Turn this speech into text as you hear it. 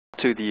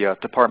to the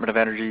Department of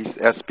Energy's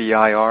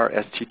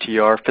SBIR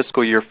STTR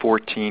Fiscal Year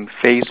 14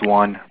 Phase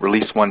 1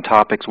 Release 1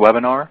 Topics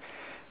webinar.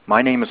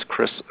 My name is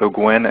Chris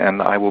O'Gwyn, and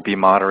I will be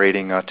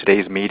moderating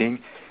today's meeting.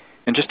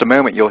 In just a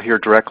moment, you'll hear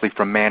directly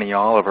from Manny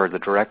Oliver, the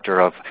Director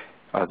of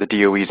the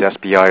DOE's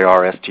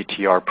SBIR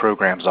STTR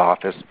Programs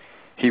Office.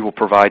 He will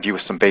provide you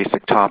with some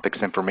basic topics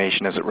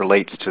information as it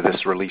relates to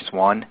this Release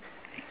 1.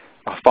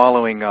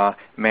 Following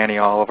Manny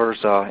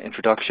Oliver's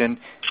introduction,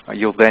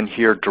 you'll then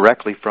hear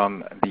directly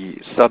from the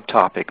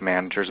subtopic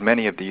managers,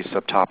 many of these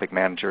subtopic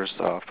managers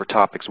for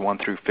topics 1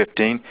 through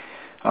 15,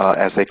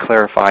 as they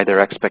clarify their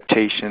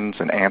expectations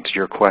and answer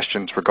your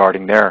questions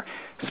regarding their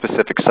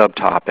specific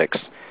subtopics.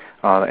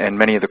 And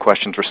many of the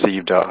questions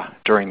received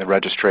during the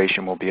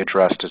registration will be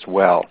addressed as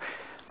well.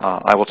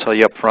 I will tell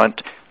you up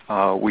front,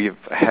 we've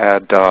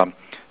had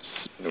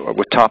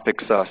with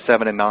topics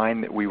 7 and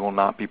 9, we will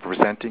not be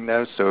presenting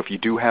those. So if you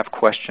do have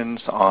questions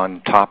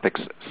on topics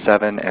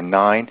 7 and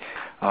 9,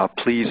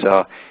 please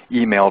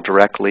email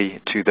directly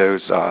to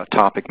those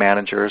topic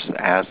managers,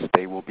 as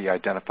they will be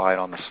identified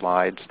on the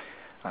slides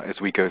as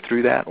we go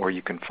through that, or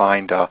you can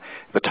find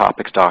the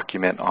topics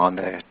document on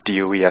the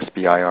DOE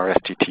SBIR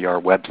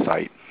STTR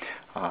website,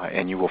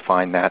 and you will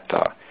find that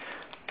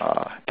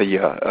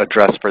the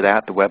address for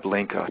that, the web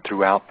link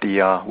throughout the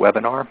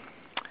webinar.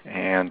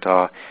 And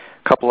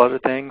a couple other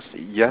things.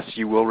 Yes,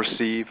 you will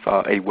receive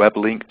a web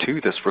link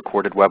to this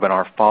recorded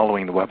webinar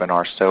following the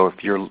webinar. So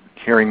if you're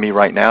hearing me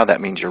right now,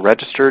 that means you're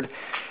registered,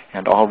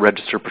 and all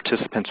registered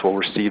participants will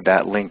receive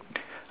that link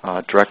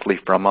directly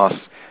from us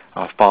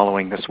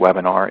following this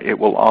webinar. It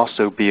will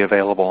also be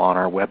available on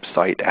our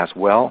website as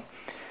well.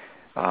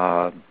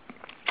 And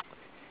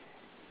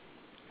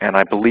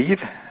I believe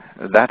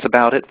that's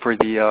about it for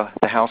the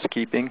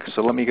housekeeping.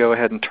 So let me go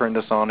ahead and turn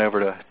this on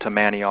over to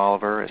Manny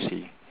Oliver as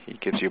he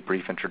gives you a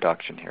brief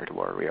introduction here to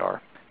where we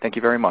are. Thank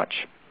you very much.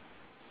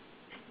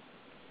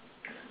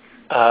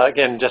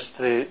 Again, just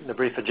the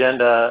brief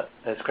agenda,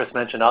 as Chris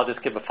mentioned, I'll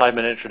just give a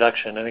 5-minute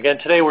introduction. And again,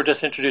 today we're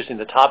just introducing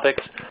the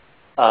topics.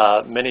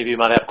 Many of you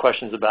might have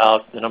questions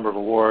about the number of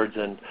awards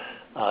and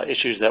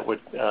issues that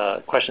would,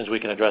 questions we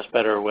can address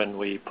better when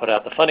we put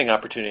out the funding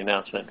opportunity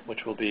announcement,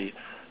 which will be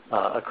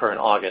occur in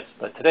August.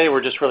 But today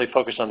we're just really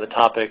focused on the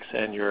topics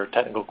and your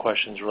technical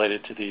questions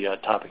related to the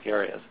topic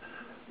areas.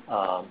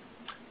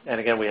 And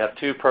again, we have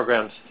 2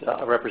 programs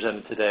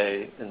represented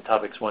today in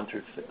topics 1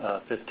 through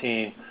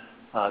 15,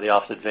 the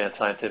Office of Advanced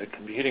Scientific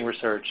Computing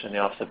Research and the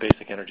Office of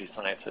Basic Energy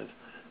Sciences.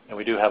 And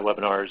we do have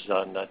webinars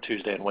on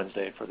Tuesday and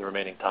Wednesday for the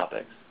remaining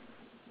topics.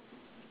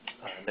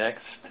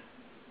 Next.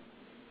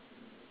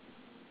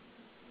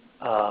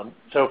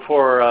 So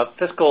for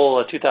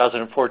fiscal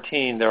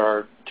 2014, there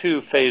are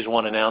 2 Phase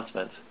 1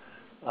 announcements.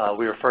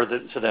 We refer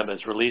to them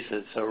as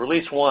releases. So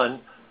Release 1,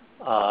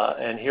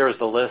 and here is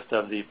the list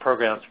of the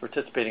programs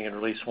participating in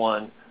Release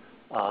 1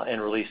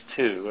 and Release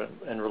 2.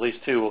 And Release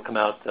 2 will come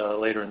out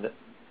later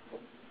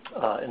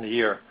in the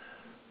year,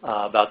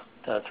 about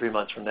 3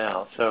 months from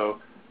now. So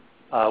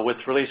with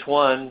Release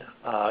 1,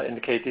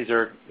 indicate these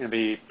are going to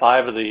be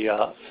 5 of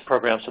the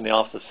programs from the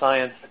Office of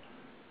Science,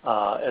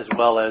 as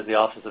well as the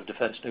Office of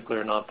Defense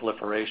Nuclear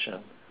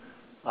Nonproliferation.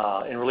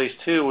 In Release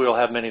 2, we will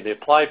have many of the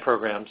applied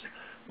programs.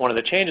 One of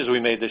the changes we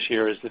made this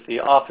year is that the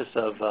Office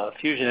of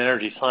Fusion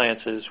Energy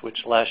Sciences,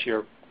 which last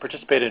year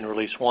participated in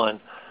Release 1,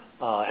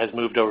 has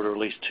moved over to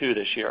Release 2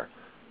 this year.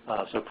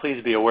 So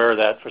please be aware of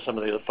that for some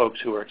of the folks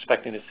who are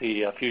expecting to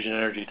see fusion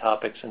energy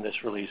topics in this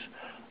release.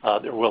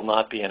 There will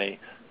not be any,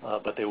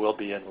 but they will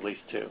be in Release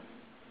 2.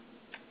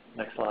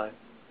 Next slide.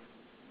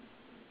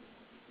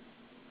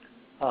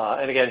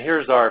 And again,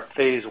 here's our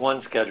Phase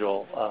 1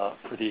 schedule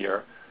for the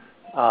year.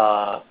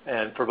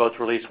 And for both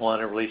Release 1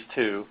 and Release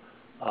 2,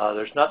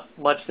 there's not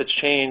much that's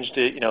changed.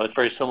 It's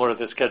very similar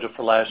to the schedule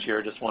for last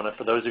year. Just want to,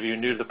 for those of you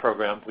new to the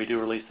program, we do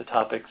release the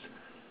topics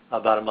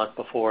about a month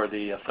before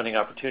the funding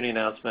opportunity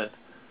announcement.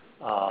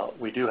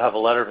 We do have a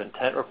letter of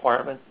intent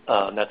requirement,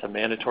 and that's a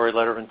mandatory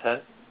letter of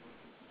intent.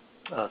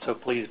 So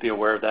please be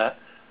aware of that.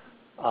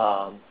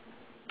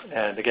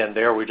 And again,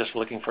 there we're just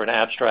looking for an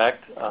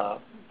abstract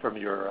from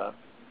your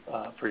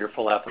for your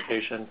full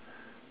application.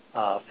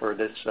 For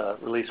this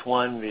Release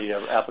 1, the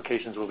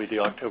applications will be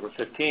due October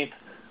 15th.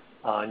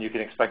 And you can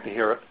expect to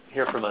hear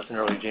from us in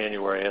early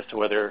January as to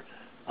whether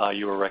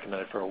you were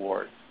recommended for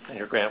award. And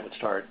your grant would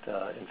start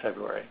in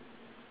February.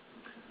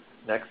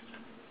 Next.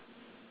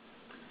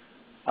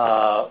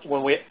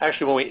 When we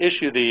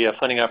issue the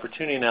funding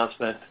opportunity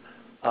announcement,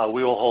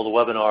 we will hold a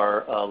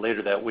webinar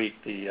later that week.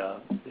 The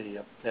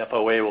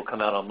FOA will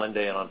come out on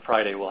Monday, and on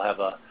Friday we'll have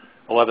a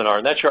webinar.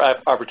 And that's your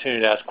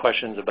opportunity to ask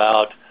questions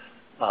about,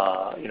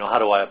 how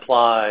do I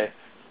apply,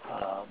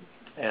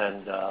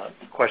 and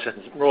questions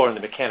more in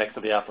the mechanics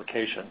of the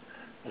application.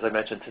 As I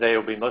mentioned, today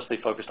will be mostly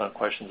focused on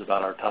questions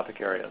about our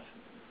topic areas.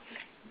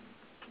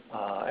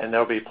 And there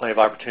will be plenty of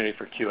opportunity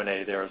for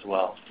Q&A there as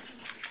well.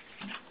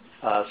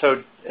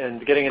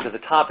 And getting into the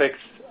topics,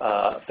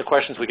 the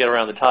questions we get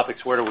around the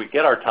topics, where do we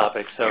get our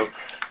topics? So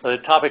the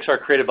topics are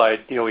created by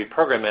DOE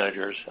program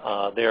managers.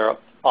 They are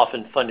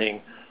often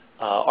funding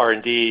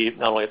R&D,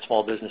 not only at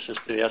small businesses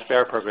through the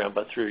SBIR program,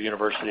 but through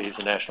universities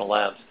and national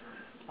labs.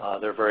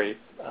 They're very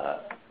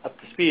up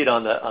to speed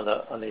on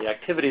the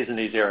activities in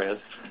these areas.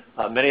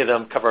 Many of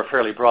them cover a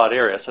fairly broad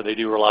area, so they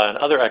do rely on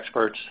other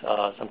experts,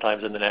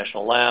 sometimes in the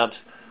national labs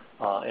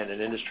and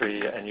in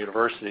industry and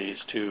universities,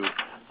 to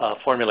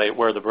formulate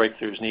where the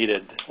breakthroughs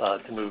needed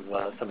to move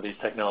some of these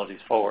technologies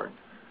forward.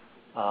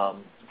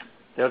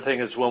 The other thing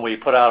is, when we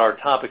put out our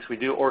topics, we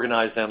do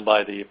organize them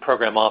by the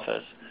program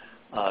office.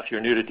 If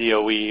you're new to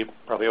DOE,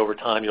 probably over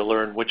time you'll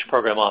learn which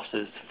program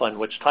offices fund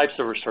which types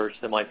of research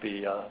that might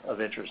be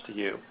of interest to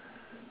you.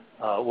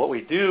 What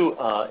we do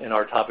in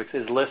our topics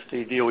is list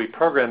the DOE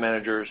program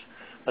managers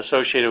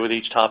associated with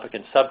each topic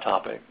and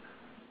subtopic.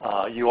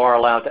 You are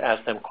allowed to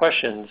ask them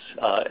questions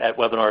at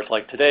webinars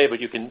like today,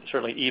 but you can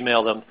certainly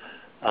email them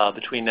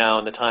between now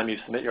and the time you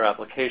submit your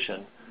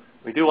application.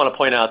 We do want to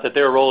point out that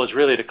their role is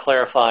really to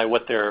clarify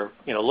what they're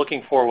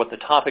looking for, what the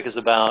topic is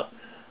about.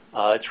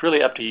 It's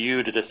really up to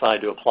you to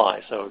decide to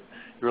apply. So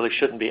you really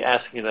shouldn't be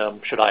asking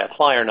them, should I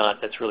apply or not?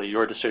 That's really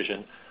your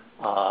decision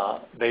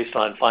based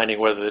on finding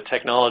whether the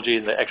technology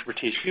and the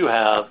expertise you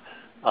have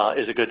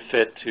is a good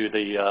fit to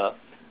the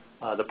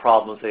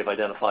problems they've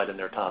identified in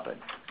their topic.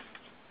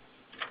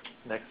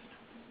 Next.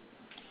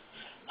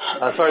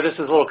 Sorry, this is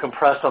a little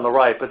compressed on the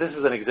right, but this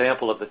is an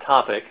example of the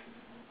topic.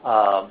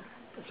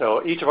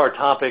 So each of our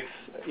topics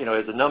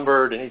is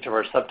numbered, and each of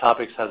our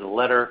subtopics has a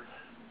letter.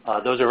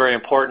 Those are very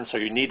important, so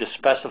you need to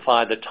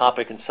specify the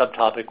topic and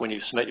subtopic when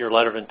you submit your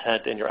letter of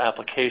intent in your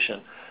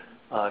application.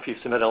 If you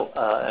submit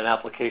an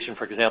application,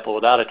 for example,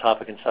 without a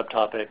topic and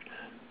subtopic,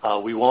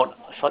 we won't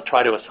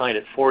try to assign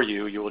it for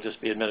you. You will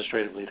just be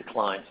administratively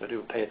declined, so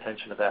do pay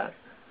attention to that.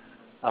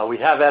 We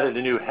have added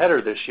a new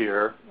header this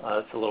year.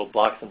 It's a little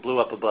box in blue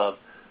up above,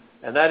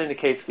 and that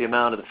indicates the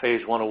amount of the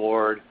Phase 1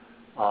 award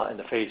and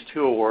the Phase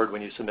 2 award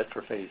when you submit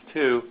for Phase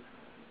 2,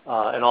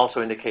 and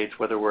also indicates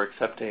whether we're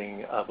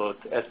accepting both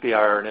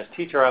SBIR and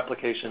STTR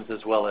applications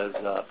as well as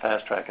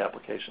fast-track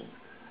applications.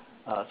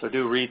 So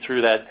do read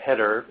through that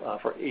header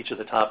for each of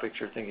the topics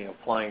you're thinking of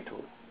applying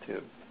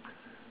to.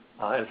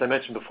 As I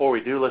mentioned before,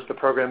 we do list a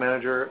program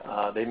manager.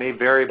 They may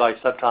vary by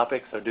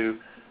subtopic, so do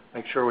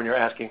make sure when you're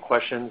asking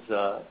questions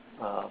that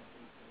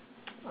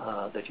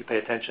you pay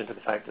attention to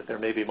the fact that there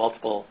may be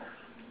multiple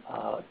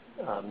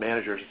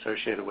managers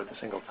associated with a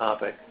single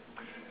topic.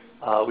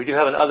 We do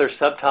have another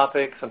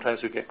subtopic.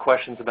 Sometimes we get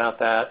questions about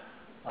that.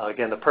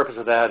 Again, the purpose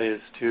of that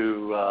is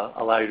to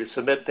allow you to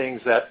submit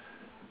things that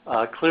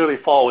clearly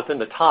fall within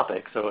the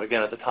topic. So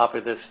again, at the top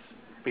of this,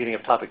 beginning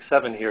of topic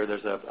 7 here,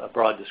 there's a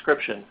broad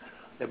description.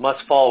 It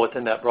must fall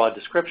within that broad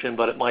description,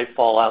 but it might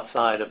fall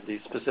outside of the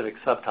specific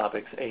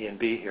subtopics A and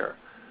B here.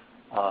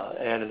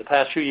 And in the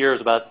past few years,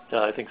 about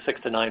I think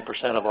 6 to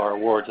 9% of our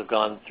awards have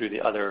gone through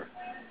the other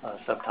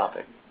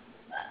subtopic.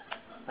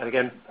 And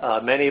again,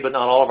 many but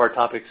not all of our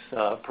topics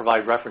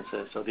provide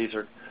references. So these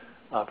are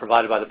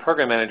provided by the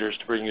program managers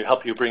to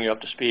help you bring you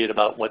up to speed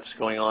about what's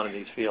going on in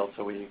these fields.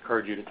 So we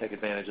encourage you to take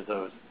advantage of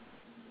those.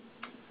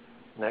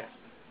 Next.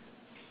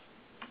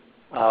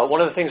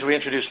 One of the things we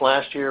introduced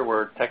last year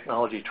were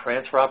technology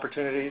transfer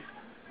opportunities,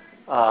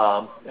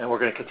 and we're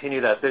going to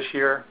continue that this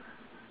year.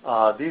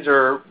 These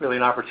are really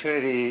an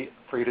opportunity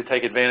for you to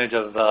take advantage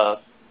of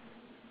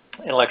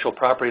intellectual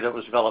property that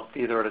was developed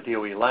either at a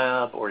DOE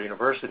lab or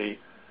university.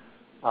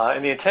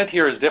 And the intent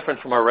here is different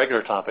from our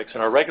regular topics.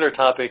 In our regular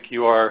topic,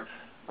 you are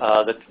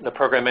the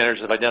program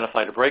managers have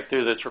identified a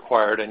breakthrough that's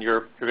required, and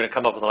you're going to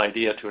come up with an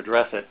idea to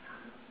address it.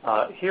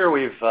 Here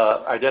we've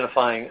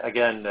identifying,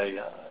 again,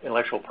 the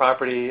intellectual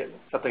property,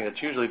 something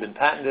that's usually been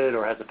patented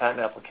or has a patent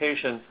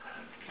application,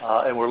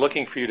 and we're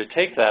looking for you to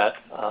take that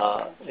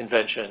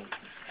invention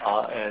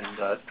and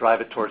drive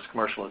it towards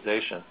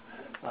commercialization.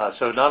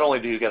 So not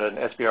only do you get an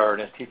SBIR or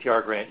an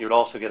STTR grant, you would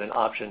also get an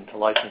option to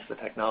license the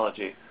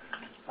technology.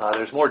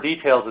 There's more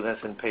details of this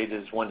in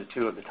pages 1 to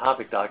 2 of the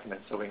topic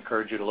document, so we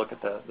encourage you to look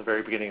at the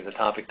very beginning of the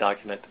topic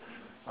document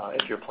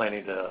if you're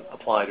planning to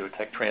apply to a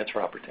tech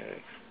transfer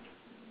opportunity.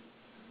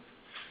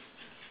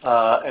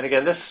 And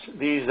again,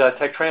 these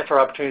tech transfer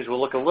opportunities will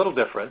look a little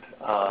different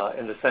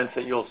in the sense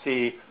that you'll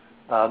see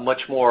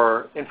much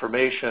more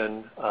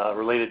information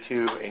related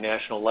to a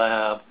national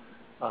lab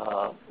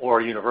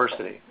or a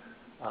university.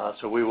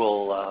 So we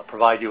will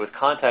provide you with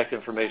contact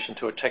information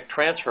to a tech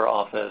transfer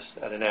office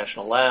at a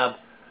national lab.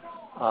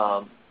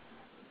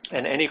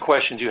 And any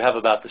questions you have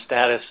about the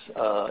status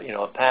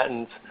of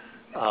patents,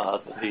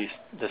 the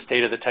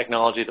state of the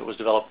technology that was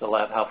developed in the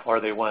lab, how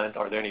far they went,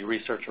 are there any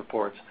research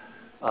reports,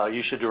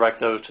 you should direct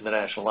those to the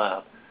national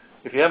lab.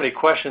 If you have any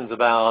questions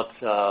about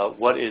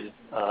what is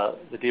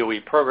the DOE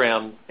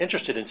program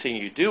interested in seeing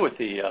you do with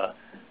the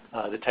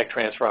tech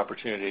transfer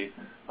opportunity,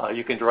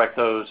 you can direct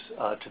those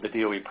to the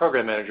DOE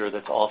program manager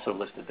that's also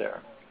listed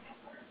there.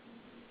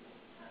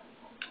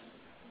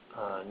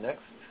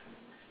 Next,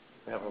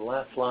 we have our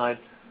last slide.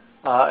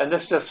 And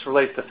this just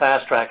relates to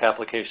fast-track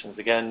applications.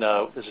 Again,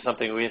 this is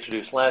something we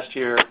introduced last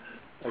year.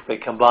 It's a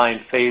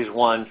combined Phase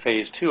 1,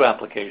 Phase 2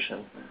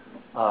 application.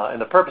 And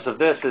the purpose of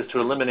this is to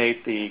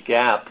eliminate the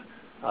gap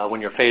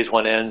When your phase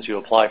 1 ends, you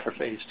apply for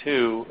phase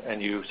 2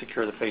 and you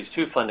secure the phase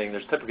 2 funding.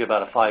 There's typically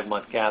about a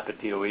 5-month gap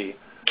at DOE.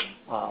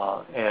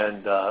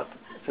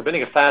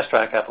 Submitting a fast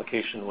track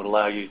application would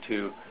allow you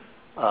to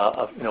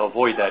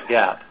avoid that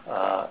gap.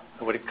 I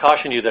would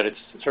caution you that it's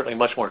certainly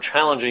much more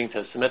challenging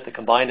to submit the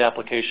combined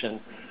application.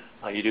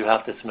 You do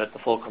have to submit the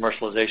full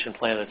commercialization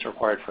plan that's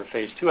required for a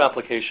phase 2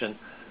 application.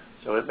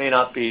 So it may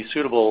not be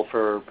suitable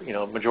for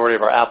majority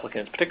of our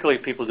applicants, particularly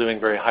people doing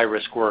very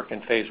high-risk work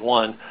in phase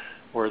 1,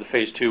 where the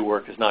phase 2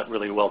 work is not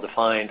really well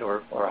defined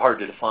or hard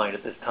to define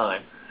at this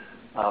time.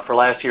 For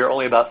last year,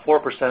 only about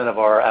 4% of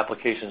our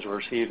applications were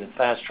received in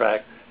fast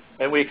track,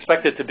 and we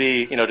expect it to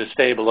be, to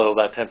stay below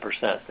about 10%,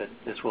 that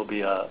this will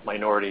be a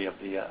minority of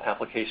the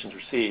applications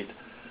received.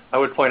 I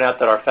would point out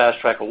that our fast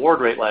track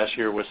award rate last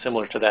year was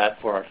similar to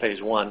that for our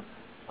phase 1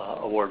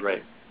 award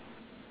rate.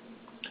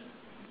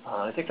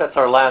 I think that's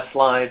our last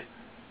slide.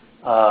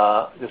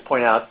 Just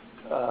point out,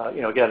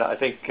 again, I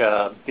think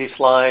these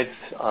slides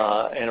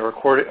and a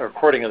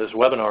recording of this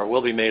webinar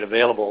will be made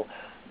available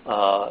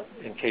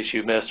in case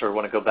you missed or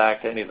want to go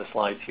back to any of the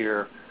slides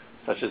here,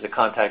 such as the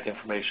contact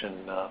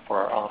information for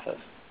our office.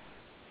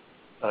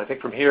 I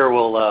think from here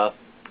we'll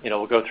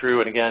go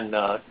through and again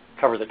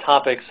cover the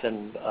topics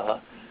and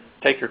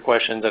take your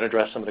questions and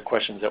address some of the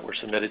questions that were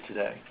submitted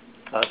today,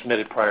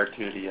 submitted prior to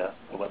the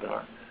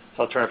webinar.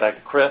 So I'll turn it back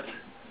to Chris.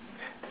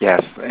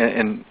 Yes,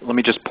 and let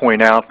me just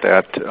point out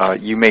that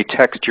you may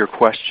text your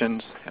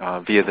questions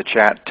via the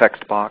chat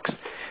text box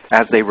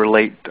as they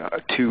relate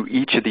to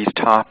each of these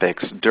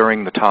topics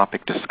during the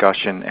topic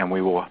discussion, and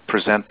we will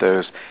present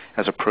those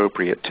as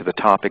appropriate to the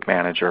topic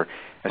manager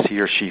as he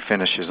or she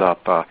finishes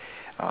up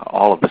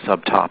all of the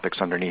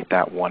subtopics underneath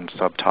that one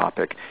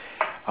subtopic.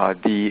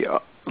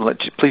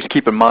 Please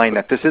keep in mind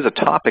that this is a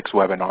topics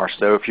webinar,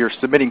 so if you're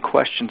submitting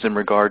questions in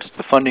regards to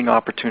the funding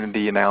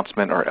opportunity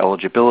announcement or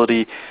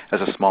eligibility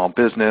as a small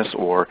business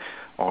or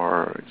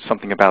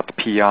something about the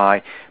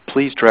PI,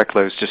 please direct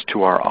those just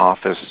to our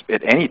office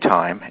at any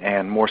time,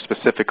 and more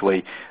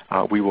specifically,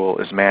 we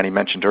will, as Manny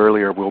mentioned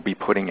earlier, we'll be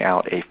putting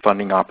out a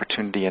funding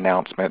opportunity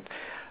announcement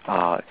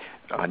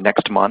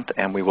next month,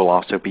 and we will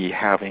also be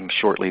having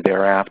shortly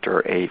thereafter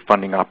a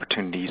funding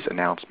opportunities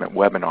announcement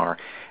webinar,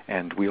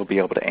 and we'll be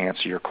able to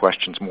answer your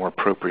questions more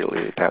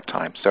appropriately at that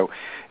time. So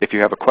if you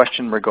have a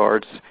question in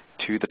regards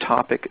to the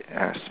topic,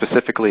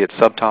 specifically its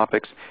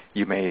subtopics,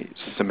 you may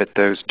submit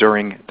those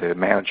during the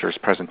manager's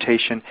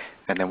presentation,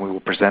 and then we will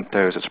present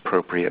those as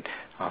appropriate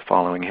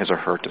following his or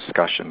her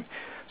discussion.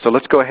 So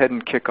let's go ahead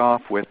and kick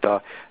off with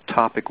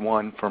Topic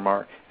 1 from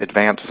our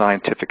Advanced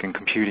Scientific and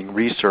Computing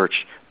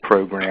Research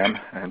program.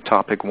 And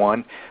Topic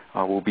 1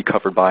 will be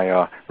covered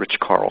by Rich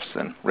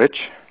Carlson. Rich?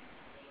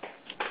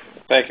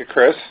 Thank you,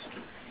 Chris.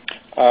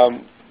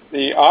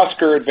 The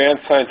Oscar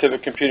Advanced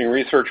Scientific Computing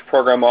Research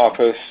Program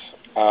Office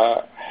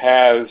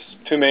has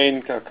two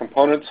main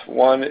components.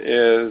 One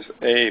is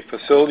a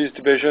facilities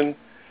division,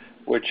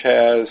 which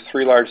has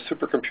 3 large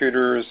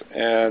supercomputers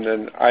and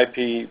an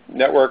IP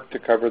network to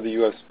cover the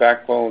U.S.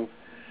 backbone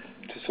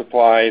to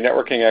supply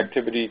networking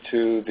activity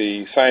to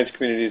the science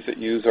communities that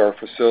use our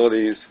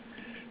facilities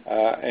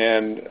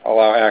and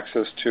allow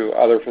access to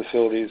other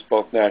facilities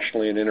both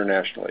nationally and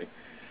internationally.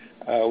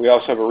 We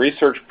also have a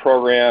research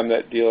program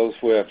that deals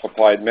with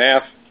applied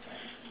math,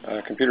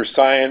 computer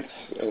science,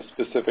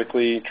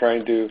 specifically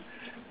trying to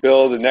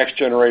build a next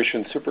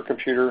generation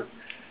supercomputer,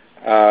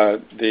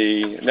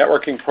 the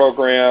networking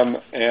program,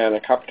 and a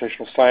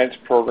computational science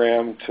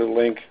program to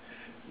link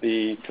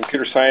the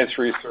computer science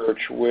research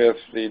with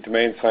the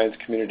domain science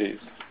communities.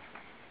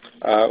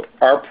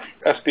 Our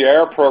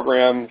SBIR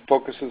program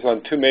focuses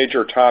on 2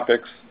 major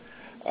topics.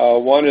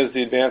 One is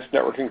the advanced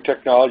networking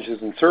technologies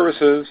and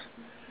services.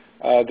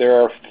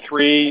 There are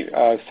 3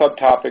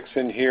 subtopics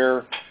in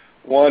here.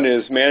 One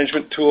is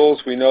management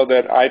tools. We know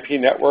that IP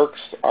networks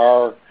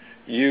are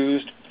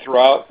used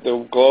throughout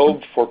the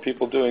globe for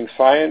people doing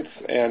science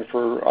and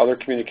for other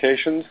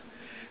communications,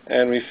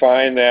 and we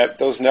find that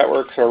those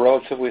networks are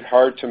relatively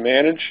hard to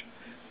manage.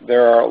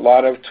 There are a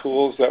lot of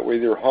tools that were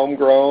either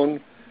homegrown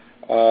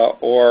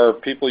or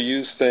people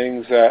use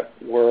things that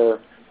were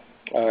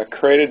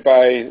created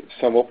by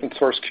some open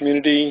source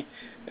community,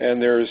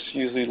 and there's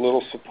usually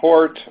little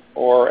support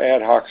or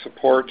ad hoc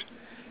support,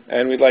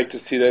 and we'd like to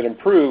see that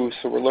improve.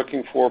 So we're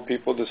looking for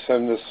people to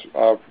send us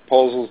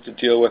proposals to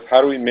deal with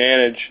how do we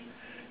manage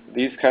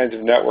these kinds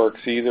of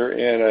networks, either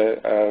in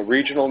a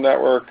regional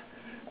network,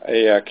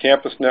 a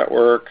campus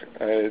network,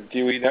 a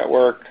DOE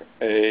network,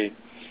 a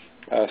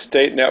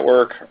state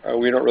network.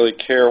 We don't really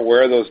care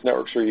where those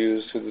networks are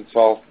used because it's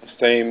all the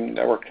same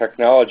network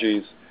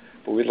technologies,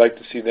 but we'd like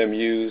to see them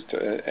used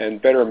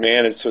and better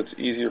managed so it's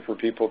easier for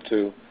people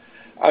to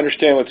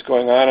understand what's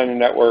going on in the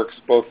networks,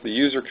 both the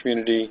user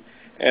community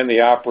and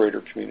the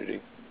operator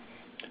community.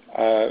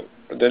 The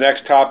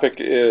next topic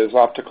is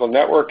optical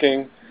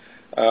networking.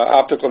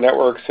 Optical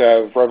networks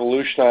have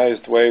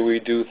revolutionized the way we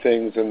do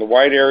things in the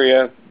wide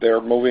area. They're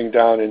moving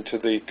down into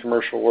the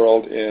commercial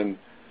world in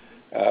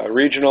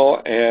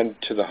regional and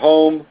to the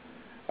home.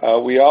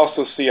 We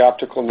also see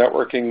optical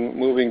networking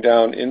moving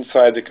down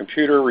inside the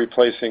computer,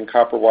 replacing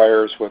copper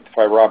wires with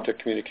fiber optic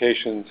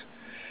communications.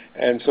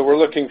 And so we're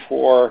looking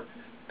for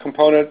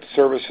component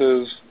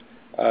services,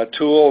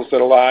 tools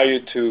that allow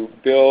you to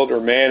build or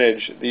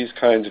manage these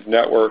kinds of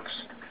networks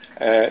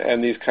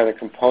and these kind of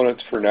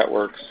components for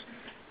networks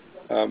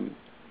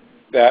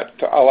that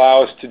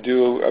allow us to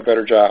do a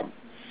better job.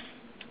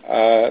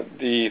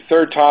 The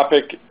third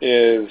topic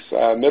is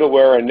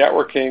middleware and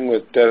networking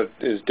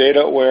is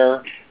data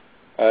aware.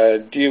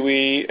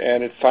 DOE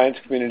and its science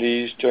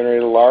communities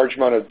generate a large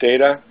amount of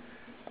data.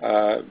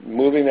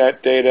 Moving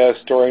that data,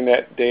 storing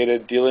that data,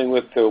 dealing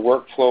with the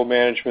workflow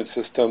management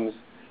systems,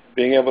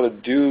 being able to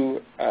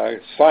do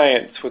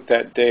science with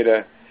that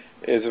data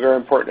is a very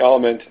important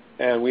element.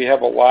 And we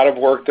have a lot of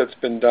work that's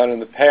been done in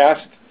the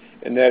past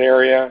in that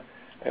area.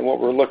 And what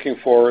we're looking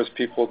for is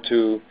people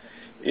to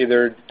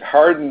either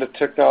harden the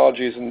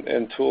technologies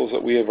and tools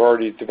that we have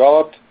already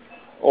developed,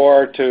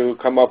 or to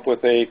come up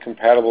with a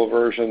compatible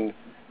version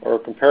or a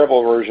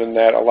comparable version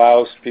that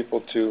allows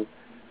people to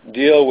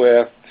deal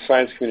with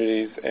science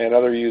communities and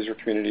other user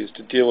communities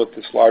to deal with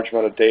this large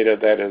amount of data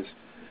that is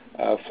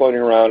floating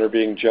around or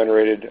being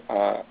generated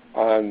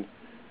on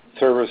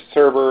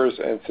servers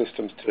and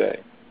systems today.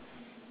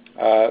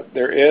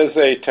 There is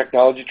a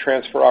technology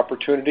transfer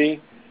opportunity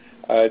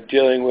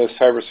dealing with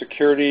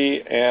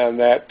cybersecurity, and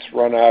that's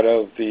run out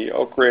of the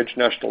Oak Ridge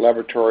National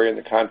Laboratory, and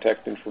the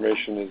contact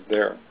information is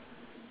there.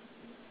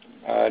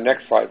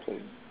 Next slide,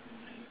 please.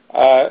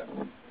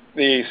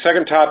 The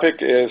second topic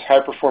is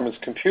high-performance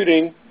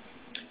computing.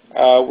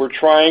 We're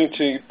trying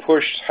to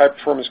push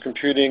high-performance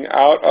computing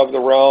out of the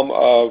realm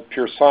of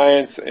pure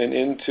science and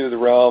into the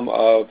realm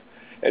of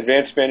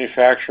advanced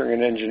manufacturing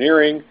and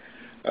engineering.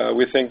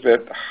 We think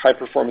that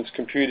high-performance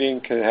computing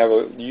can have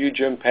a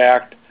huge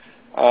impact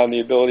on the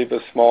ability of a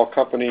small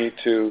company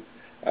to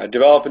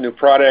develop a new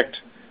product,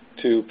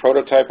 to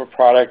prototype a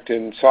product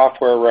in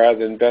software rather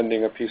than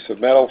bending a piece of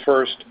metal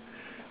first,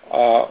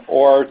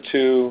 or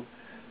to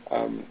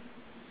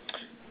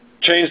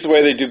change the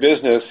way they do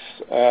business.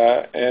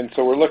 And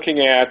so we're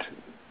looking at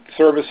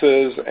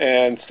services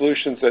and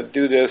solutions that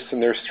do this,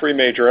 and there's three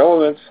major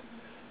elements.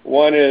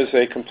 One is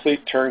a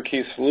complete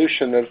turnkey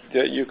solution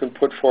that you can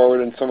put forward,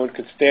 and someone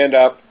could stand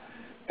up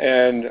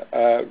and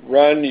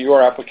run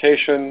your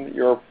application,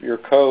 your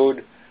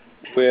code,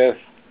 with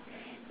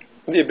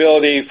the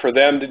ability for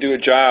them to do a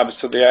job.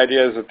 So the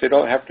idea is that they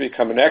don't have to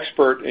become an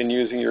expert in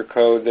using your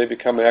code. They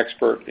become an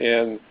expert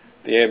in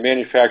the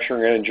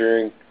manufacturing and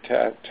engineering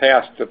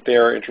tasks that they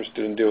are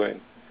interested in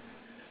doing.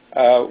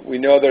 We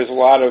know there's a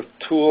lot of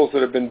tools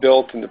that have been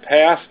built in the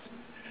past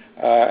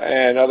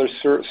and other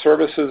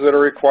services that are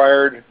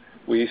required.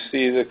 We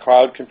see the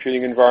cloud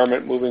computing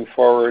environment moving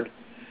forward,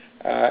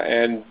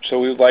 and so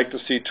we would like to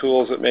see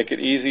tools that make it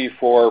easy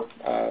for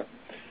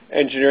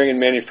engineering and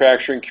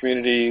manufacturing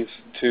communities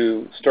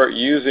to start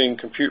using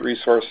compute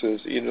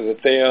resources either that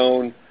they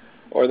own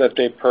or that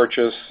they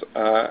purchase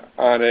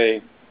on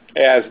a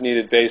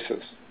as-needed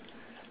basis.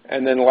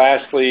 And then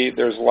lastly,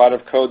 there's a lot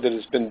of code that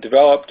has been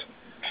developed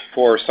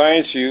for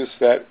science use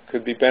that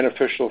could be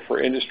beneficial for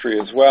industry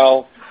as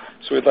well.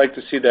 So we'd like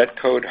to see that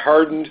code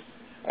hardened.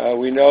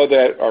 We know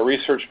that a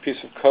research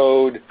piece of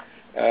code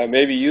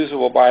may be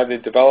usable by the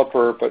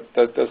developer, but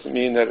that doesn't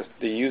mean that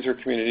the user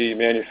community,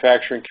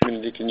 manufacturing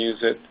community can use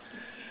it.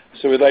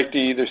 So we'd like to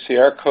either see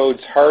our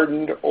codes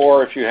hardened,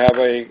 or if you have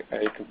a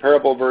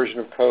comparable version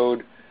of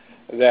code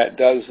that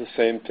does the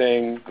same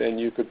thing, then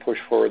you could push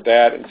forward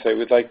that and say,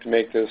 we'd like to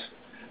make this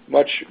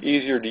much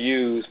easier to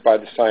use by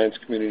the science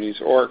communities,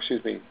 or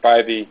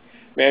by the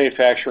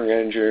manufacturing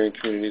and engineering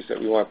communities that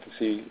we want to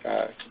see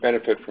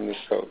benefit from this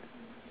code.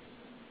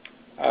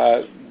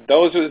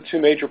 Those are the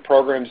two major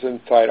programs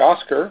inside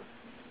OSCAR,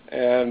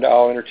 and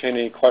I'll entertain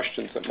any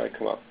questions that might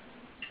come up.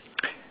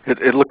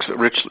 It looks,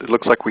 Rich, it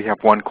looks like we have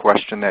one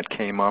question that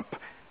came up.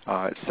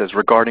 It says,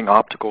 regarding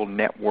optical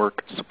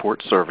network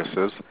support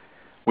services,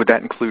 would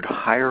that include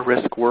higher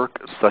risk work,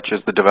 such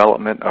as the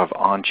development of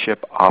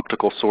on-chip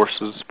optical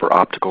sources for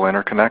optical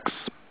interconnects?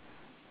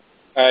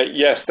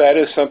 Yes, that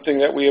is something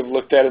that we have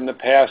looked at in the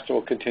past and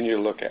will continue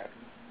to look at.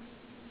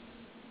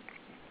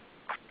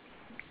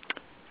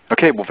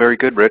 Okay, well, very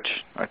good, Rich.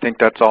 I think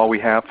that's all we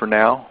have for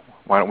now.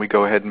 Why don't we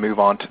go ahead and move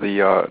on to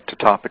to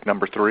topic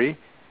number 3,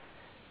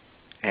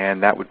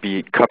 and that would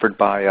be covered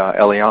by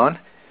Eliane.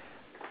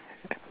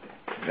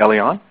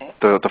 Eliane,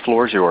 the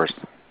floor is yours.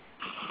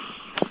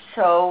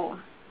 So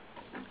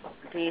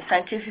the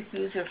scientific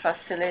user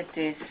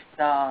facilities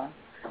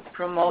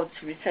promotes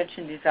research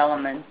and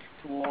development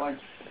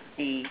towards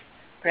the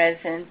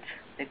present,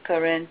 the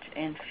current,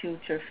 and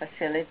future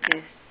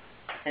facilities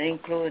that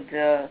include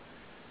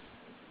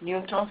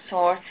neutron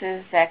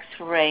sources,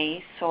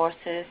 X-ray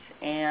sources,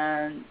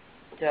 and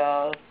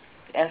the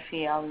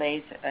FEL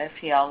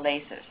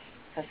lasers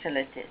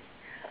facilities.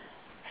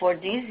 For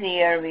this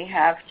year, we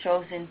have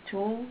chosen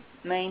 2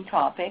 main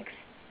topics,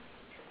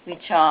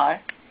 which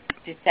are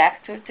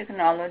detector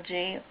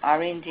technology,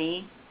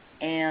 R&D,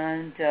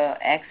 and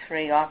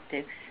X-ray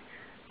optics,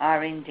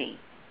 R&D.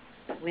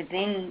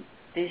 Within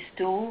this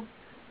tool,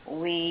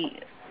 we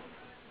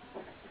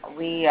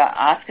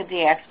ask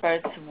the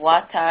experts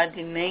what are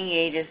the main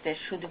areas that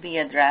should be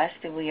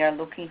addressed. We are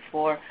looking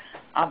for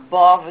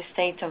above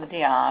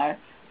state-of-the-art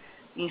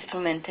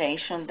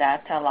instrumentation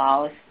that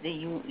allows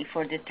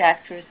for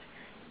detectors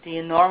the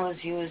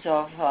enormous use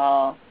of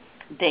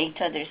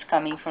data that is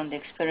coming from the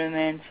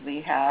experiments.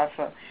 We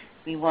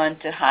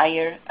want a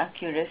higher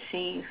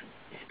accuracy,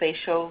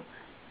 spatial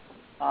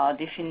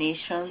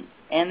definition,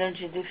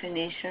 energy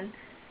definition,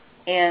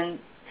 and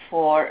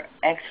for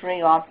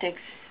X-ray optics,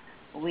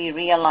 we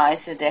realize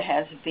that there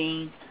has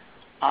been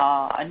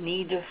a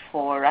need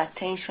for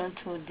attention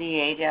to the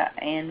area,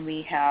 and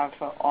we have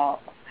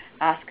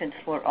asked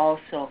for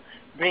also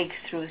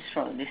breakthroughs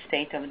from the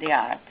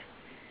state-of-the-art.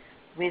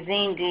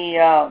 Within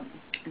the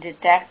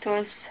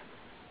detectors,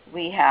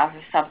 we have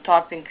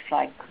subtopics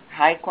like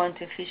high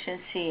quantum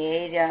efficiency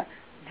area,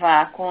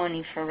 vacuum,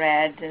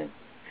 infrared,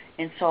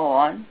 and so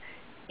on.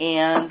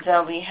 And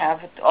we have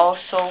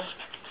also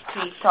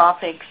 3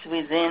 topics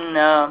within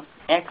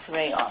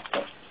X-ray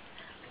optics.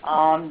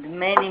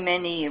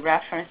 Many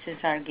references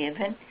are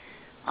given.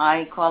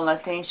 I call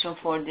attention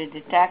for the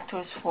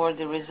detectors for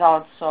the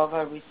results of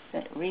a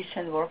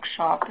recent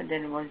workshop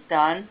that was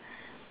done,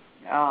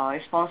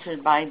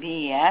 sponsored by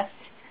BES,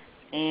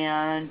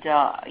 and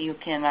you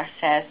can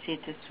access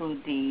it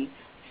through the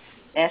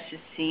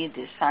SEC,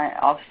 the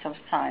Office of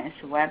Science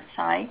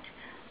website.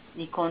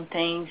 It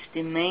contains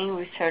the main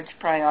research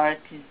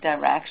priorities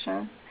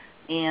direction,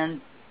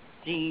 and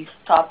the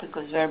topic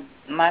was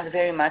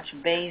very much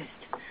based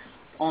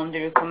on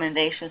the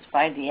recommendations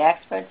by the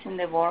experts in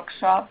the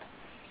workshop.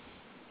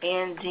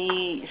 And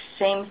the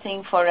same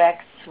thing for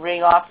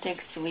X-ray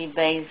optics. We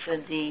base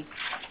the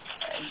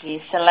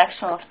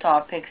selection of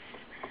topics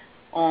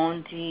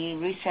on the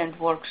recent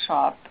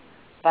workshop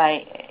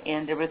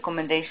and the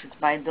recommendations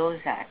by those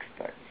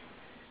experts.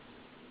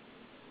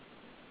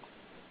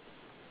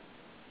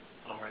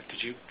 All right.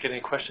 Did you get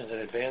any questions in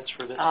advance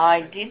for this?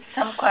 I did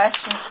some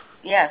questions.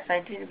 Yes, I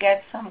did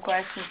get some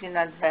questions in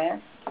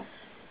advance.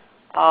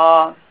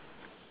 I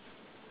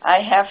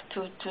have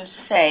to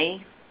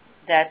say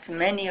that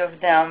many of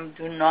them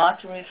do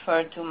not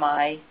refer to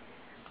my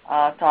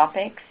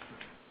topics.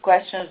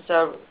 Questions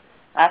are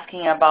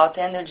asking about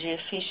energy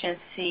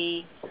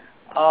efficiency,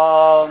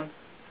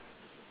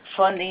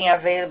 funding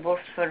available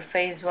for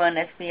Phase 1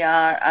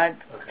 SBR, are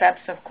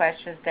types of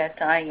questions that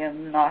I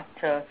am not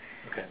able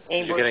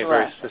Did you get any to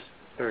answer.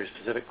 very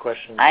specific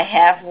questions? I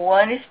have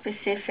one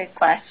specific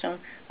question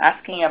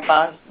asking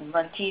about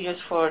materials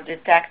for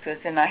detectors,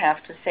 and I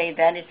have to say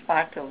that is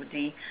part of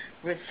the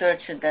research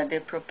that the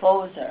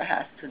proposer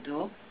has to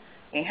do.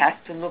 He has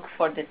to look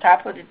for the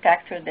type of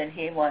detector that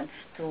he wants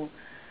to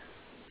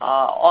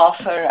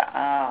offer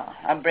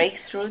a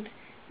breakthrough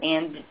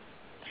and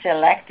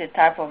select the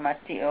type of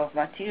material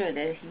that he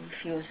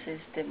feels is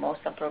the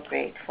most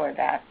appropriate for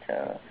that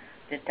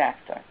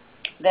detector.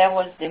 That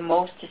was the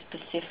most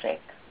specific.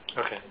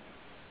 Okay.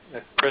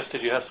 Chris,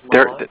 did you have some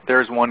more?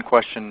 There's one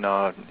question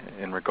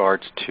in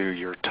regards to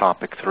your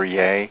topic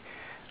 3A.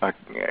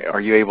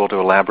 Are you able to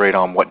elaborate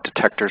on what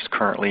detectors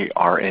currently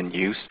are in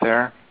use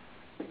there?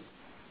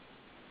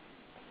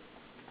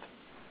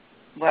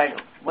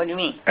 What do you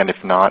mean? And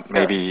if not,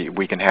 maybe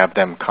we can have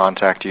them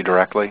contact you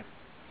directly?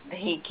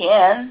 He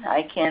can.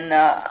 I can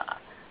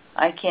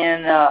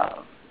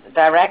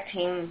direct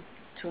him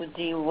to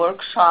the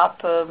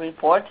workshop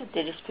report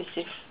that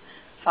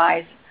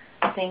specifies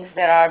things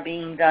that are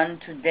being done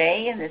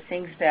today and the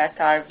things that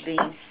are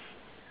being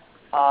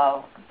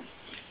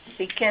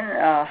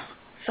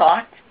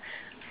sought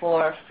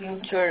for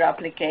future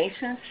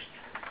applications.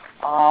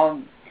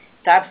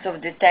 Types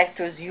of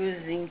detectors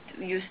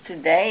used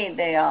today,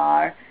 they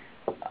are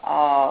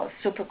some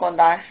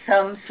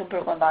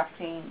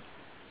superconducting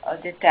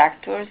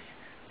detectors.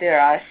 There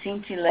are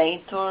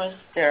scintillators.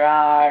 There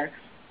are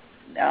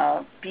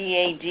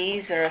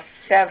PADs. There are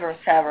several.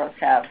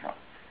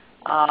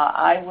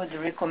 I would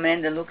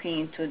recommend looking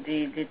into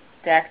the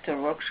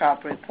detector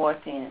workshop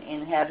report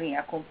and having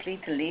a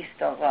complete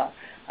list of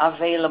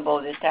available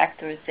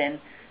detectors and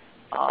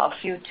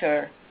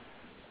future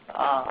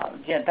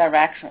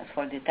directions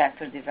for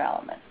detector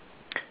development.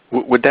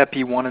 Would that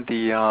be one of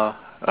the?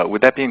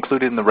 Would that be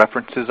included in the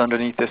references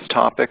underneath this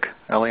topic,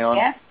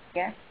 Eliane?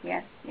 Yes.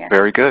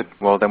 Very good.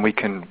 Well, then we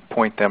can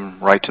point them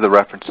right to the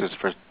references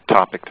for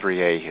topic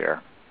 3A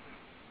here.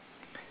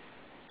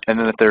 And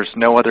then if there's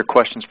no other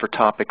questions for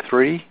topic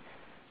 3,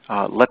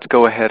 let's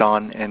go ahead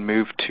on and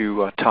move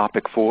to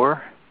topic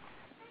 4.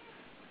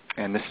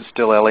 And this is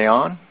still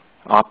Eliane,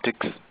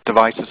 optics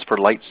devices for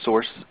light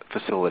source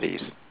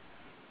facilities.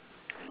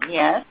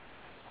 Yes.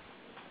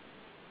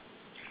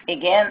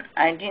 Again,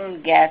 I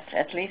didn't get,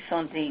 at least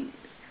on the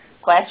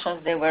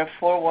questions that were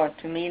forwarded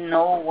to me,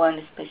 no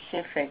one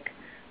specific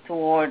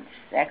towards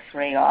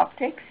X-ray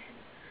optics.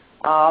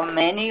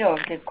 Many of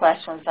the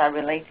questions are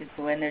related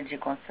to energy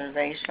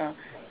conservation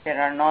that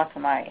are not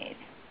under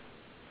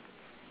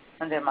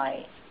my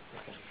age.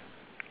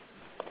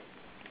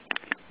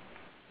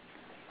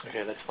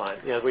 Okay, that's fine.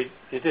 Yeah,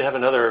 you did have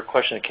another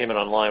question that came in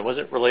online. It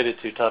wasn't related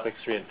to topics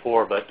 3 and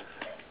 4, but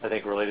I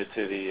think related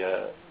to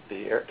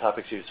the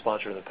topics you've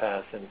sponsored in the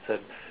past, and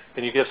said,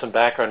 can you give some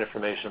background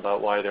information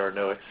about why there are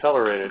no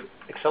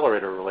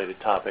accelerator-related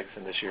topics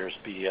in this year's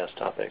BES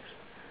topics?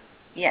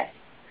 Yes.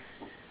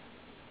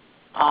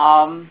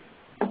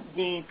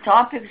 The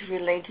topics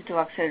related to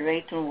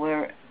accelerator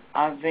were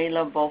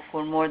available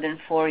for more than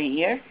 4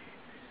 years.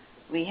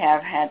 We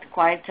have had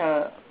quite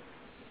a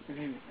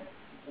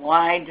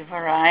wide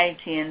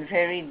variety and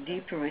very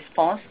deep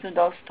response to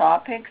those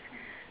topics.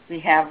 We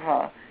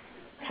have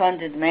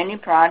funded many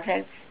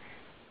projects,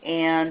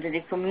 and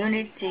the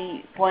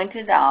community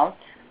pointed out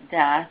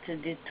that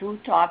the 2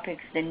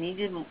 topics that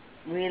needed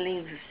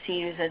really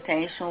serious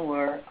attention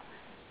were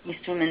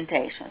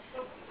instrumentations,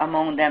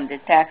 among them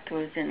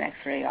detectors and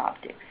X-ray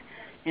optics.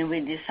 And we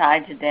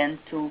decided then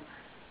to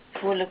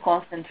fully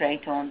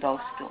concentrate on those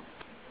 2.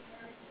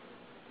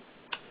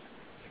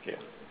 Thank you.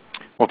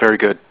 Well, very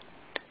good.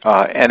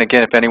 And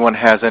again, if anyone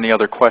has any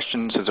other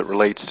questions as it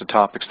relates to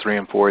topics 3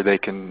 and 4, they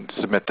can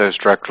submit those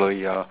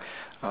directly to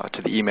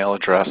the email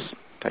address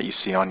that you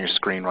see on your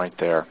screen right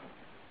there.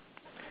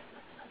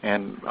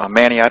 And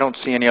Manny, I don't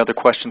see any other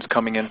questions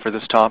coming in for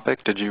this topic.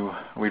 Are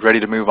we ready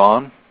to move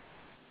on?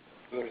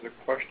 There's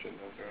a question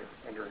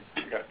under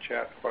you got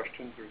chat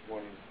questions. There's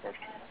one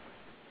question.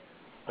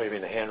 Oh, you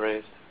mean the hand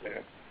raised? Yeah.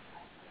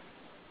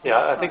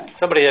 Yeah, I think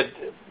somebody had.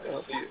 It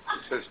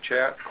says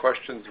chat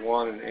questions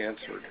 1 and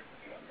answered.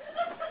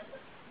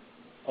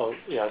 Oh,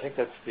 yeah, I think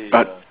that's the.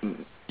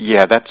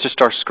 Yeah, that's just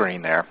our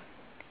screen there.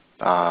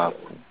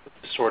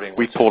 Sorting.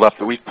 We've pulled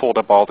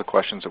up all the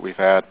questions that we've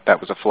had.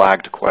 That was a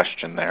flagged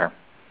question there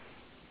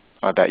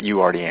that you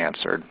already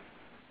answered.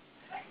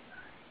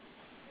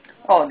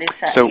 Oh,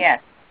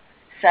 yes.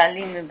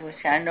 Salim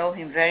Bush, I know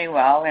him very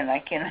well, and I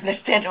can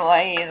understand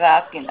why he is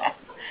asking that.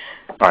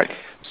 All right.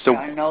 So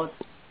there are no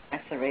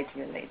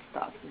accelerator-related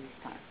stuff this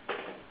time.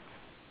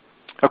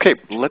 Okay,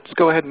 let's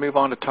go ahead and move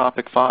on to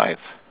topic 5.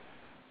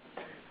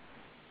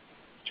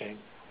 Jane.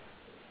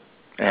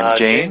 And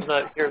Jane? Jane's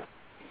not here.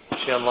 Is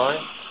she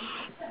online?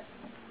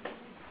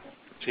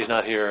 She's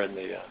not here in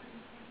the...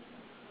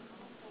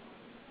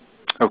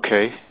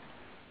 Okay.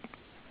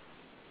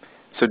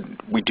 So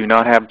we do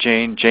not have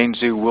Jane. Jane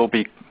Zhu will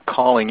be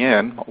calling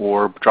in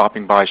or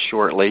dropping by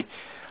shortly.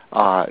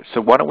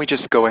 So why don't we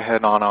just go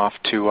ahead on off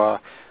to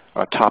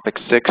topic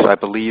 6. I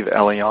believe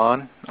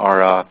Elian,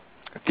 or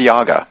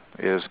Thiaga,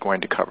 is going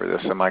to cover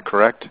this. Am I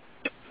correct?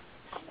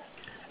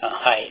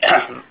 Hi.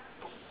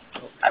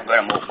 I'm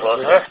going to move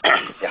closer.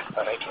 Yeah,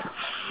 right here.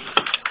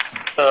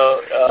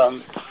 So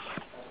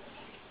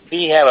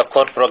we have a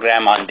core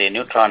program on the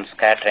neutron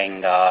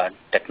scattering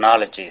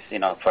technologies,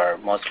 for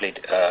mostly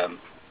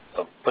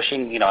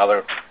pushing,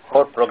 our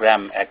core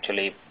program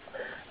actually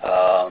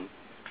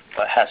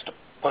has to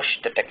push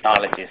the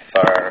technologies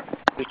for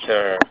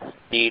future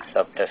needs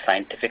of the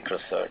scientific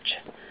research.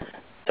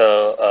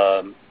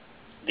 So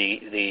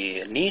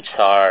the needs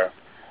are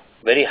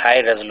very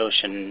high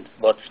resolution,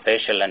 both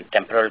spatial and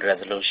temporal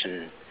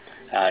resolution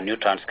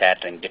neutron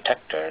scattering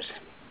detectors.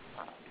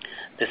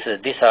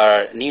 These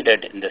are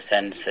needed in the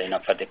sense,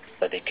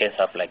 for the case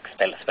of like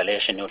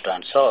spallation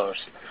neutron source,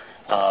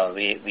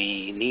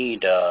 we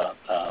need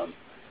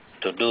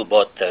to do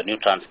both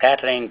neutron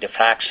scattering,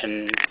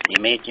 diffraction,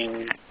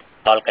 imaging,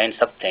 all kinds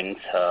of things,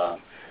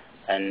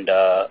 and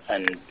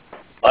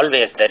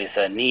always there is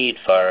a need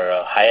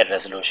for higher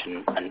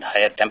resolution and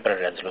higher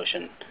temporal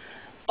resolution.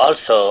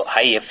 Also,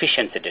 high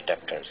efficiency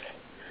detectors.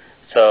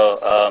 So,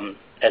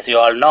 as you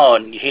all know,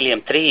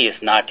 helium-3 is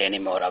not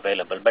anymore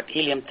available, but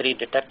helium-3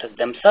 detectors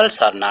themselves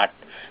are not.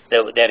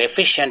 They're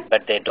efficient,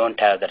 but they don't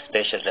have the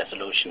spatial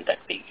resolution that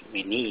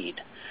we need.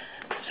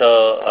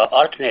 So,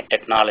 alternate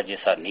technologies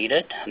are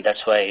needed, and that's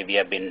why we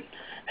have been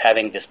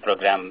having this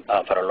program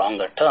for a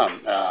longer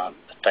term,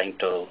 trying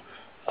to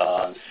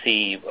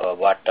see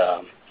what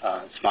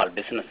small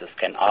businesses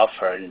can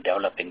offer in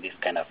developing these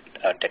kind of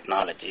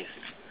technologies.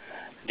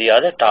 The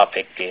other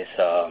topic is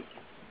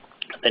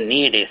the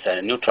need is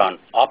neutron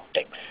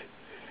optics.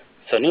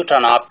 So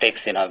neutron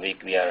optics, we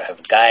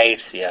have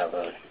guides, we have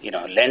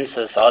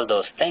lenses, all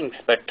those things,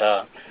 but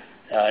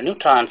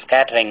neutron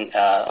scattering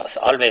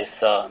always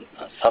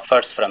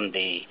suffers from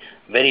the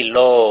very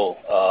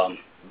low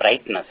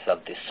brightness of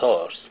the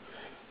source.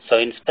 So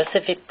in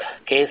specific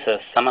cases,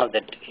 some of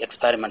the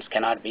experiments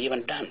cannot be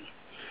even done.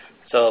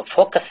 So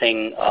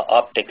focusing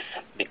optics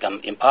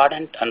become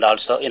important, and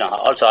also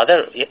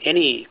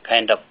any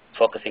kind of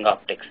focusing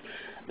optics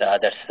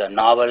that's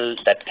novel,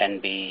 that can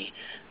be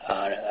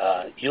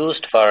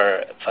used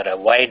for a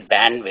wide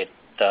bandwidth.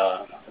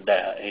 The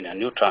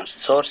neutron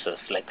sources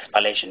like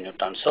spallation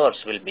neutron source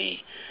will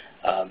be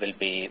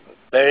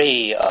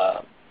very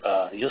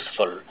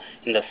useful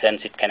in the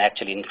sense it can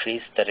actually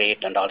increase the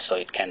rate, and also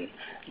it can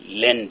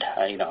lend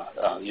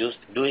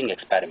doing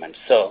experiments.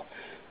 So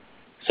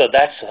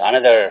that's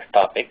another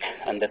topic.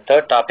 And the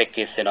third topic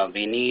is,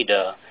 we need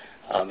a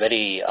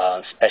very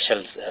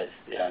special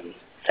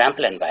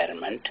sample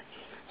environment.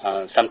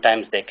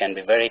 Sometimes they can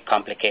be very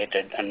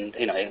complicated and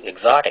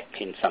exotic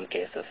in some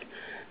cases.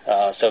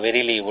 So we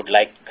really would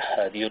like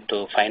you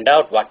to find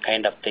out what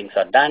kind of things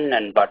are done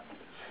and what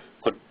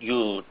could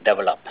you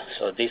develop.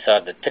 So these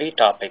are the three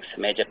topics,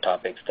 major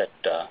topics that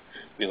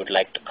we would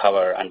like to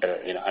cover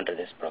under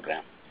this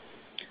program.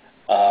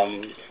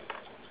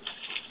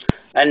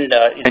 And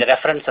the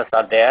references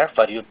are there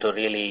for you to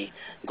really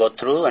go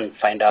through and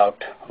find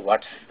out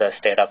what's the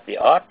state of the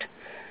art.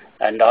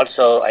 And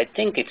also, I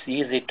think it's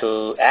easy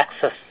to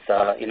access,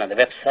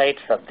 the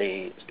websites of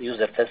the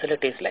user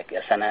facilities like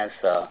SNS,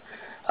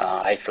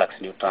 high-flux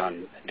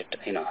neutron,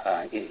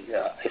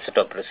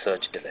 isotope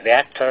research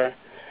reactor,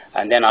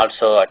 and then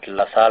also at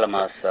Los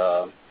Alamos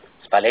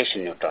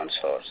spallation neutron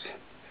source.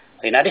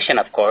 In addition,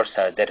 of course,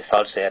 there is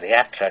also a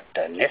reactor at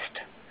NIST.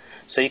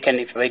 So you can,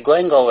 if by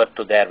going over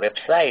to their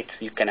websites,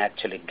 you can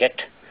actually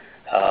get,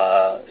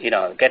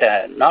 get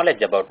a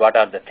knowledge about what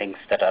are the things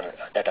that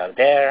are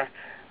there,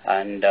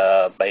 and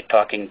by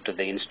talking to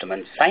the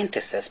instrument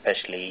scientists,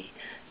 especially,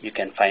 you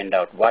can find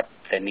out what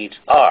the needs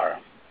are.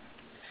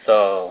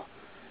 So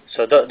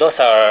those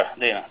are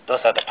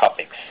the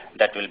topics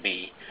that will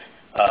be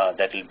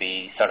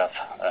sort of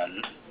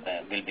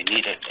will be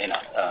needed,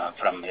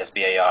 from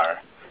SBIR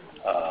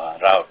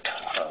route.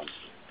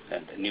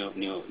 And new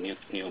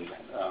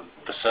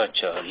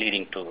research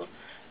leading to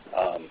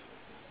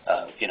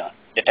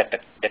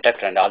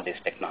detector and all these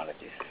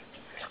technologies.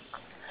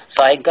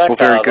 So I got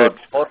about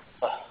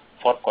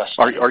four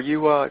questions. Are you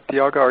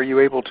Thiago? Are you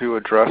able to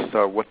address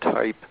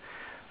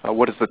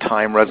what is the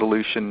time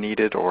resolution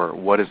needed, or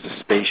what is the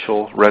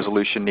spatial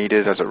resolution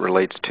needed as it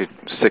relates to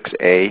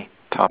 6A,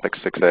 topic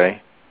 6A?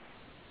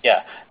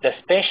 Yeah, the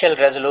spatial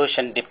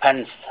resolution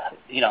depends,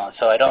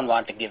 so I don't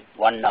want to give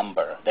one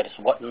number. There is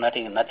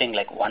nothing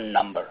like one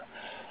number.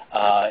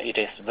 It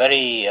is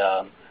very,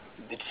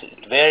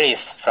 it varies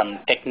from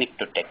technique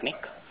to technique.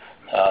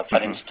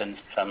 For instance,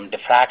 from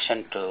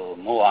diffraction to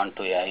move on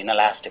to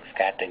inelastic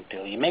scattering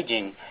to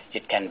imaging,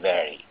 it can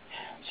vary.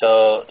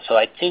 So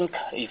I think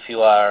if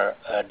you are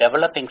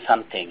developing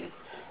something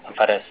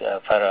for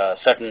a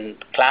certain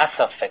class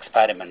of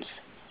experiments,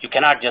 you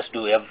cannot just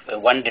do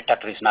one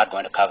detector is not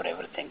going to cover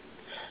everything,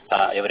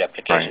 every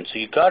application. Right. So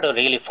you got to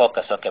really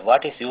focus. Okay,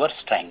 what is your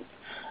strength,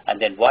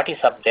 and then what is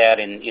up there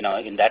in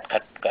that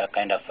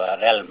kind of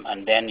realm,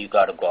 and then you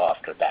got to go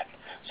after that.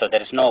 So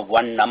there is no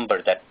one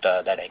number that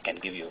I can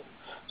give you.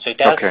 So it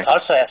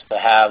also has to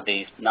have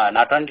these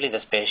not only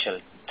the spatial,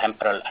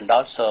 temporal, and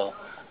also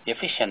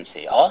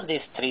efficiency. All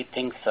these three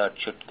things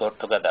should go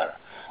together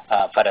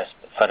for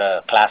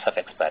a class of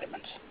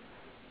experiments.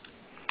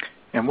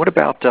 And what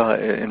about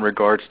in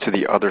regards to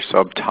the other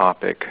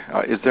subtopic?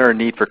 Is there a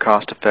need for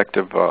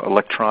cost-effective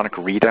electronic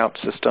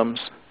readout systems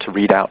to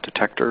read out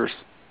detectors?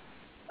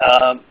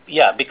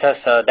 Yeah, because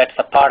that's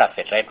a part of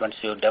it, right? Once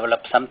you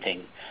develop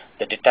something,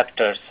 the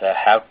detectors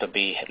have to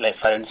be, like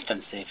for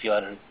instance, if you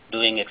are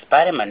doing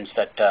experiments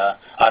that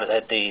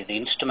are the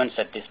instruments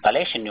at the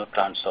spallation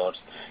neutron source,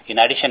 in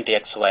addition to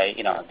XY,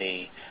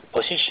 the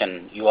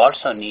position, you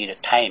also need a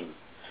time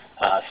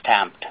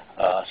stamped.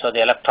 So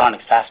the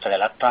faster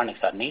electronics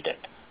are needed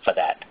for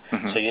that.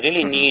 So you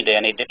really need,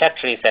 and a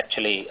detector is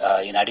actually,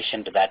 in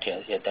addition to that,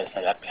 there's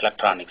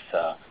electronics,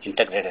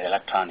 integrated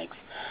electronics.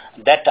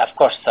 That, of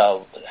course,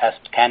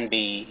 can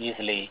be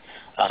easily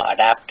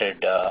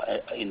adapted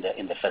in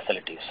the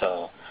facility.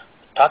 So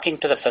talking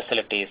to the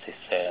facilities is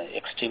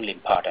extremely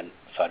important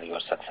for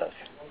your success.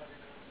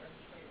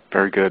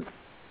 Very good.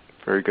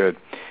 Very good.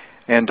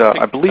 And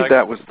I believe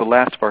that was the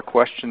last of our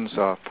questions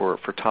for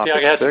topic 6. Yeah,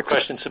 I had some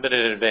questions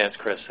submitted in advance,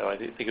 Chris, so I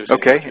think it was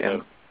okay.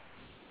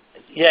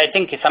 Yeah, I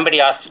think if somebody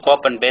asks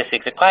scope and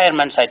basic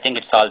requirements, I think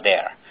it's all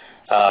there.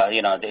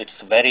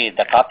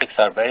 The topics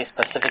are very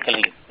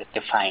specifically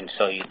defined,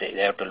 so they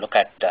have to look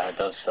at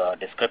those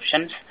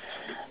descriptions.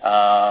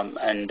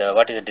 And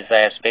what is the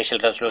desired spatial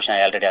resolution?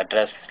 I already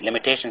addressed.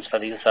 Limitations for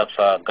the use of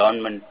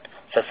government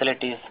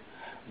facilities.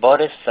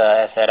 Boris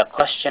has had a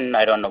question.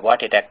 I don't know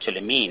what it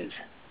actually means.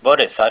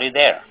 Boris, are you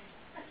there?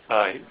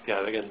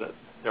 Yeah, again,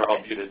 they're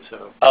all muted.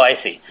 So. Oh, I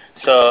see.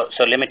 So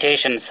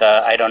limitations,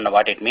 I don't know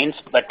what it means,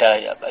 but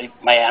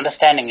my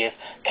understanding is,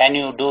 can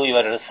you do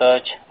your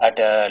research at,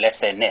 let's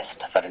say,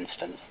 NIST, for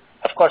instance?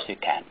 Of course you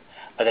can.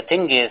 But the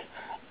thing is,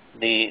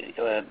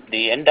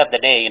 the end of the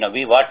day,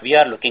 what we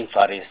are looking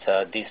for is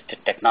these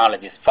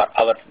technologies for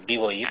our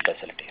DOE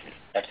facilities.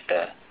 That's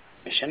the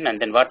mission. And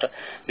then what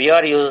we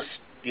are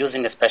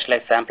using a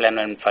specialized sample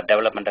environment for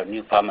development of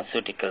new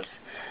pharmaceuticals.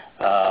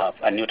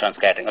 And neutron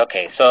scattering.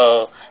 Okay,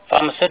 so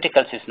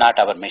pharmaceuticals is not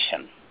our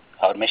mission.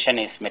 Our mission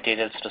is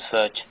materials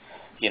research,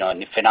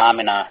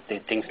 phenomena,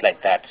 things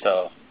like that.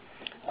 So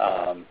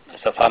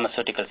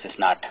pharmaceuticals is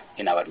not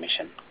in our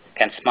mission.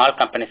 Can small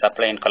companies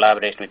apply in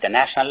collaboration with the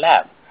national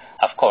lab?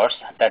 Of course,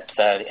 that's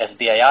the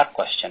SBIR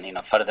question.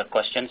 Further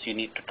questions you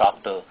need to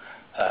talk to,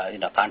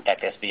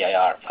 contact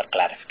SBIR for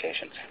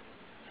clarifications.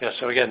 Yeah.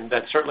 So again,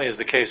 that certainly is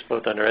the case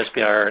both under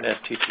SBIR and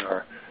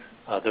STTR.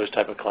 Those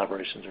type of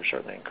collaborations are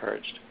certainly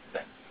encouraged.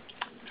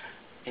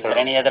 Is there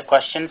any other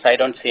questions? I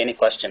don't see any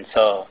questions.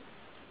 So,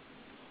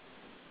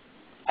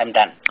 I'm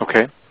done.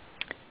 Okay.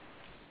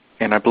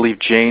 And I believe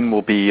Jane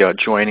will be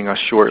joining us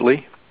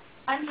shortly.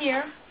 I'm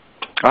here.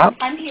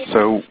 I'm here.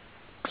 So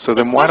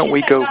then why don't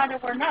we go? The questions I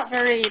got were not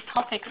very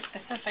topic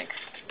specific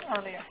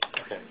earlier.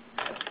 Okay.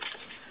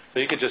 So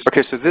you could just.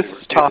 Okay, so this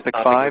is topic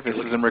 5. This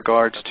is in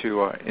regards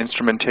to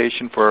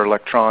instrumentation for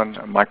electron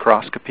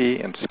microscopy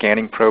and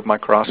scanning probe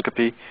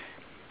microscopy.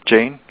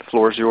 Jane, the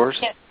floor is yours.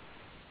 Yes.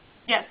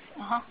 Yes.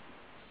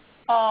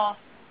 Oh,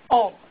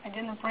 I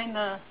didn't bring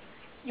the.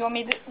 You want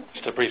me to?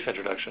 Just a brief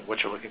introduction.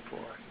 What you're looking for.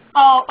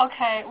 Oh,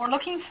 okay. We're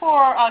looking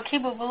for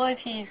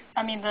capabilities.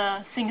 I mean,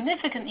 the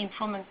significant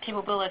improvement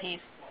capabilities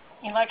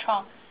in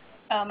electron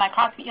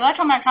microscopy.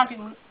 Electron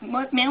microscopy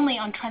mainly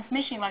on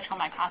transmission electron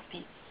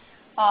microscopy.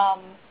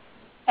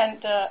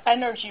 And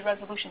energy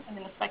resolution, I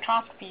mean the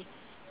spectroscopy.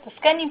 The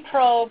scanning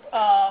probe,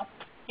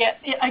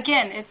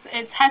 again,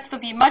 it has to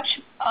be much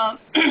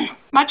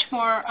much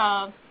more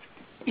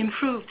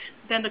improved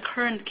than the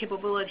current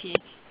capability,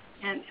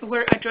 and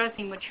we're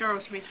addressing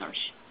materials research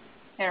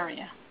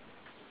area.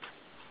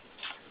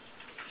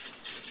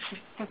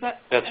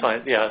 That's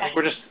fine. Yeah, I think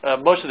we're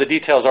just most of the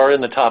details are in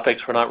the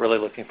topics. We're not really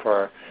looking for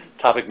our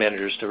topic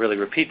managers to really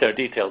repeat their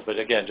details, but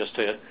again, just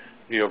to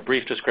give you a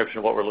brief description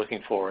of what we're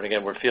looking for. And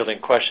again, we're fielding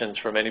questions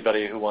from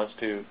anybody who wants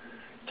to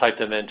type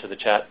them into the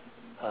chat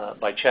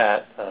by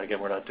chat. Again,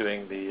 we're not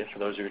doing for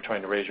those of you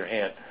trying to raise your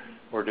hand,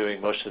 we're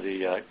doing most of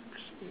the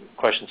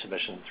question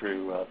submission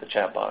through the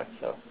chat box.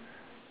 So.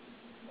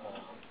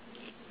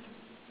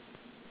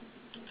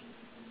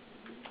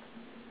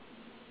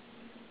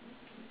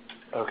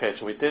 Okay,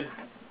 so we did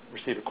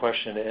receive a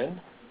question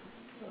in.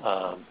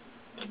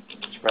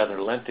 It's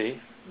rather lengthy.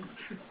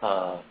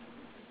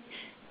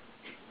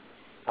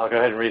 I'll go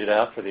ahead and read it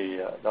out for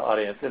the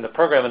audience. In the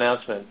program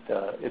announcement,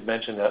 it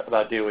mentioned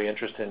about DOE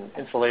interest in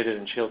insulated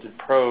and shielded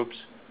probes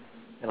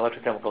and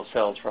electrochemical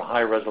cells for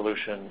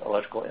high-resolution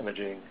electrical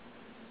imaging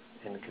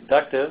in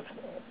conductive,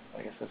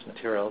 I guess that's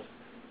materials.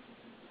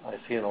 I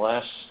see in the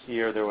last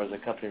year there was a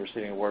company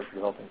receiving an award for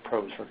developing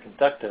probes for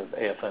conductive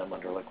AFM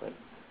under liquid.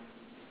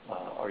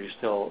 Are you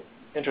still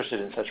interested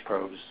in such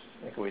probes?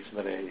 And can we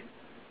submit a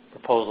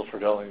proposal for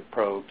developing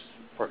probes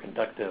for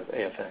conductive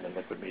AFM in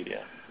liquid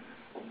media?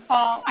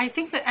 I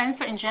think the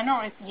answer in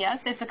general is yes.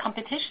 It's a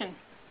competition.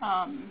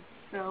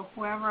 So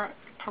whoever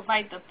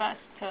provides the best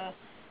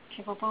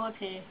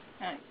capability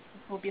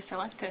will be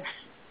selected.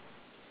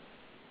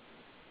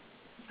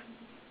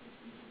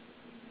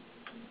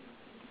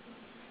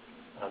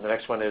 The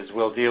next one is,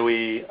 will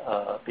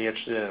DOE be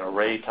interested in an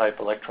array-type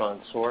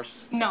electron source?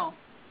 No.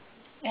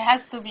 It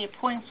has to be a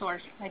point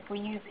source like we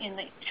use in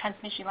the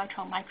transmission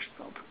electron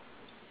microscope.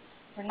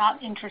 We're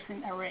not interested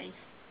in arrays.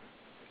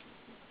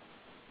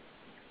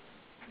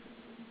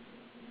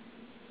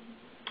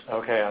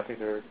 Okay, I think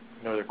there are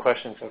no other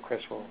questions, so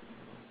Chris will.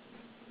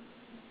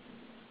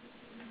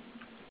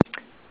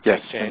 Yes,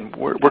 Jane.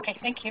 Okay,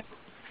 thank you.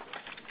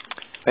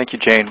 Thank you,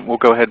 Jane. We'll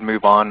go ahead and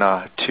move on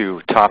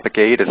to topic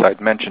 8. As I'd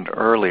mentioned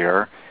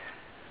earlier,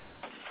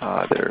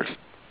 there's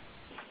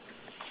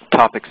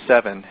topic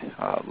 7.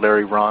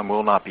 Larry Ron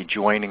will not be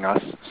joining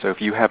us, so if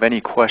you have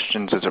any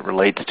questions as it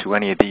relates to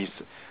any of these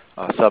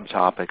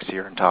subtopics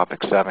here in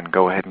topic 7,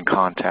 go ahead and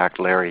contact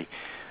Larry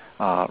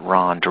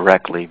Ron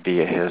directly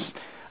via his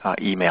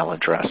email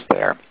address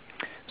there.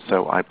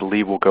 So I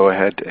believe we'll go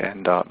ahead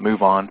and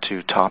move on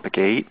to topic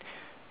 8,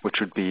 which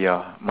would be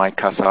Mike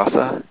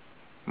Casasa.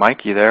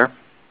 Mike, you there?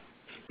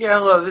 Yeah,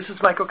 hello. This is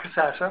Michael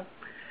Casasa.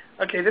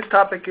 Okay, this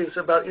topic is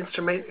about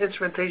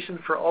instrumentation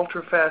for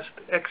ultrafast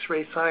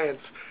X-ray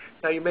science.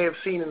 Now, you may have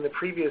seen in the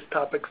previous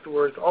topics the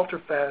words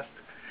ultrafast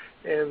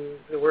and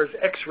the words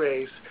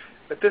X-rays,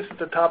 but this is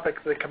the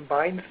topic that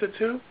combines the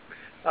two.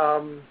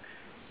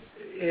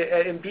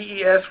 In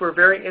BES, we're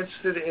very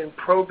interested in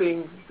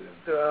probing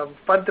the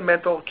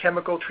fundamental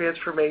chemical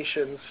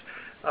transformations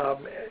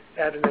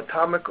at an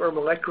atomic or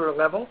molecular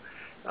level.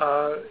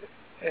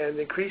 And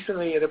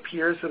increasingly, it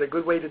appears that a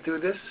good way to do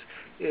this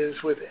is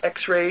with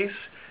X-rays.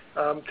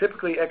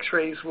 Typically,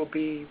 X-rays will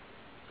be,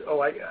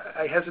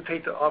 I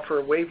hesitate to offer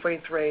a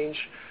wavelength range,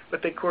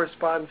 but they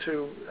correspond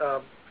to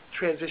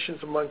transitions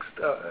amongst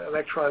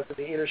electrons in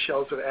the inner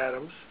shells of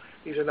atoms.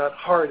 These are not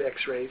hard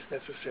X-rays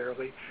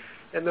necessarily.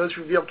 And those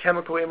reveal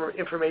chemical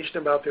information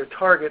about their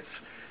targets.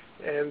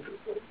 And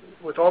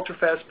with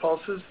ultrafast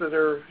pulses that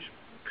are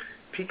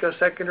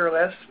picosecond or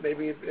less,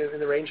 maybe in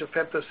the range of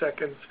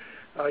femtoseconds,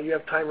 you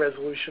have time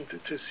resolution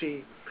to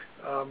see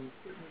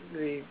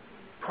the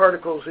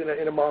particles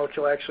in a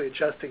molecule actually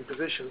adjusting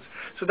positions.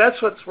 So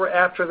that's what we're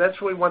after. That's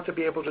what we want to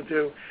be able to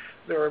do.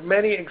 There are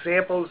many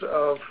examples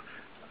of,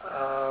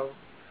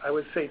 I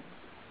would say,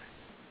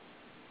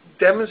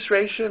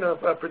 demonstration of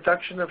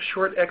production of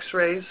short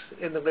X-rays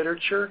in the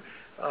literature.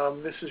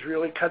 This is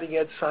really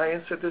cutting-edge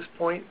science at this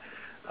point.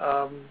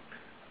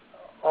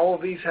 All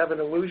of these have an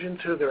allusion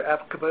to their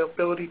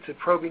applicability to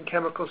probing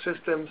chemical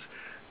systems,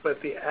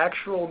 but the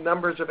actual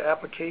numbers of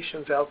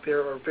applications out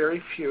there are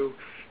very few.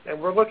 And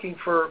we're looking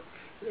for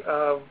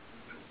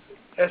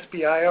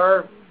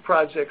SBIR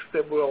projects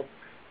that will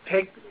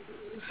take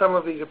some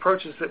of these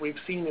approaches that we've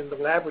seen in the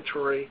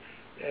laboratory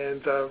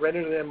and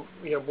render them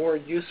more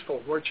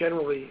useful, more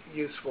generally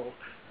useful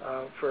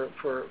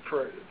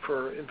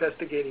for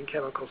investigating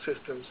chemical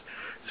systems.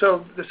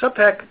 So the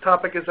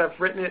subtopic, as I've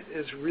written it,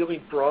 is really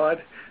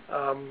broad.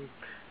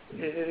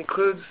 It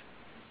includes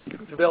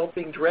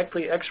developing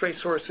directly X-ray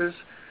sources,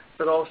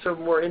 but also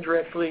more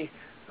indirectly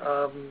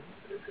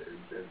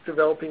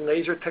developing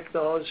laser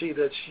technology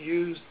that's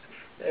used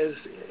as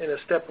in a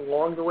step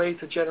along the way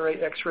to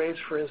generate X-rays.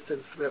 For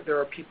instance, there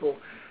are people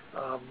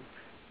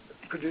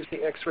producing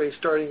X-rays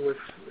starting with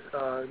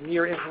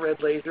near-infrared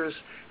lasers.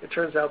 It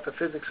turns out the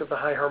physics of the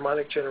high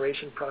harmonic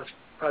generation process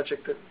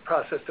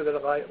that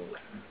it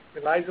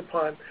relies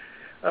upon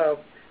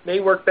may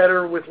work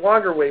better with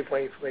longer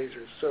wavelength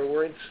lasers. So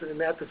we're interested in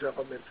that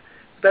development.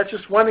 That's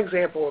just one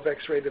example of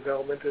X-ray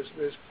development.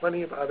 There's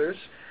plenty of others.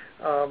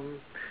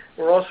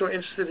 We're also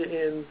interested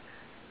in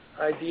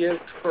ideas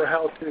for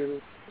how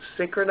to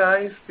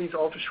synchronize these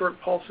ultra-short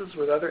pulses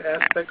with other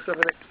aspects of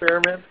an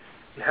experiment,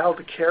 and how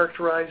to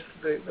characterize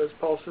those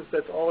pulses.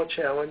 That's all a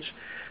challenge.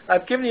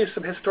 I've given you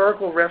some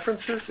historical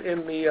references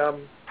in the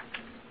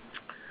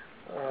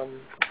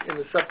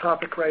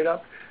subtopic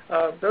write-up.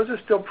 Those are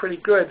still pretty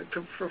good.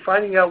 For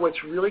finding out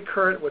what's really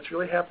current, what's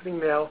really happening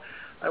now,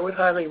 I would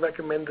highly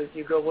recommend that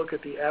you go look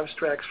at the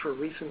abstracts for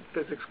recent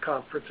physics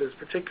conferences,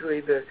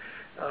 particularly the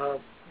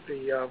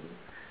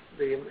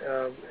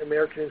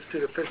American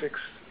Institute of Physics,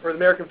 or the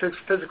American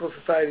Physical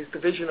Society's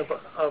Division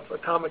of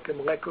Atomic and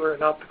Molecular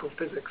and Optical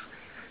Physics.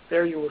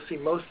 There you will see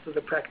most of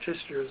the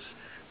practitioners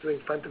doing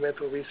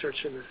fundamental research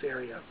in this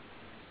area.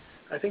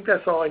 I think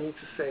that's all I need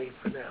to say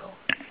for now.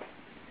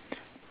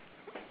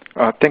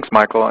 Thanks,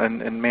 Michael.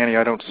 And Manny,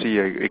 I don't see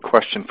a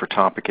question for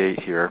topic 8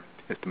 here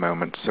at the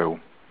moment, so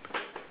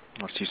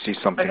unless you see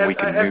something we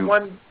can move. I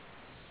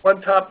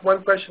had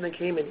one question that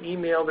came in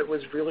email that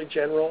was really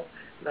general,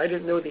 and I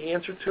didn't know the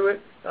answer to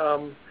it.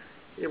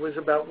 It was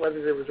about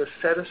whether there was a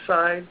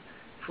set-aside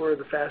for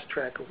the Fast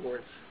Track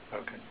Awards.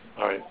 Okay.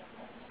 All right.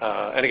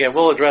 And again,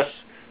 we'll address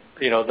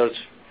those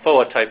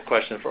FOA-type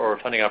questions or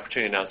funding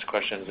opportunity announced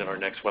questions in our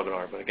next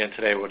webinar. But again,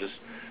 today we'll just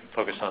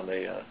focus on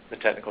the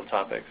technical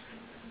topics.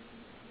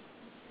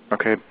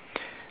 Okay.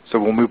 So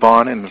we'll move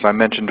on. And as I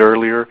mentioned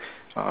earlier,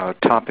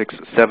 topics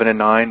 7 and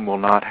 9 will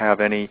not have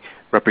any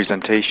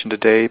representation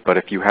today. But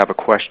if you have a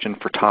question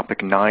for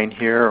topic 9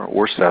 here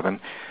or 7,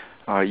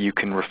 you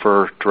can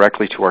refer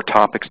directly to our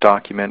topics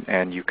document,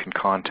 and you can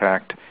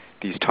contact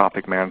these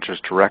topic managers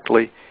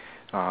directly.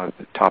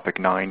 Topic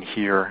 9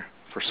 here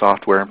for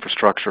software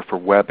infrastructure for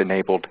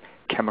web-enabled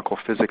chemical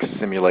physics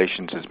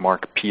simulations is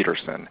Mark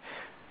Peterson.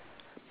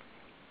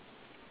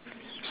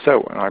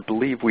 So I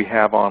believe we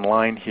have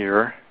online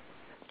here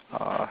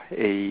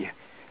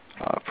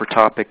for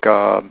topic,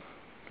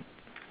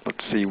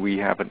 let's see, we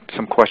have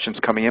some questions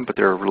coming in, but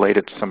they're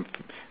related to some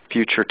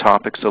future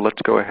topics. So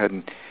let's go ahead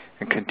and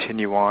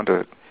continue on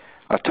to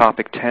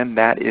topic 10.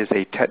 That is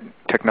a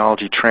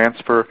technology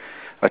transfer,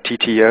 a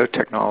TTO,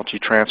 technology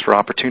transfer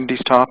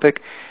opportunities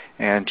topic.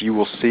 And you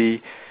will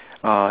see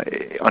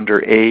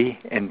under A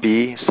and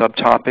B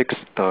subtopics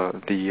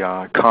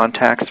the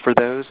contacts for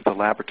those, the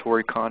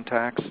laboratory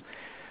contacts,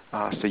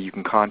 so you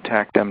can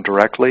contact them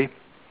directly.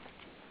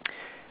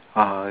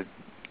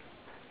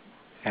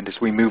 And as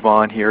we move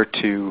on here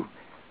to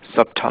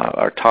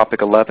our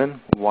topic 11,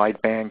 wide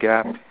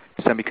bandgap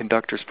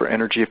semiconductors for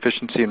energy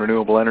efficiency and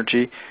renewable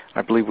energy,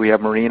 I believe we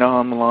have Marina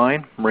on the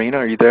line. Marina,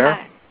 are you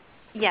there?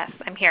 Yes,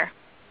 I'm here.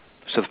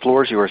 So the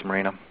floor is yours,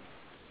 Marina.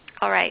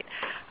 All right.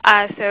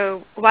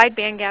 So wide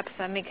bandgap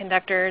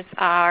semiconductors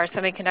are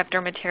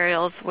semiconductor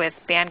materials with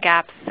band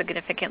gaps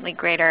significantly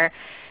greater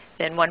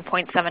than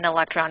 1.7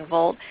 electron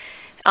volt.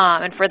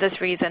 And for this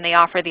reason, they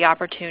offer the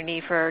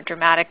opportunity for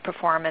dramatic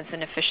performance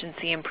and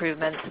efficiency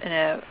improvements in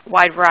a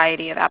wide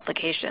variety of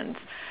applications.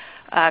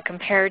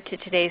 Compared to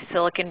today's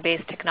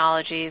silicon-based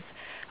technologies,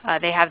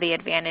 they have the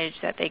advantage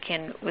that they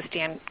can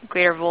withstand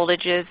greater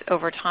voltages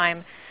over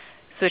time,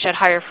 switch at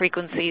higher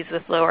frequencies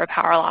with lower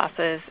power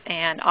losses,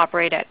 and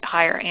operate at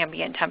higher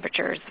ambient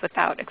temperatures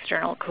without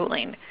external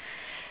cooling.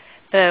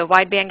 The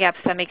wide bandgap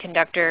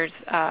semiconductors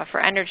for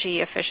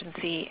energy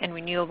efficiency and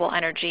renewable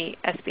energy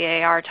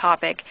SBIR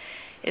topic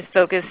is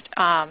focused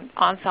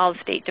on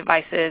solid-state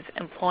devices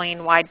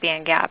employing wide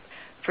bandgap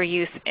for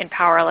use in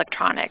power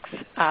electronics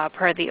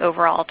per the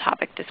overall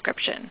topic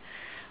description.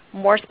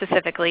 More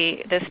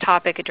specifically, this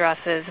topic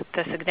addresses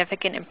the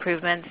significant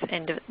improvements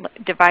in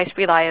device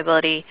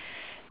reliability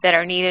that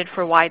are needed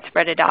for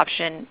widespread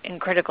adoption in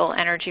critical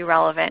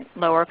energy-relevant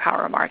lower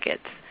power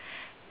markets.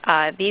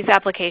 These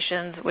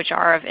applications, which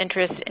are of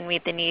interest and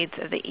meet the needs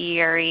of the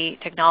ERE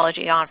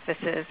technology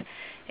offices,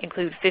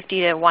 include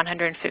 50 to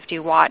 150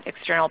 watt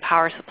external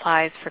power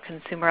supplies for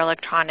consumer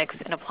electronics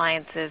and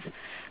appliances,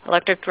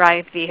 electric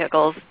drive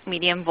vehicles,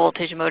 medium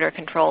voltage motor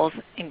controls,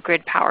 and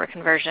grid power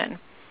conversion.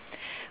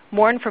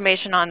 More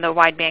information on the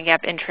wide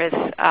bandgap interests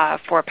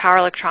for power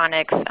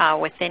electronics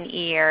within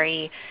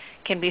ERE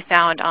can be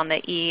found on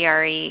the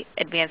ERE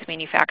Advanced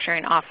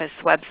Manufacturing Office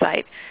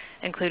website,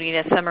 including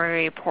a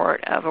summary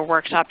report of a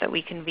workshop that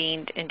we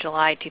convened in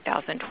July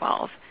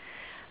 2012.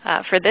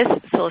 For this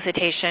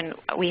solicitation,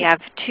 we have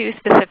two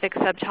specific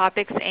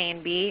subtopics, A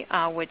and B,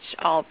 which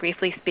I'll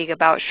briefly speak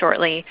about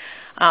shortly.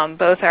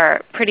 Both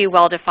are pretty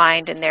well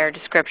defined in their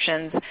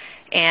descriptions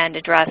and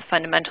address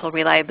fundamental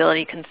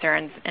reliability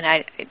concerns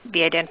and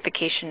the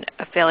identification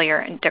of failure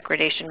and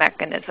degradation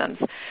mechanisms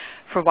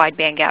for wide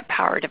bandgap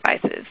power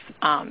devices.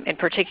 In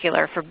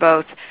particular, for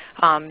both,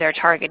 they're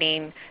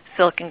targeting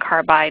silicon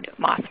carbide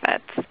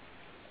MOSFETs.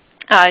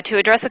 To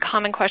address a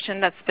common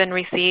question that's been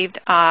received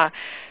and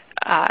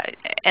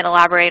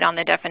elaborate on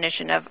the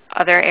definition of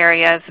other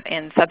areas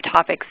in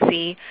subtopic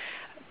C,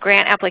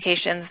 grant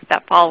applications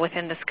that fall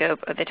within the scope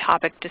of the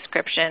topic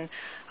description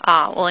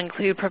will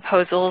include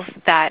proposals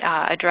that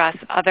address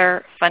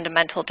other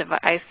fundamental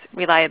device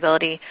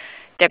reliability,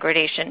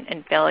 degradation,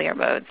 and failure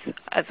modes,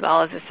 as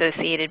well as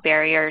associated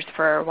barriers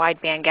for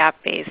wide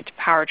bandgap-based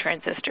power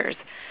transistors,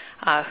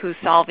 whose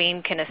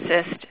solving can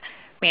assist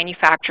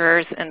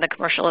manufacturers in the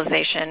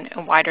commercialization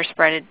and wider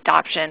spread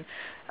adoption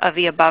of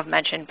the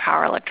above-mentioned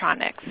power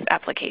electronics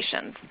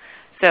applications.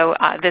 So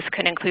this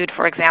could include,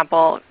 for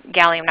example,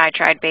 gallium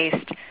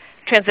nitride-based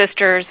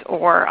transistors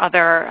or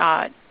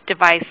other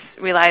device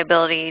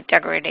reliability,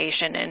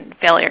 degradation, and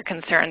failure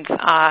concerns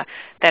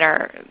that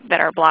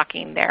are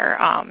blocking their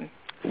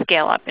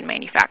scale-up in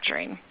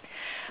manufacturing.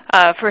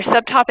 For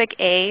subtopic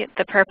A,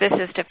 the purpose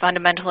is to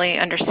fundamentally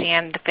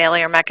understand the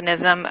failure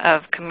mechanism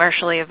of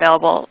commercially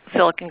available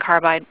silicon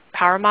carbide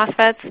power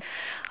MOSFETs,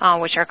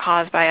 which are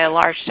caused by a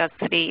large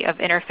density of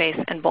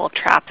interface and bulk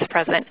traps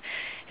present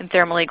in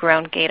thermally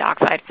grown gate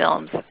oxide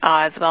films,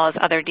 as well as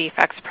other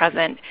defects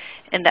present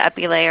in the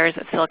epi layers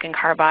of silicon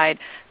carbide,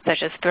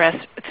 such as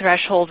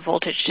threshold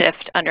voltage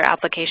shift under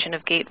application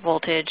of gate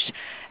voltage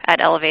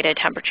at elevated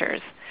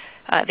temperatures.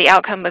 The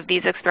outcome of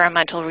these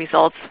experimental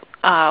results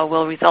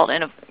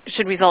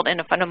should result in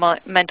a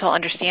fundamental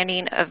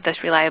understanding of this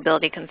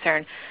reliability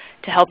concern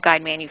to help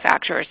guide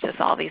manufacturers to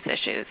solve these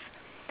issues.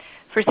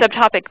 For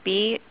subtopic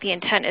B, the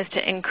intent is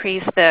to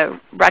increase the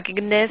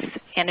ruggedness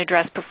and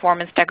address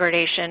performance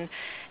degradation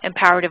and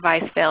power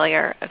device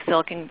failure of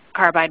silicon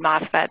carbide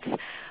MOSFETs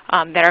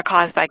that are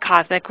caused by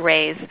cosmic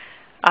rays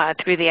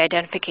through the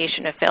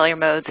identification of failure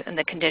modes and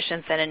the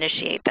conditions that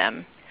initiate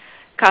them.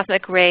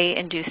 Cosmic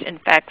ray-induced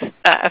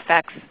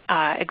effects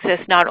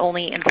exist not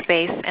only in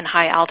space and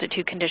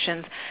high-altitude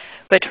conditions,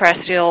 but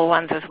terrestrial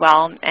ones as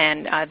well,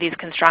 and these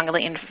can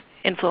strongly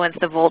influence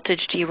the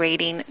voltage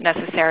derating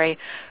necessary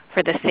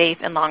for the safe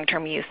and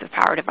long-term use of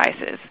power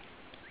devices.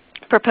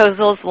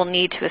 Proposals will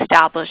need to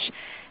establish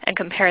and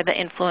compare the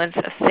influence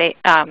of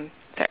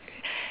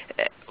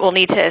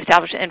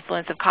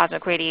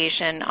cosmic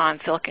radiation on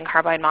silicon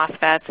carbide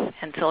MOSFETs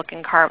and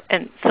silicon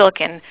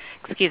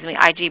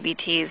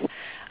IGBTs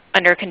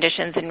under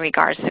conditions in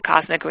regards to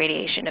cosmic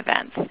radiation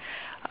events.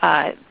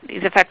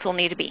 These effects will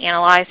need to be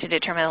analyzed to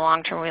determine the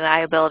long-term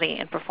reliability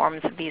and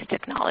performance of these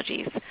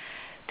technologies.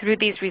 Through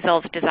these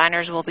results,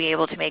 designers will be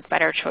able to make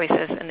better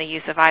choices in the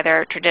use of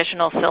either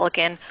traditional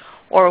silicon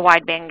or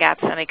wide bandgap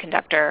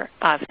semiconductor,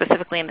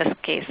 specifically in this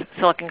case,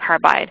 silicon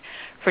carbide,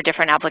 for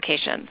different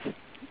applications.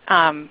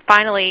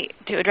 Finally,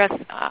 to address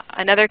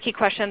another key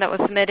question that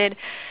was submitted,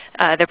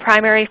 the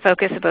primary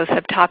focus of both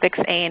subtopics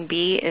A and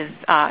B is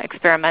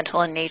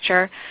experimental in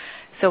nature.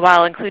 So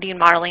while including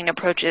modeling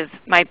approaches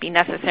might be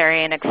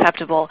necessary and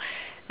acceptable,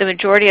 the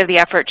majority of the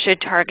effort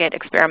should target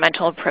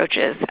experimental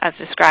approaches as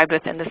described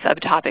within the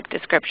subtopic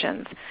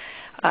descriptions.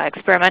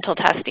 Experimental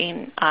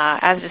testing,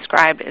 as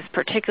described, is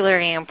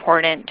particularly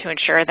important to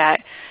ensure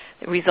that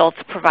the results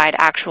provide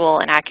actual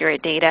and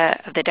accurate data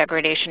of the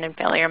degradation and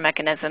failure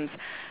mechanisms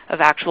of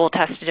actual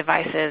tested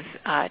devices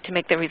to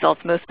make the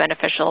results most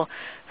beneficial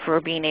for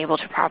being able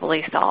to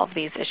properly solve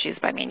these issues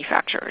by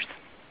manufacturers.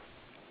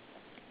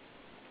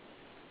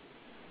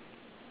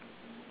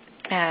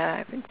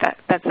 I think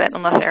that's it,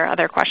 unless there are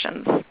other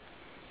questions.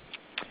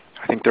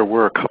 I think there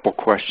were a couple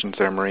questions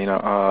there,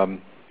 Marina.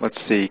 Let's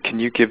see. Can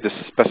you give the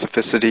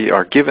specificity,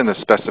 or given the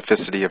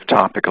specificity of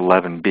topic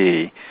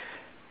 11B,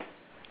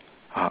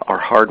 are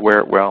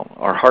hardware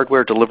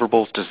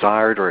deliverables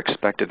desired or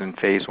expected in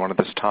phase one of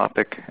this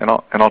topic? And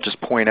I'll just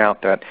point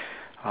out that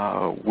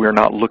we're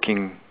not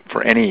looking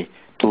for any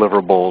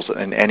deliverables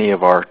in any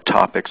of our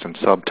topics and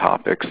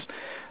subtopics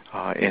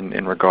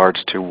in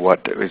regards to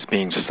what is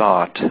being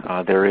sought.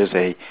 There is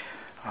a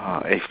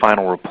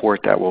final report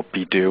that will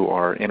be due,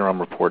 or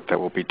interim report that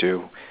will be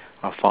due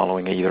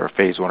following either a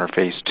phase one or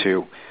phase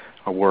two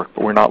work,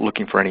 but we're not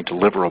looking for any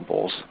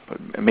deliverables. But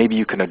maybe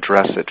you can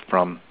address it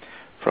from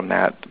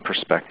that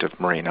perspective,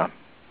 Marina.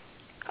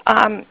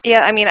 Yeah,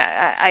 I mean,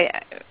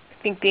 I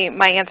think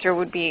my answer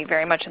would be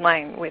very much in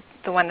line with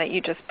the one that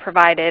you just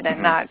provided,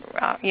 and not,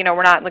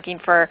 we're not looking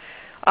for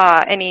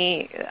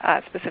any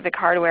specific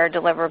hardware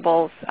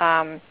deliverables.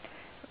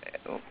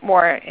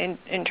 More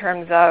in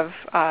terms of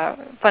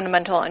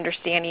fundamental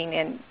understanding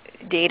and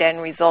data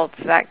and results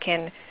that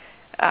can,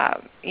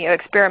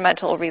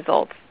 experimental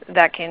results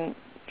that can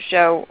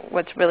show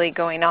what's really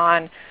going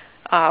on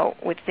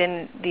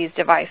within these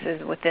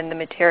devices, within the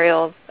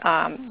materials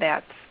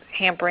that's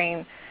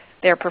hampering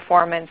their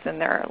performance and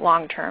their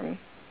long-term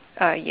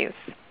use.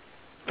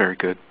 Very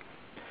good.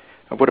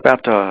 What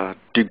about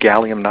do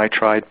gallium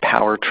nitride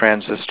power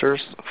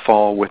transistors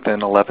fall within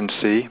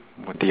 11C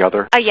with the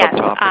other Yes.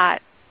 subtopic?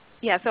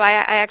 Yeah, so I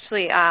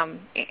actually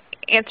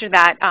answered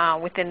that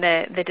within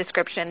the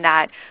description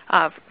that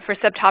for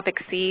subtopic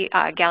C,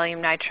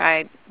 gallium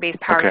nitride-based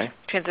power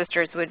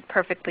transistors would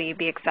perfectly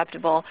be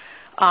acceptable.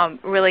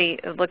 Really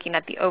looking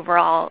at the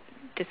overall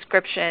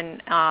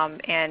description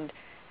and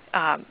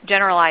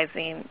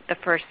generalizing the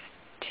first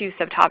two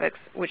subtopics,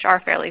 which are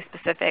fairly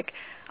specific.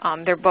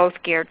 They're both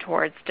geared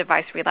towards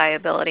device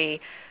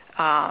reliability,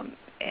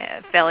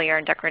 failure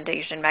and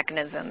degradation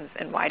mechanisms,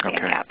 and wide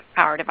bandgap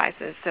power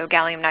devices. So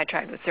gallium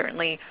nitride would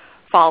certainly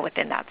fall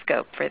within that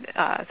scope for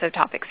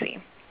subtopic C.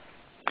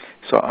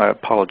 So I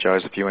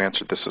apologize if you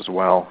answered this as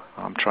well.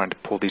 I'm trying to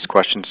pull these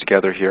questions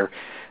together here.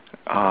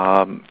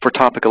 For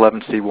topic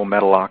 11C, will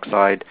metal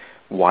oxide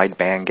wide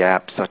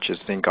bandgap such as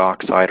zinc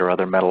oxide or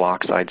other metal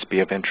oxides be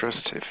of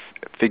interest if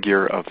a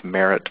figure of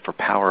merit for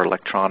power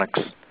electronics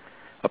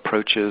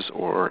approaches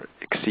or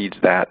exceeds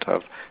that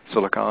of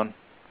silicon?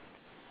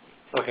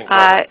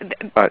 Yeah,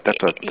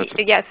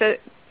 so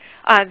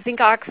zinc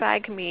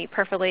oxide can be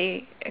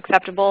perfectly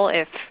acceptable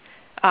if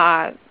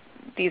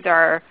these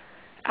are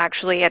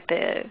actually at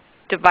the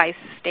device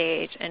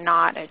stage and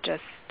not at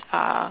just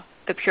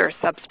the pure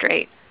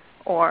substrate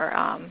or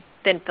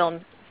thin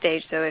film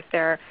stage. So if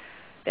there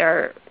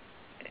are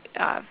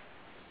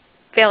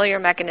failure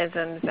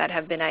mechanisms that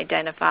have been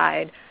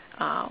identified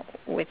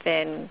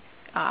within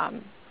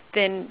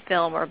thin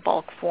film or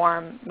bulk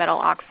form metal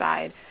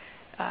oxide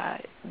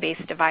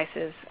based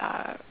devices,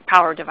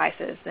 power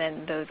devices,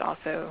 then those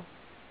also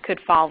could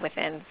fall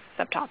within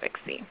subtopic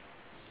C.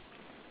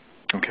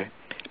 Okay.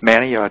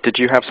 Manny, did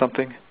you have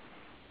something?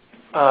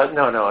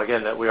 No.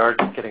 Again, we are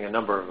getting a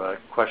number of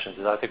questions.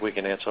 I think we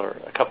can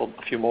answer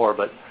a few more,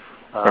 but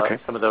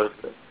some of those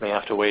may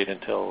have to wait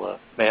until,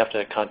 may have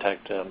to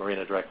contact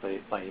Marina directly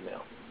by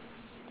email.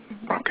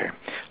 Okay.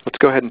 Let's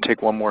go ahead and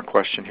take one more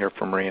question here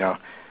from Marina.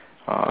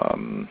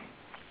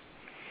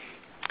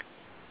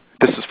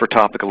 This is for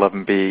topic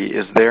 11B.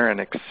 Is there an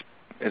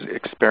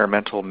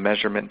experimental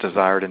measurement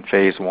desired in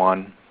phase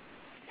 1?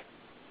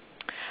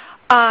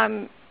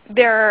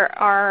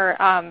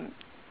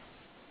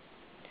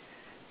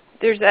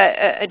 There's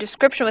a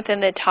description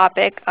within the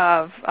topic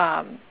of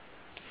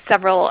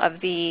several of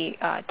the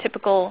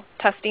typical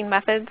testing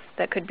methods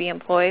that could be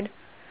employed.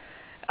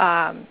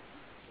 And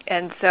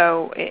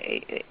so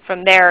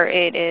from there,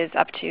 it is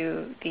up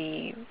to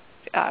the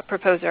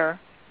proposer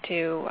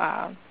to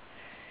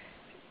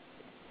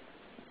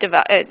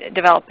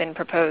develop and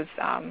propose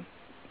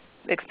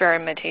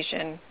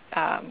experimentation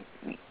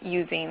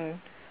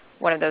using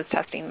one of those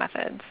testing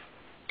methods.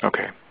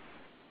 Okay.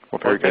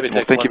 Well, very good.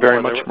 Well, thank you very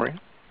much, Marie.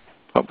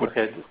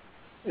 Okay.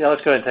 Yeah,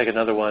 let's go ahead and take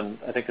another one.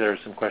 I think there are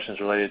some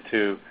questions related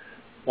to,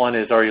 one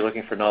is, are you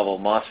looking for novel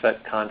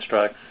MOSFET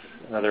constructs?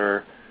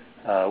 Another,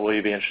 will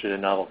you be interested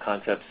in novel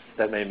concepts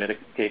that may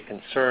mitigate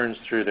concerns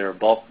through their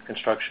bulk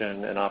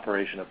construction and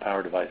operation of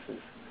power devices?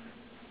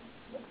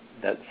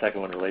 That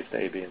second one relates to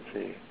A, B, and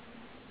C.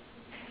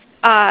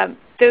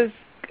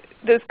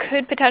 Those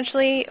could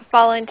potentially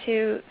fall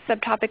into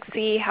subtopic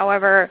C.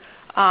 However,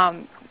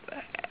 I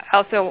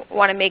also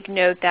want to make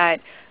note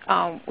that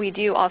we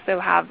do also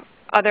have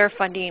other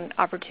funding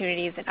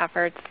opportunities and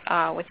efforts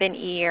within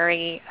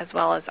EARE as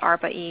well as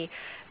ARPA-E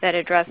that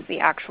address the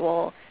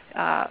actual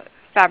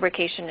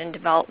fabrication and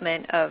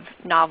development of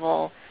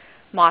novel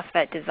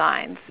MOSFET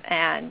designs.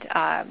 And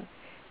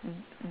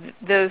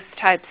those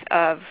types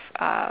of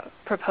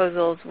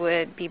proposals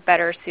would be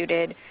better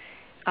suited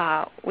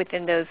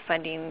within those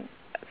funding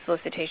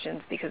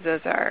solicitations because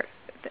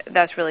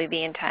that's really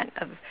the intent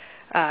of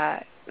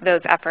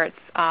those efforts.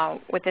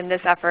 Within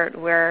this effort,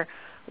 we're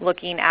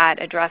looking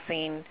at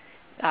addressing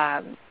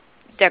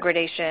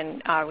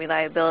degradation,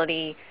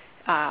 reliability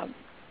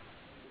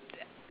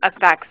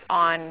effects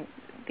on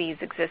these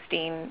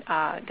existing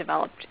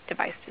developed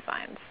device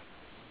designs.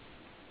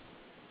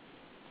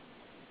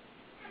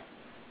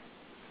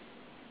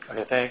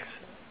 Okay, thanks.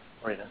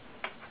 Marina.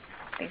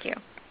 Thank you.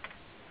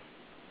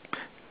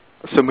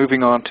 So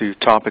moving on to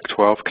topic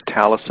 12,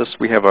 catalysis.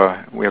 We have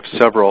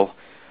several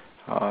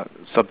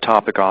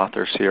subtopic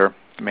authors here,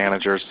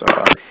 managers.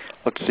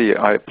 Let's see.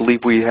 I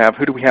believe we have.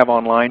 Who do we have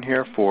online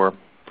here for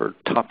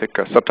topic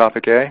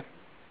subtopic A?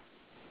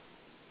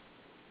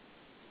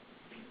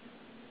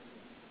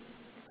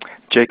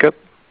 Jacob.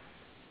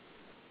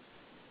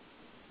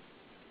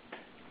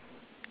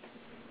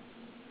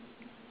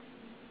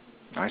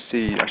 I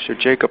see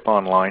Jacob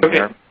online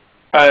here.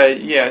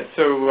 Yeah,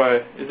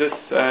 so is this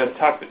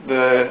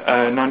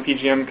the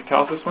non-PGM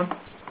catalysis one?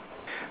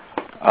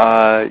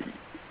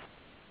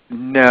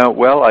 No,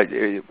 well,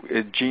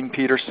 Gene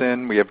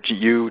Peterson, we have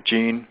you,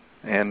 Gene,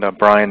 and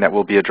Brian that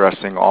will be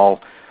addressing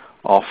all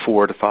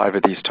 4 to 5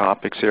 of these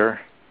topics here.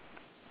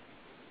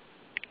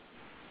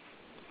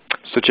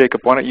 So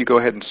Jacob, why don't you go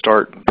ahead and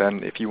start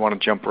then if you want to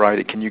jump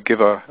right. Can you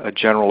give a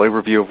general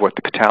overview of what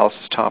the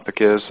catalysis topic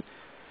is?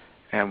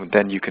 And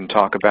then you can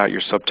talk about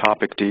your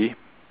subtopic D.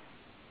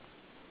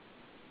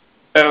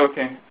 Oh,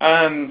 okay.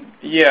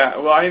 Yeah,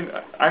 well,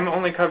 I'm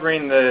only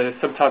covering the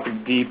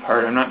subtopic D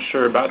part. I'm not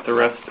sure about the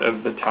rest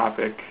of the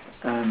topic,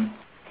 so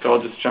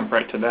I'll just jump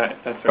right to that, if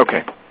that's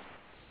okay.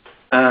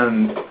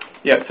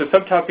 Yeah, so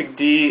subtopic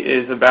D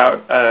is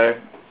about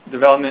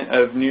development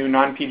of new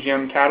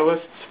non-PGM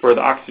catalysts for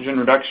the oxygen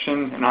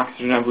reduction and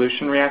oxygen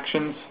evolution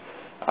reactions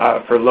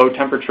for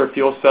low-temperature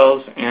fuel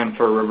cells and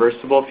for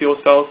reversible fuel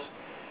cells,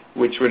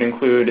 which would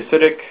include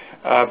acidic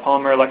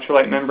polymer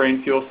electrolyte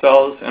membrane fuel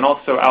cells and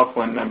also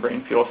alkaline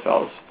membrane fuel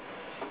cells.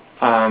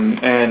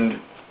 And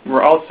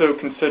we're also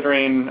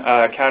considering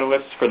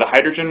catalysts for the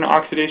hydrogen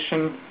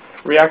oxidation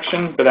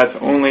reaction, but that's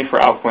only for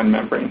alkaline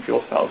membrane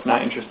fuel cells,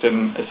 not interested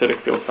in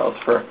acidic fuel cells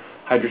for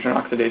hydrogen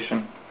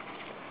oxidation.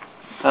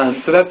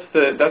 So that's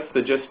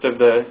the gist of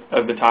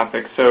the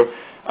topic. So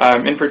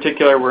in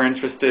particular, we're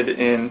interested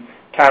in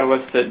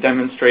catalysts that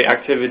demonstrate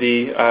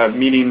activity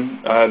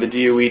meeting the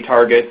DOE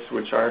targets,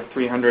 which are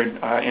 300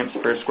 amps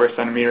per square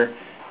centimeter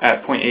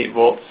at 0.8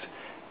 volts.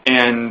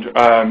 And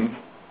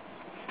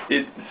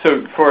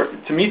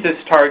to meet this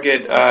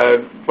target,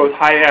 both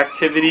high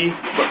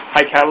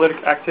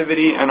catalytic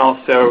activity, and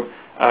also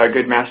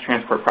good mass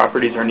transport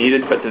properties are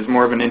needed, but there's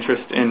more of an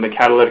interest in the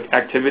catalytic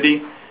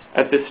activity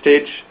at this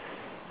stage.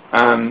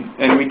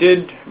 And we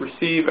did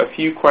receive a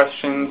few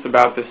questions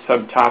about this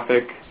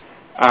subtopic.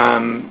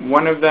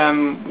 One of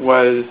them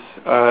was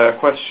a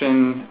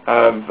question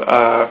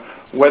of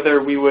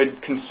whether we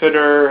would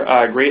consider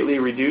greatly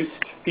reduced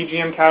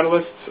PGM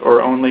catalysts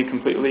or only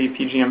completely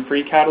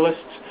PGM-free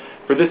catalysts.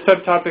 For this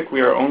subtopic,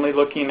 we are only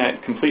looking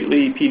at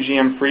completely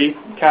PGM-free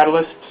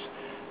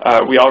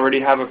catalysts. We already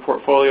have a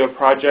portfolio of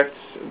projects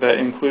that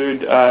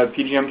include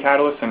PGM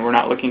catalysts, and we're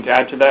not looking to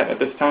add to that at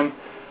this time.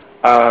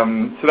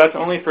 So that's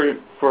only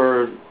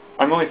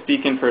I'm only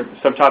speaking for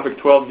subtopic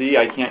 12D.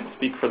 I can't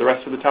speak for the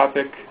rest of the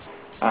topic.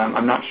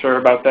 I'm not sure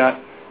about that.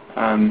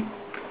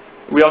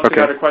 We also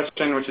got a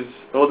question which is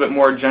a little bit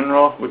more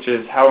general, which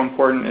is how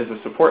important is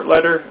a support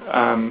letter?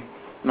 I'm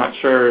not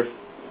sure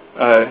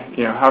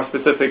how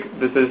specific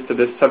this is to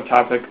this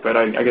subtopic, but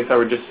I guess I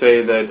would just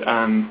say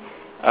that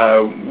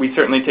we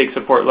certainly take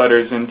support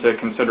letters into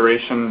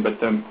consideration, but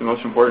the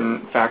most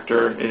important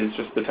factor is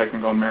just the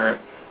technical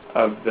merit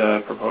of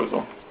the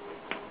proposal.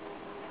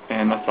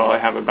 And that's all I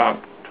have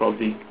about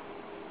 12D.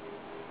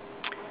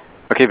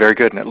 Okay, very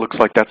good. And it looks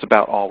like that's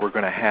about all we're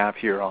going to have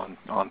here on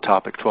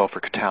topic 12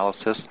 for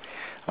catalysis.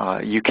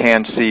 You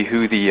can see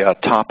who the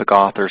topic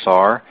authors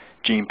are.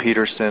 Gene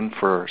Peterson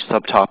for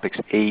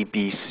subtopics A,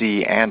 B,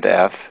 C, and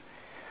F,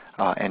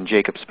 and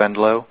Jacob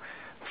Spendlow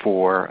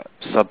for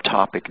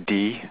subtopic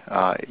D.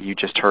 You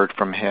just heard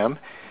from him.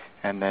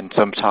 And then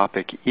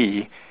subtopic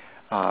E,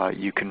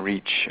 you can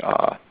reach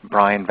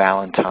Brian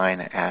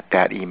Valentine at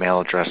that email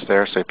address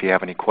there. So if you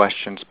have any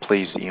questions,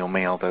 please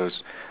email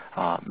those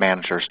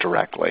managers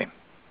directly.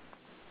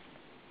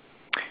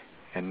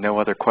 And no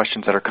other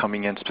questions that are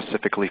coming in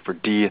specifically for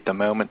D at the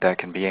moment that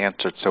can be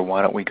answered. So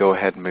why don't we go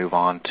ahead and move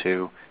on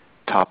to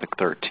topic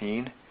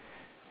 13,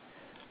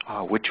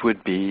 which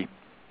would be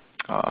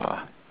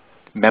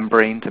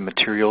membranes and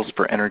materials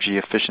for energy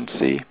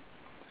efficiency.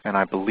 And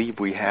I believe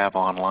we have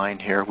online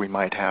here, we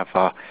might have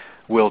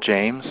Will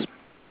James.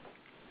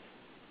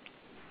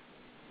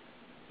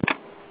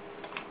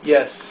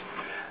 Yes.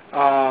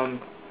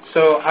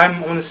 So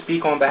I'm going to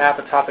speak on behalf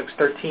of topics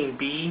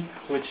 13B,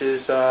 which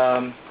is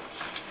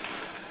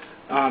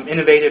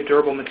innovative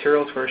durable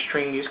materials for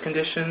extreme use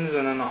conditions,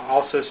 and then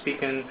also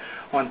speaking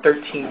on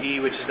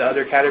 13D, which is the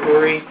other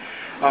category.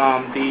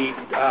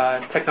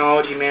 The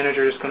technology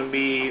manager is going to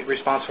be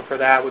responsible for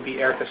that would be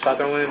Erica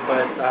Sutherland,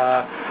 but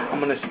I'm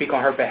going to speak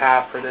on her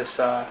behalf for this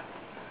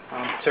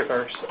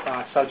particular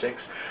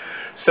subjects.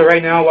 So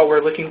right now what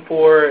we're looking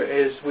for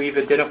is we've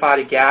identified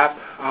a gap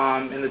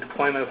in the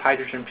deployment of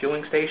hydrogen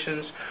fueling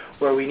stations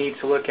where we need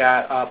to look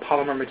at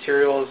polymer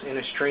materials in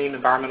extreme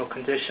environmental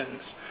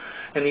conditions.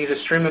 And these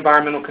extreme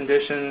environmental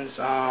conditions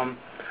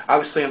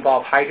obviously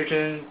involve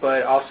hydrogen,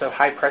 but also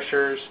high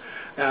pressures,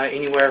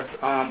 anywhere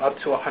up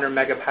to 100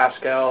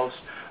 megapascals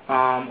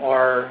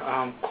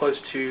or close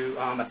to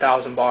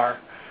 1,000 bar.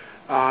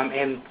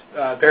 And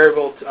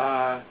variable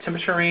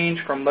temperature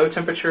range from low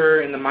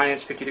temperature in the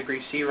minus 50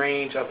 degrees C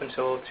range up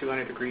until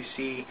 200 degrees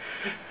C.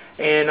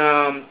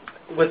 And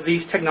with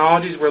these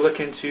technologies, we're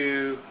looking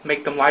to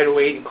make them lighter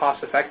weight and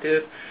cost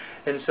effective.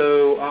 And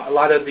so a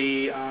lot of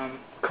the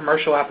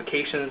commercial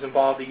applications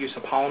involve the use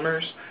of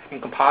polymers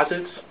and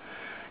composites.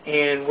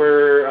 And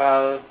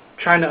we're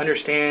trying to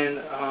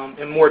understand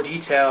in more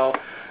detail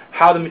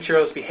how the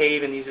materials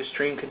behave in these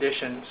extreme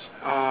conditions.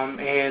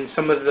 And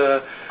some of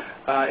the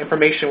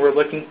information we're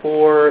looking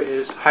for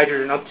is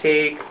hydrogen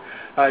uptake,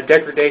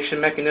 degradation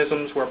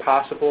mechanisms where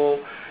possible,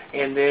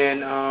 and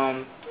then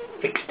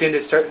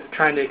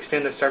trying to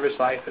extend the service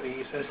life of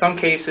these. In some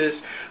cases,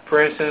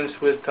 for instance,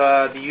 with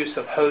the use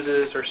of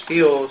hoses or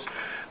seals,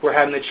 we're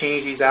having to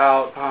change these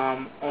out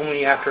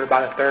only after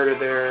about a third of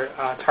their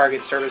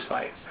target service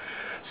life.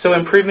 So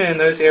improvement in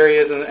those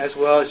areas, as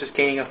well as just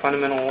gaining a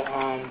fundamental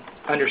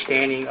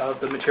understanding of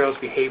the material's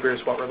behavior is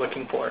what we're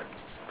looking for.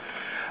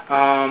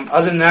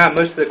 Other than that,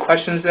 most of the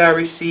questions that I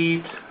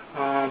received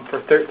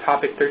for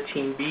topic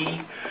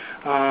 13B,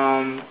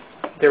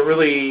 there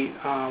really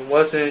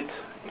wasn't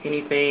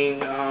anything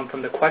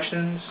from the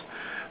questions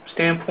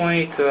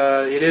standpoint.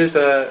 It is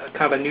a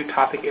kind of a new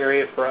topic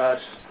area for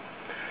us.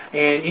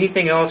 And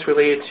anything else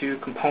related to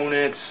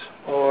components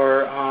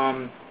or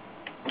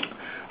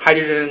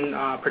hydrogen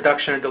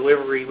production or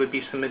delivery would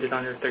be submitted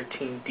under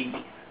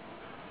 13D.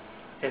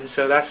 And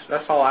so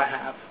that's all I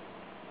have.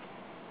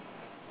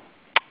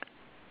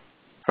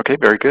 Okay,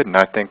 very good. And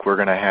I think we're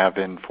going to have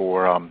in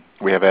for,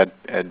 we have Ed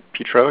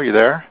Petro. Are you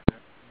there?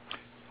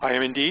 I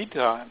am indeed.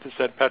 This is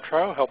Ed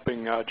Petro,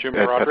 helping Jim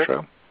Ed Broderick.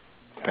 Petro.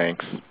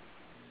 Thanks.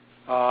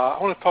 I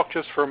want to talk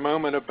just for a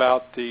moment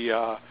about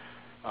the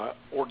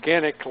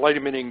organic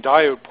light-emitting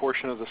diode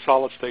portion of the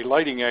solid-state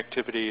lighting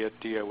activity at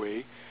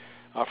DOE.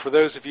 For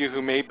those of you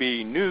who may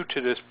be new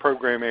to this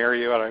program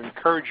area, I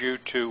encourage you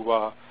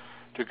to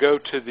go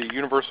to the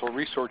Universal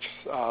Resource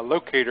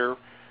Locator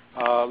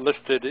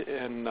listed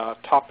in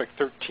topic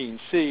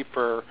 13C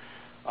for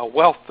a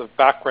wealth of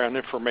background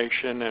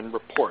information and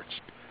reports.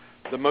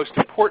 The most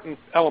important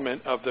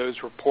element of those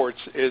reports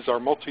is our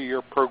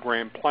multi-year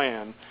program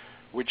plan,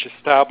 which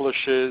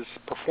establishes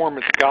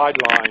performance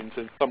guidelines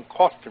and some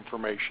cost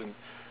information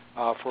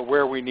for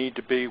where we need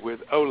to be with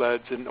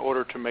OLEDs in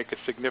order to make a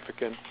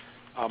significant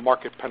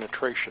market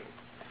penetration.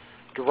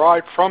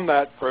 Derived from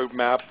that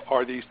roadmap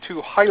are these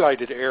two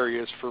highlighted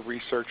areas for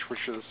research, which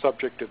are the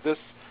subject of this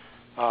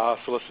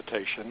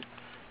solicitation.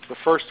 The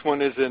first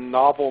one is in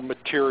novel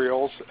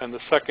materials, and the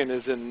second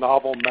is in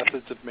novel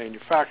methods of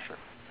manufacturing.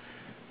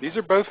 These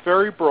are both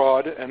very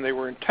broad, and they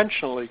were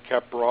intentionally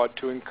kept broad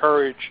to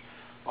encourage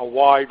a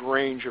wide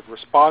range of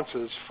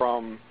responses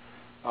from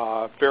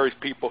various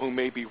people who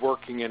may be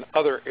working in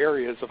other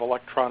areas of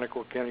electronic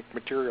organic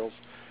materials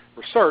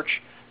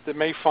research that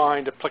may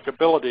find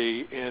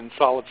applicability in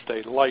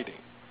solid-state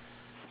lighting.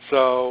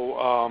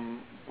 So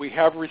we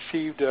have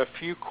received a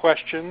few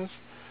questions.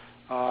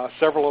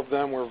 Several of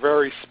them were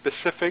very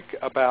specific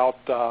about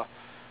a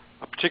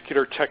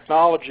particular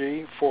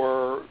technology.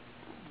 For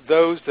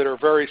those that are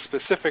very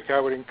specific, I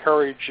would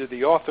encourage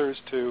the authors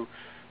to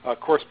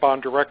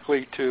correspond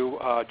directly to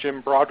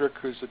Jim Broderick,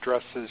 whose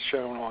address is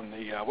shown on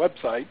the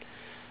website,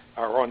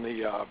 or on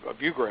the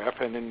view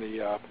graph and in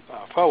the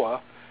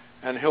FOA,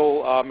 and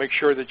he'll make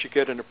sure that you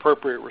get an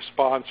appropriate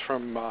response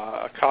from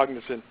a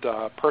cognizant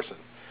person.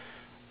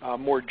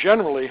 More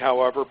generally,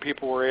 however,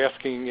 people were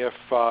asking if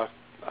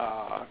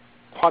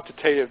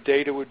quantitative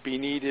data would be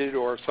needed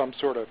or some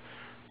sort of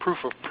proof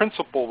of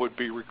principle would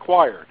be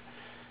required.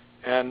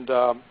 And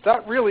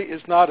that really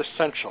is not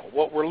essential.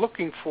 What we're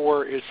looking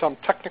for is some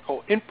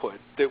technical input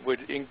that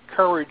would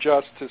encourage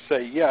us to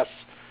say yes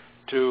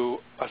to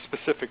a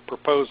specific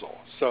proposal.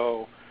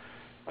 So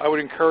I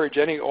would encourage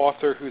any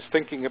author who's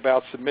thinking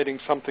about submitting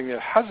something that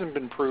hasn't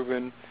been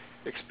proven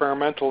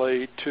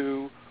experimentally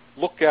to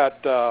look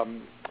at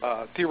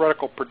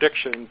theoretical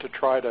prediction to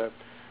try to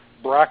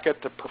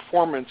bracket the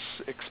performance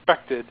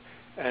expected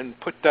and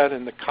put that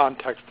in the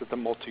context of the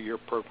multi-year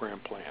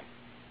program plan.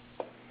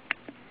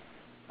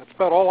 That's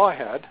about all I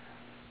had.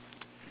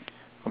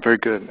 Well, very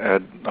good,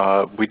 Ed.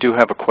 We do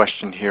have a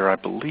question here, I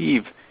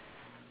believe,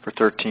 for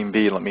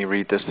 13B. Let me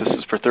read this. This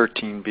is for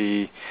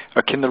 13B.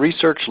 Can the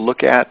research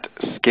look at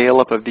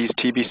scale-up of these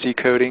TBC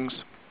coatings?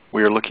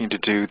 We are looking to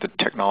do the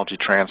technology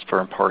transfer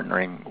and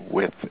partnering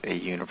with a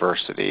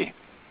university.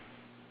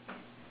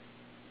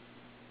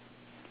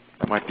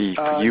 That might be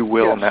for you,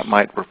 Will, yes. and that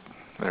might,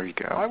 there you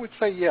go. I would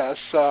say yes.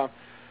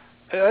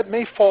 It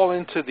may fall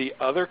into the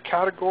other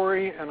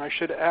category, and I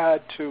should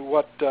add to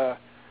what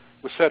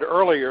was said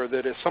earlier,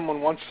 that if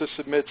someone wants to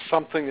submit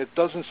something that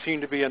doesn't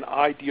seem to be an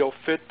ideal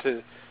fit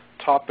to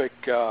topic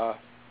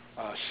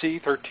C,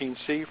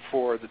 13C,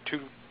 for the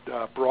two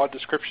broad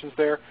descriptions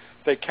there,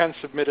 they can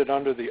submit it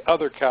under the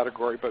other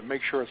category, but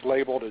make sure it's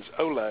labeled as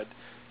OLED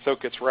so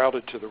it gets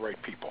routed to the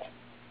right people.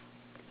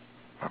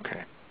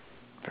 Okay,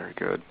 very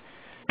good.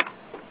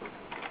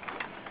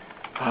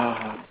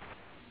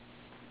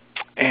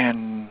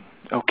 And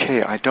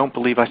okay, I don't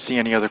believe I see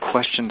any other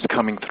questions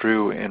coming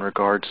through in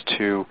regards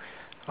to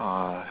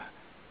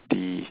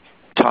the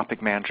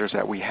topic managers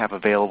that we have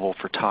available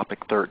for topic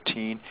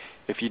 13.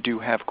 If you do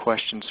have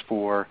questions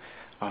for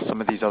some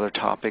of these other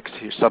topics,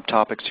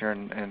 subtopics here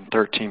in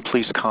 13,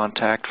 please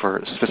contact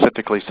for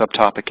specifically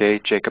subtopic A,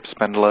 Jacob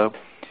Spendelow.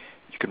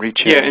 You can reach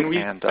him.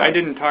 Yeah, and I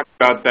didn't talk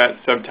about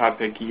that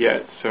subtopic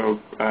yet, so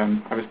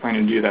I was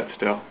planning to do that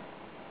still.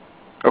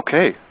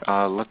 Okay,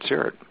 let's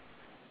hear it.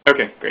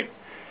 Okay, great.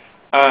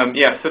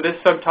 Yeah, so this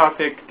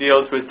subtopic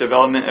deals with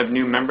development of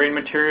new membrane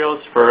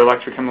materials for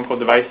electrochemical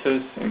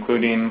devices,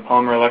 including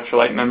polymer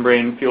electrolyte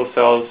membrane fuel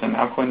cells and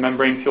alkaline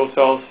membrane fuel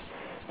cells,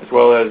 as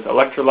well as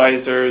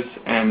electrolyzers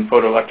and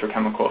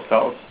photoelectrochemical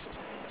cells.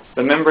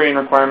 The membrane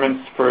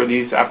requirements for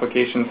these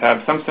applications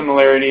have some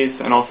similarities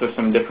and also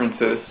some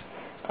differences.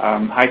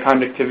 High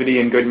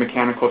conductivity and good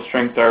mechanical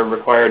strength are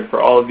required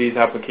for all of these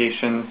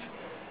applications.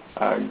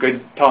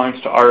 Good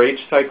tolerance to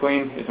RH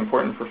cycling is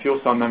important for fuel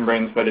cell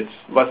membranes, but it's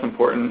less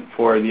important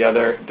for the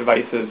other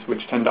devices which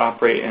tend to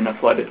operate in a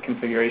flooded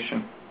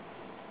configuration.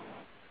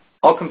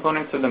 All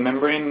components of the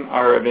membrane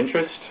are of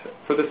interest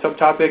for the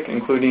subtopic,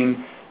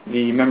 including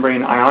the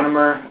membrane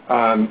ionomer,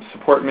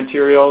 support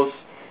materials,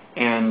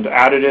 and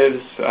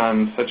additives,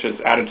 such as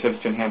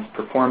additives to enhance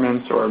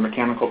performance or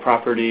mechanical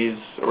properties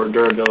or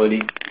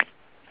durability.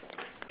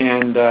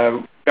 And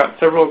we've got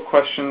several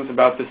questions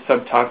about this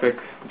subtopic,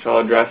 which I'll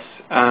address.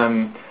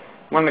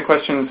 One of the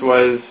questions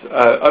was,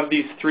 of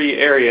these three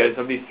areas,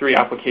 of these three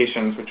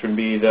applications, which would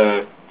be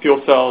the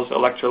fuel cells,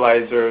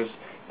 electrolyzers,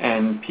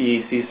 and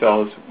PEC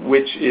cells,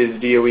 which is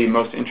DOE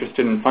most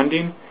interested in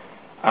funding?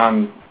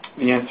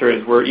 The answer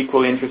is we're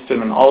equally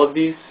interested in all of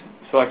these.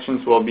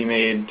 Selections will be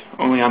made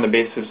only on the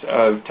basis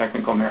of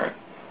technical merit.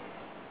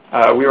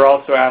 We were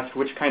also asked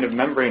which kind of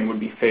membrane would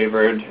be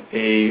favored,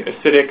 a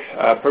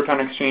acidic proton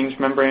exchange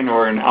membrane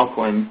or an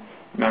alkaline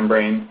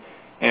membrane.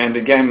 And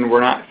again,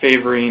 we're not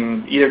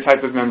favoring either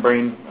type of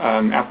membrane.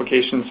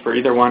 Applications for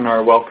either one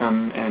are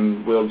welcome,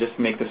 and we'll just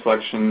make the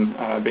selection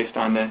based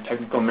on the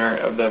technical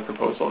merit of the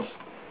proposals.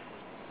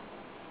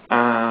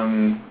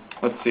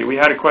 Let's see, we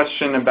had a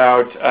question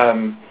about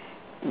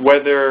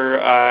whether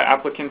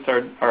applicants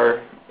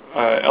are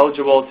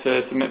eligible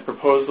to submit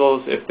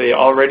proposals if they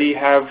already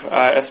have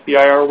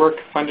SBIR work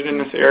funded in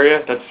this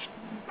area. That's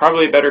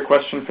probably a better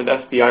question for the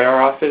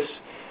SBIR office.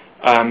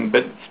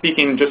 But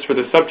speaking just for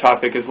the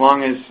subtopic, as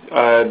long as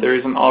there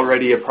isn't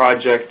already a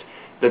project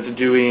that's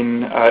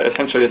doing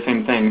essentially the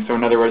same thing. So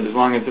in other words, as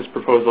long as this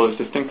proposal is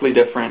distinctly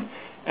different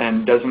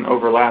and doesn't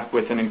overlap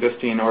with an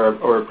existing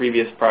or a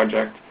previous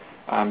project,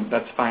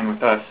 that's fine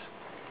with us.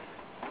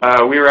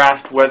 We were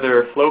asked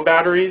whether flow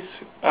batteries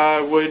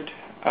would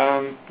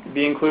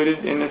be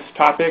included in this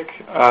topic,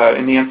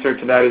 and the answer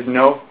to that is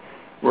no.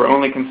 We're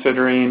only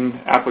considering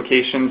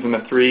applications in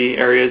the three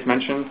areas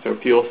mentioned, so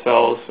fuel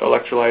cells,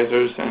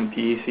 electrolyzers, and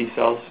PEC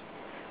cells.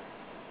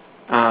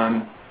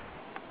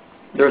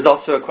 There was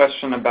also a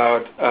question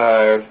about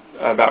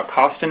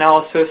cost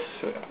analysis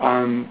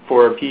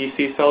for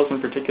PEC cells in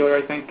particular,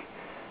 I think.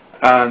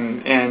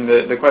 And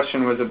the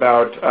question was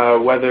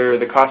about whether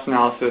the cost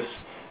analysis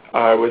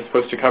was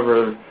supposed to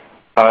cover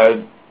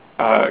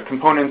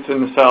components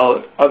in the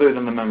cell other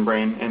than the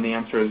membrane, and the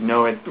answer is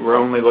no. We're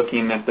only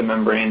looking at the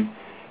membrane.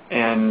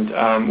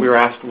 And we were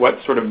asked what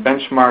sort of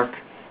benchmark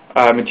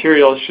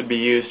materials should be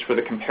used for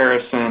the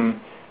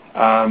comparison,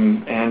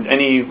 and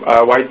any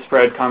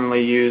widespread,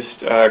 commonly used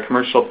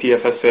commercial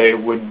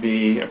PFSA would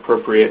be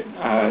appropriate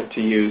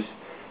to use.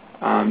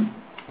 And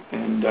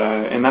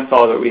that's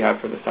all that we have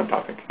for the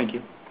subtopic. Thank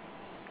you.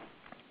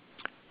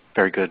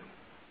 Very good.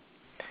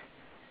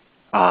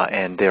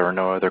 And there are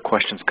no other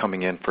questions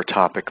coming in for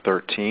topic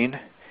 13.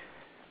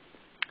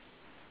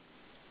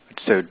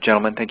 So,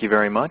 gentlemen, thank you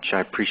very much.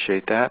 I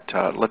appreciate that.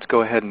 Let's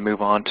go ahead and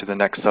move on to the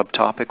next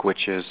subtopic,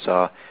 which is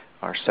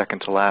our second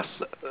to last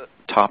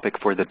topic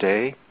for the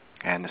day.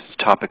 And this is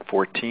topic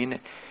 14,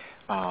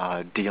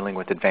 dealing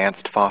with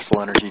advanced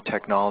fossil energy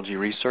technology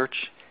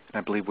research.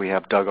 And I believe we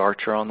have Doug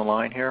Archer on the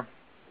line here.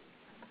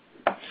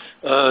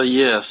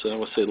 Yes, I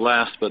would say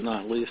last but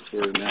not least,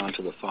 we're now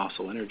into the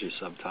fossil energy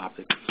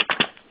subtopic.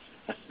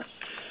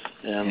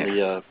 And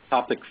the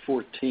topic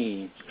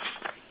 14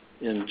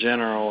 in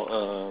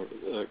general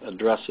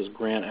addresses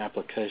grant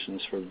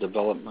applications for the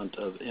development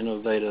of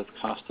innovative,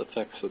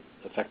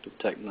 cost-effective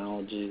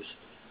technologies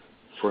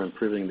for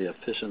improving the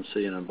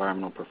efficiency and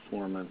environmental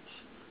performance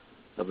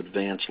of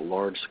advanced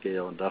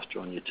large-scale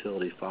industrial and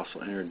utility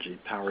fossil energy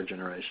power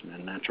generation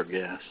and natural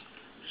gas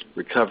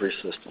recovery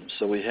systems.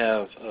 So we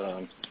have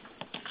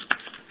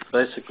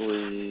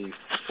basically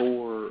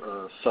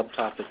four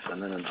subtopics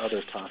and then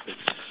another topic.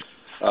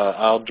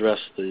 I'll address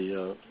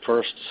the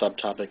first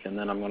subtopic, and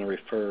then I'm going to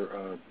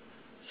refer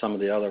some of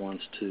the other ones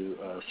to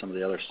some of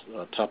the other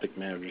topic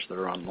managers that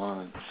are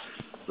online.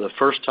 The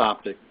first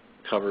topic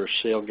covers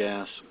shale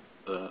gas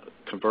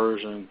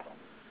conversion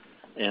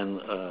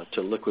and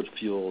to liquid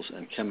fuels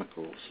and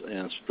chemicals.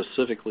 And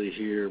specifically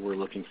here, we're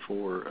looking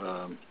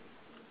for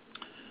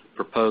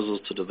proposals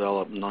to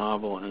develop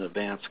novel and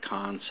advanced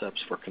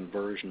concepts for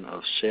conversion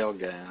of shale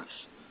gas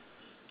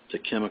to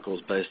chemicals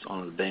based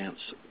on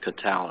advanced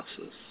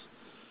catalysis.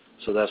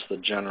 So that's the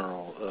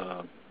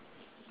general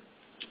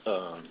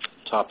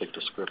topic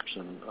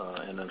description,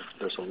 and then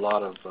there's a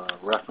lot of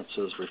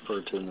references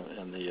referred to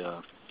in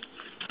the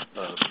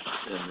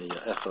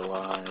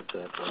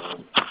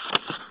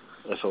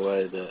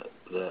FOA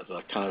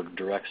that kind of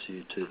directs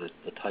you to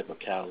the type of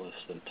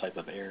catalyst and type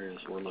of areas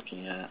we're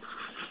looking at.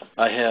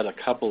 I had a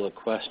couple of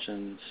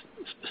questions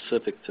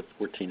specific to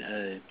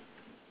 14A.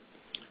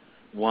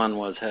 One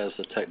was, has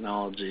the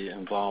technology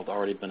involved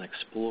already been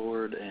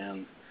explored?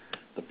 And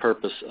the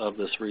purpose of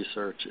this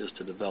research is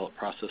to develop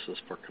processes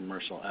for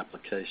commercial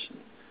application, ?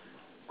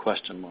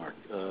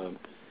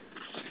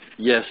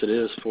 Yes, it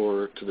is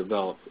to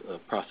develop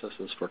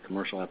processes for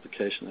commercial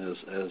application,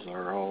 as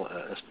are all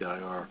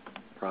SBIR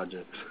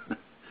projects.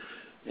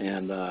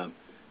 And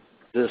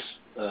this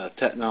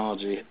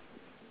technology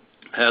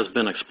has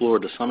been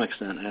explored to some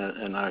extent,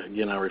 and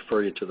again I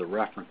refer you to the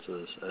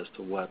references as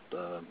to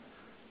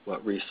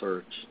what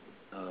research,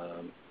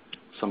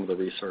 some of the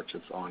research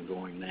that's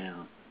ongoing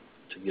now,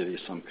 to give you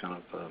some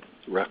kind of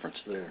reference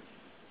there.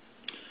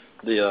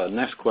 The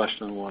next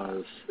question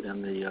was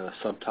in the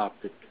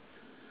subtopic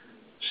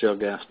shale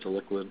gas to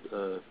liquid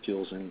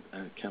fuels and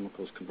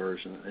chemicals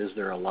conversion. Is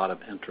there a lot of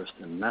interest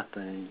in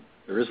methane?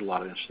 There is a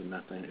lot of interest in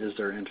methane. Is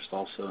there interest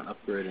also in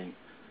upgrading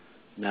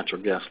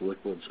natural gas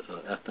liquids,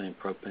 ethane,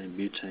 propane,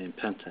 butane,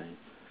 pentane?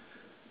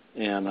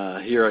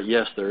 And here,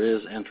 yes, there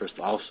is interest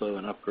also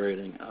in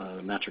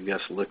upgrading natural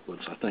gas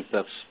liquids. I think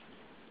that's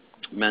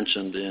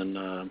mentioned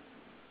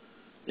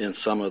in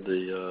some of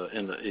the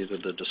either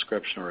the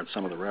description or in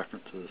some of the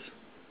references.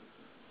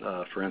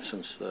 For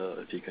instance,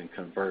 if you can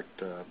convert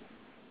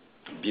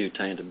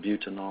butane to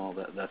butanol,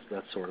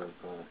 that sort of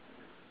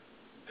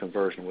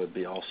conversion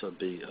would also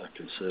be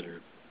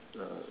considered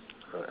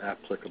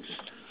applicable.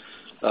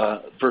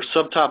 For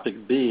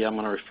subtopic B, I'm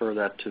going to refer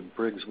that to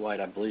Briggs White.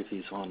 I believe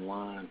he's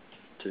online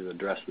to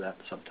address that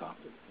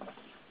subtopic.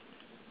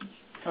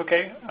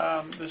 Okay,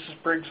 this is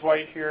Briggs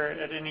White here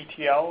at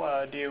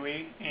NETL,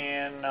 DOE,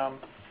 and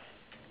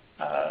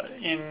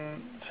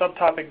in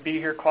subtopic B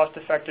here,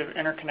 cost-effective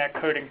interconnect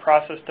coating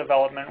process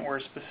development, we're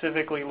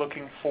specifically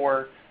looking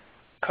for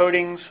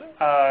coatings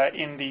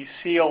in the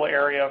seal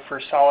area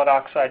for solid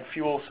oxide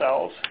fuel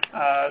cells.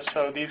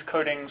 So these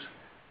coatings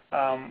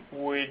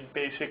would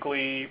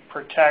basically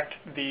protect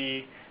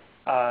the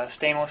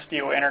stainless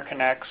steel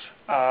interconnects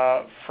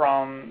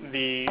from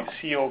the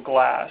seal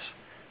glass.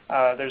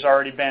 There's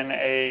already been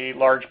a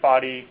large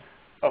body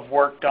of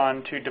work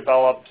done to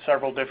develop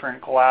several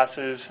different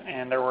glasses,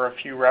 and there were a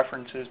few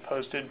references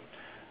posted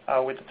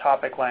with the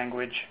topic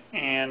language.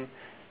 And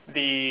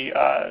the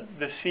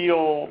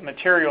seal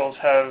materials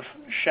have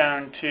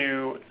shown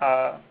to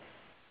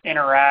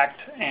interact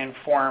and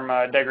form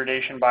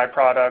degradation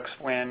byproducts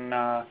when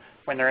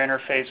they're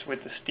interfaced with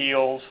the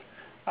steels,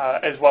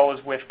 as well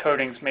as with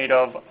coatings made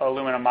of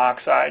aluminum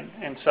oxide.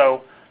 And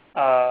so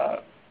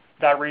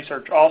that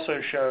research also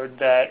showed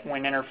that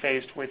when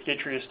interfaced with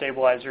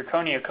yttria-stabilized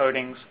zirconia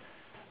coatings,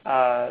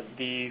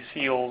 the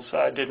seals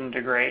didn't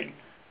degrade.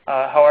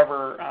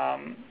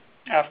 However,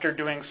 after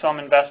doing some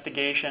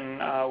investigation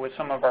with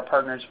some of our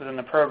partners within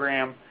the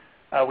program,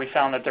 we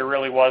found that there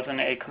really wasn't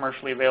a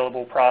commercially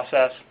available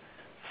process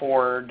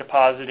for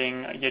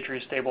depositing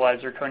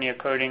yttria-stabilized zirconia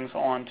coatings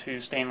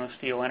onto stainless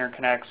steel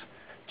interconnects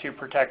to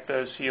protect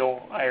those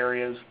seal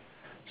areas.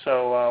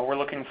 So we're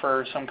looking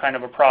for some kind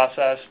of a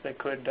process that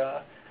could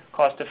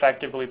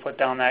cost-effectively put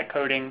down that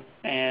coating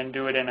and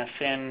do it in a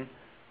thin,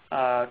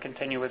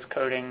 continuous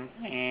coating,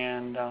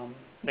 and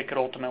that could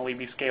ultimately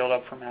be scaled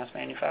up for mass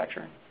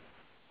manufacturing.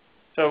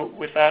 So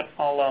with that,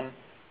 I'll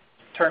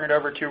turn it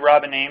over to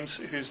Robin Ames,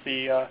 who's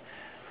the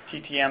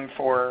TTM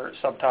for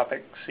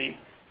subtopic C.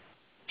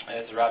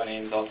 This is Robin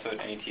Ames, also at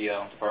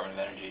NETL, Department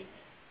of Energy.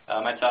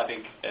 My topic,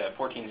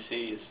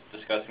 14C, is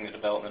discussing the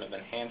development of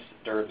enhanced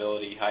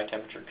durability,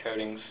 high-temperature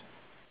coatings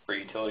for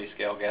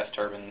utility-scale gas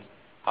turbines,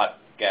 hot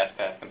gas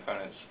path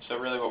components. So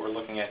really what we're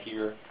looking at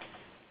here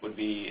would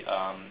be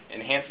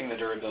enhancing the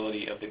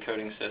durability of the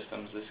coating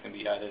systems. This can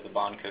be either the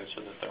bond coats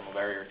or the thermal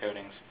barrier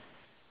coatings,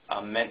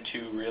 meant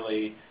to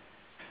really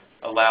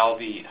allow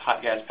the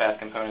hot gas path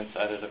components,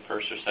 either the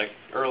first or second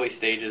early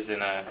stages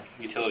in a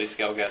utility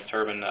scale gas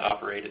turbine, to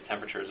operate at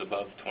temperatures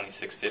above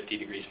 2650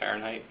 degrees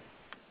Fahrenheit.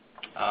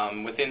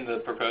 Within the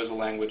proposal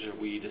language,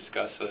 we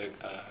discuss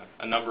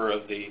a number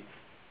of the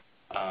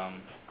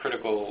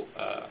critical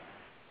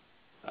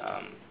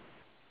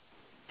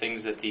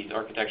things that these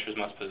architectures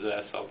must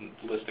possess. I'll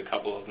list a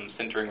couple of them: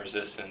 sintering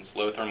resistance,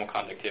 low thermal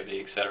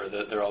conductivity, etc.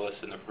 They're all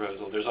listed in the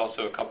proposal. There's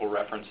also a couple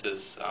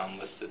references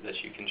listed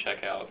that you can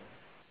check out,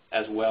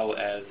 as well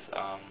as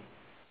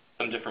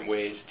some different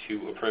ways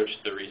to approach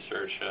the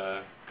research,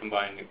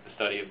 combining the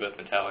study of both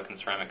metallic and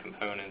ceramic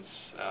components,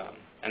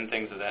 and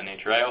things of that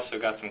nature. I also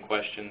got some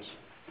questions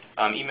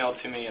emailed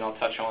to me, and I'll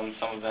touch on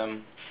some of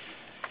them.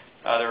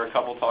 There were a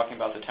couple talking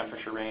about the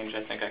temperature range.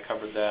 I think I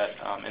covered that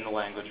in the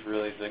language.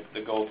 Really,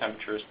 the goal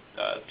temperature is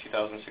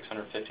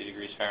 2,650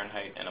 degrees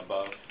Fahrenheit and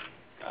above.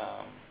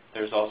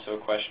 There's also a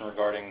question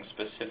regarding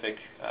specific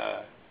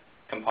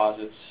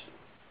composites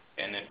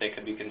and if they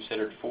could be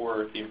considered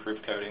for the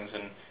improved coatings.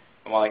 And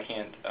while I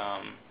can't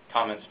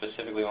comment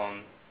specifically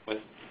on,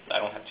 I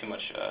don't have too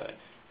much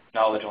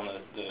knowledge on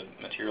the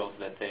materials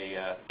that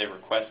they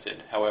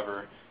requested.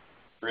 However,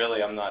 really,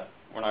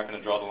 we're not going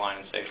to draw the line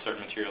and say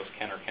certain materials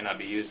can or cannot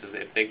be used.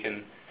 If they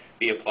can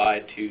be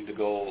applied to the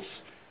goals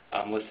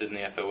listed in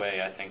the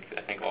FOA, I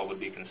think all would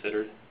be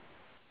considered.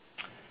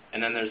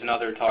 And then there's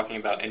another talking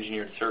about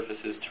engineered surfaces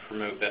to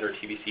promote better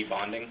TBC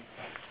bonding.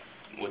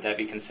 Would that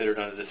be considered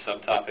under this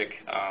subtopic?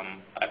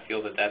 I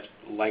feel that that's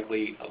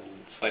likely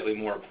slightly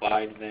more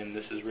applied than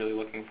this is really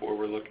looking for.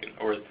 We're looking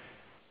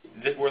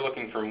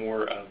for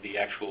more of the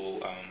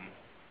actual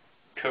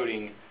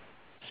coating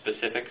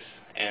specifics,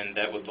 and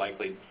that would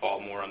likely fall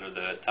more under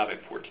the topic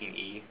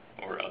 14E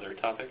or other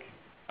topic.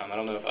 I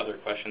don't know if other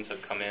questions have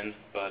come in,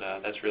 but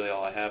that's really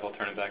all I have. I'll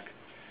turn it back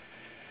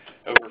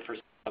over for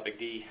topic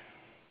D.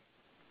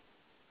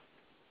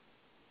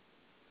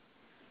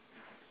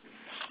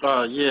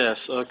 Yes,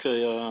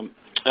 okay.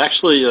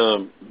 Actually,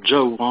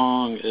 Joe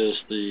Wong is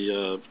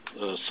the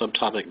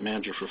subtopic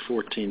manager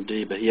for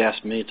 14D, but he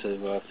asked me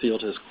to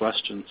field his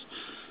questions.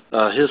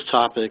 His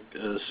topic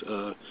is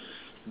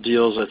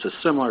it's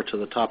similar to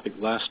the topic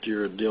last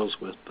year. It deals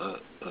with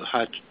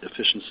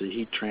high-efficiency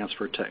heat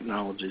transfer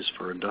technologies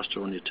for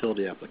industrial and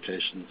utility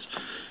applications.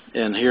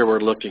 And here we're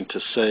looking to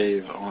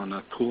save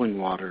on cooling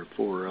water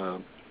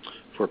for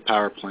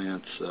power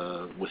plants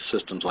with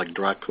systems like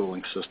dry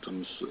cooling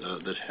systems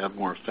that have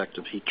more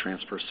effective heat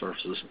transfer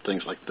surfaces and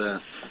things like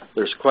that.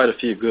 There's quite a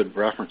few good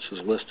references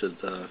listed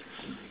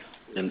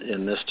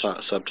in this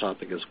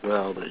subtopic as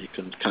well that you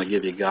can kind of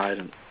give you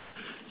guidance.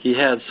 He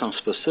had some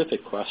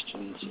specific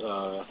questions.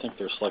 I think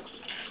there's like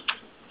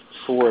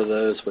 4 of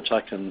those, which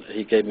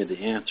he gave me the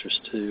answers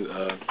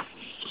to.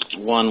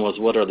 One was,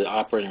 what are the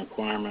operating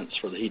requirements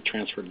for the heat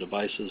transfer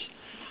devices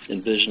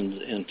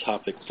envisioned in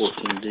topic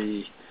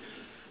 14D?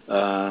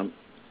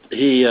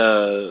 He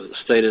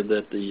stated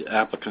that the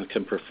applicant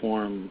can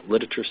perform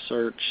literature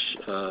search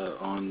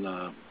on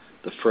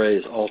the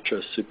phrase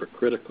ultra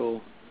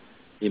supercritical.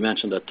 He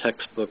mentioned a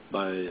textbook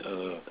by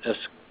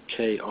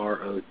Skrotzki,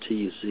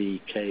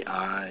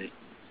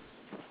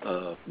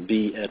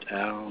 B et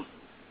al.,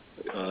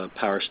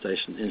 Power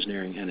Station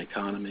Engineering and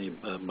Economy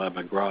by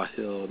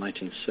McGraw-Hill,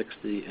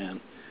 1960, and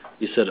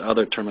he said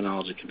other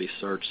terminology can be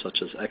searched,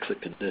 such as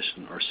exit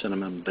condition or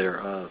synonym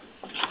thereof.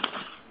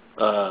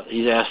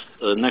 He asked,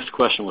 the next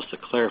question was to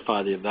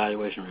clarify the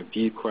evaluation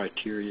review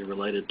criteria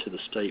related to the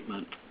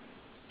statement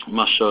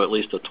must show at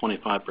least a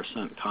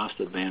 25% cost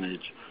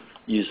advantage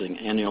using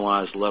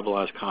annualized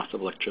levelized cost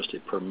of electricity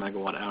per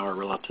megawatt hour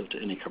relative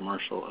to any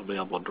commercial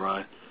available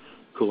dry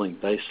cooling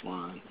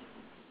baseline.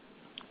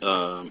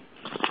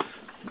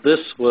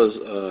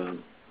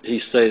 He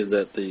stated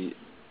that the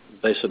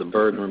base of the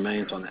burden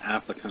remains on the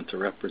applicant to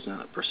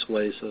represent a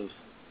persuasive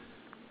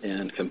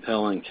and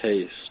compelling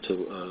case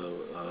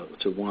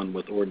to one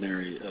with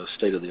ordinary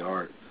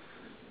state-of-the-art.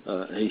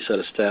 He said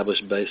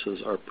established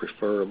bases are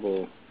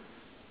preferable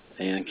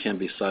and can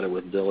be cited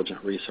with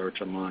diligent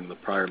research among the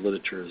prior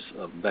literatures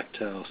of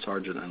Bechtel,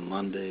 Sargent, and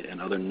Lundy,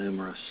 and other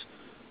numerous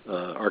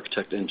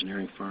architect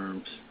engineering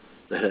firms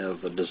that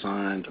have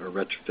designed or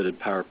retrofitted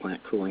power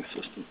plant cooling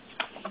systems.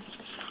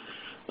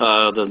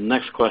 The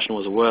next question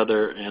was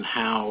whether and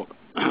how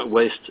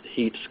waste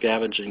heat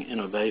scavenging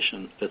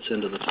innovation fits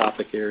into the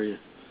topic area.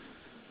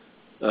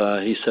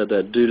 He said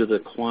that due to the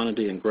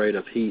quantity and grade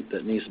of heat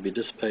that needs to be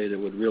dissipated, it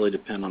would really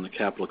depend on the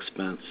capital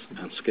expense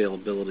and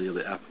scalability of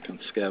the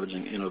applicant's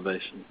scavenging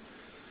innovation.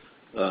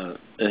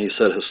 And he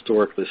said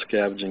historically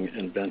scavenging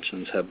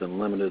inventions have been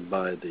limited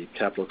by the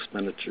capital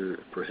expenditure,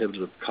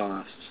 prohibitive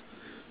costs,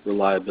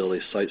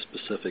 reliability,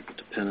 site-specific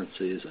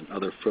dependencies, and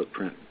other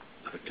footprint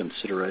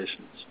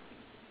considerations.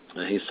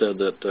 He said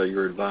that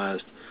you're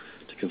advised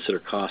to consider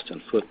cost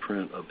and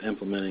footprint of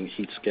implementing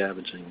heat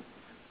scavenging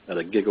at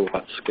a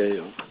gigawatt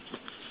scale.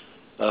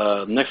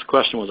 Next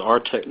question was, our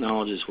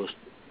technologies was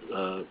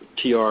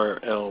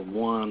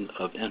TRL1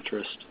 of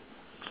interest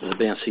in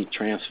advanced heat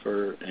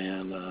transfer,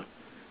 and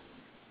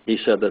he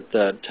said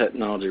that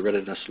technology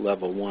readiness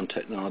level 1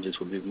 technologies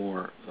would be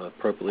more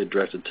appropriately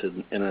directed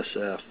to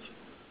NSF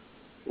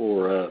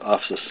or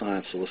Office of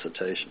Science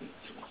solicitations.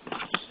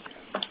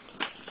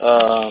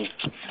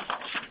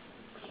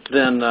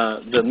 Then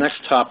the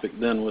next topic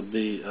then would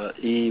be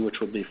E, which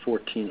would be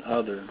 14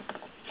 other.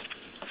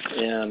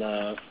 And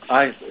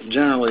I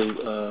generally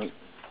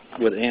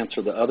would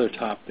answer the other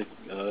topic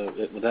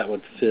that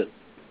would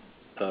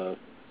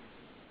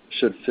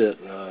should fit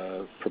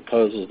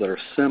proposals that are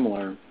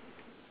similar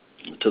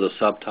to the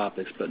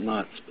subtopics, but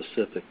not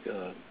specific,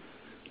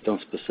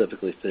 don't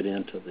specifically fit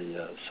into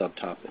the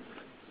subtopic.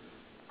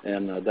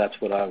 And that's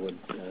what I would,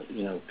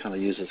 kind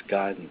of use as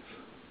guidance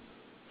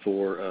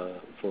for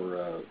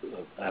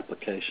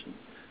application.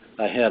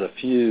 I had a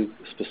few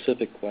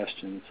specific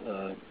questions.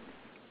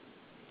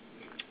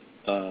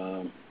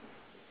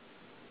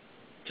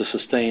 To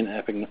sustain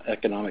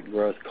economic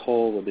growth,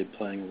 coal will be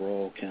playing a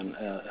role. Can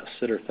a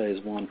SITR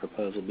Phase 1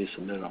 proposal be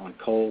submitted on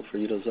coal for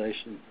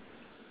utilization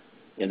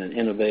in an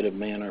innovative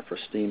manner for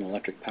steam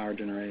electric power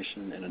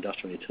generation and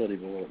industrial utility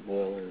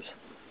boilers?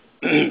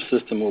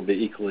 System will be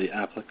equally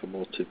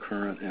applicable to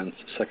current and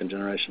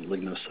second-generation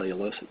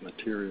lignocellulosic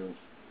materials.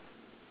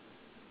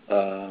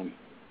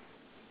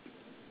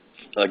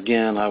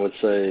 Again, I would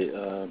say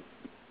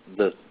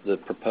the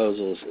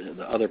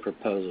other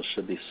proposals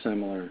should be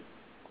similar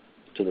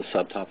to the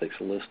subtopics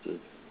listed.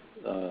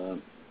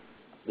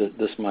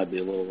 This might be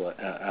a little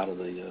out of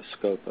the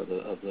scope of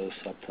the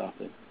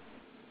subtopic.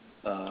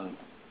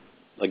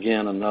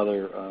 Again,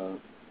 another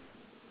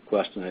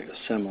question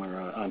similar.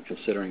 I'm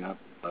considering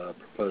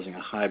proposing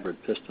a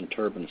hybrid piston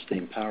turbine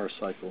steam power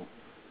cycle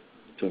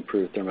to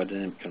improve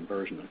thermodynamic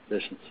conversion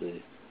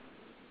efficiency.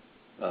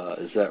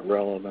 Is that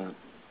relevant?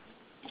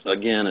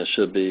 Again, it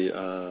should be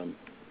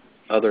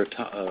other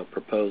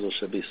proposals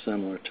should be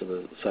similar to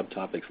the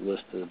subtopics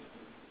listed.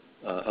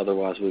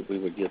 Otherwise, we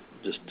would get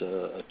just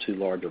a too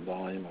large a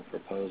volume of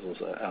proposals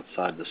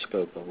outside the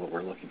scope of what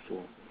we're looking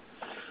for.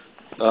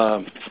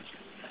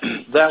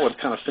 That would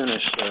kind of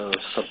finish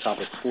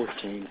subtopic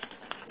 14.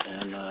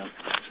 And I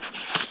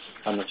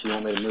don't know if you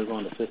want me to move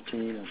on to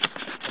 15.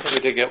 I think we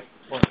did get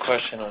one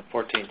question on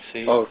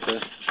 14C. Oh, okay.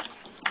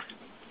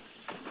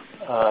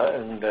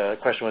 And the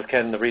question was,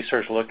 can the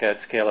research look at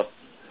scale-up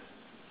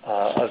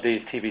of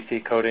these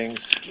TBC coatings?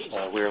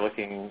 We're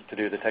looking to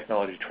do the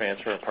technology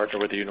transfer and partner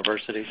with the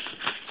university.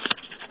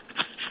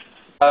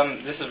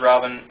 This is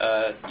Robin.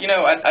 You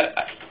know,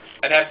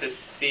 I'd have to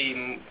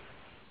see.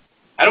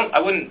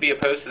 I wouldn't be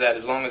opposed to that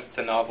as long as it's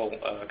a novel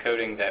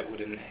coating that would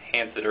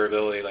enhance the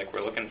durability like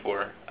we're looking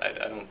for.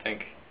 I don't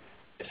think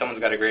if someone's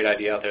got a great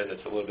idea out there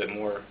that's a little bit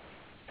more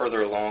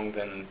further along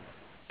than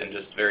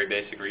just very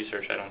basic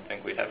research, I don't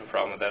think we'd have a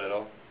problem with that at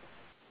all.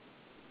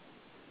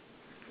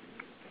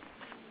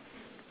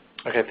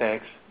 Okay,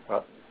 thanks.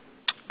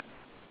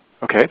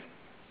 Okay,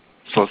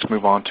 so let's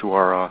move on to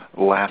our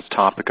last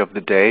topic of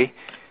the day,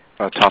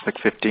 topic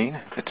 15.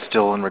 It's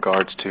still in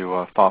regards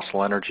to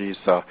fossil energies,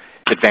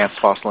 advanced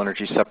fossil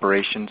energy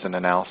separations and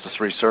analysis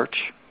research.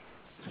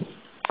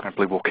 I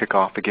believe we'll kick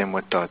off again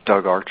with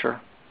Doug Archer.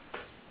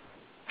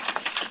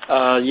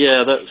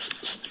 Yeah,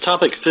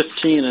 topic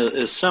 15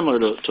 is similar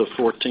to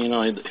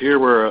 14. Here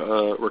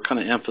we're kind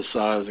of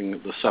emphasizing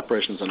the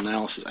separations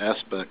analysis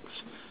aspects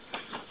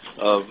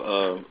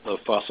of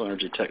fossil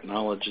energy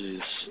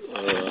technologies.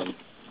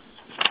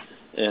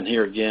 And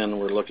here again,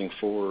 we're looking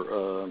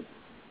for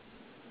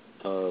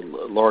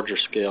larger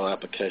scale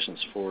applications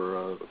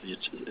for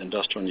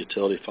industrial and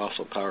utility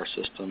fossil power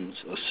systems,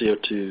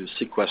 CO2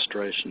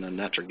 sequestration, and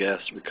natural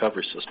gas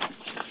recovery systems.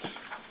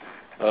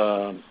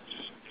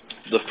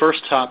 The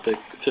first topic,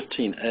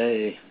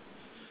 15A,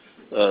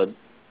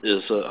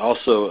 is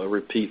also a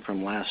repeat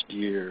from last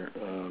year,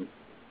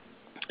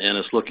 and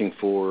it's looking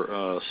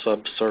for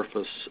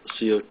subsurface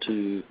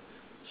CO2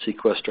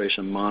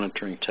 sequestration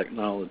monitoring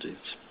technologies.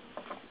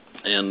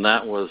 And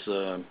that was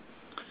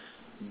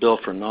Bill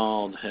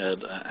Fernald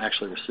had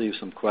actually received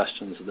some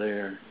questions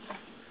there,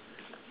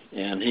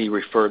 and he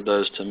referred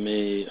those to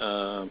me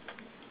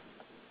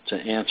to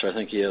answer. I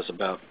think he has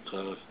about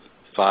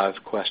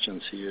 5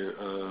 questions here.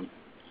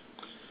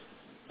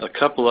 A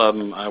couple of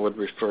them I would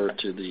refer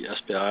to the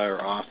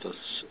SBIR office.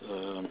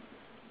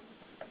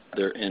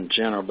 They're in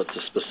general, but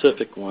the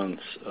specific ones,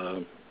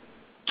 I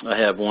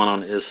have one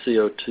on is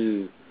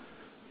CO2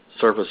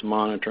 surface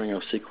monitoring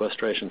of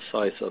sequestration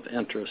sites of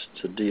interest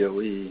to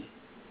DOE.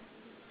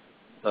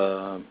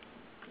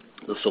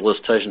 The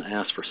solicitation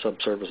asks for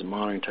subsurface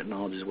monitoring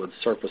technologies. Would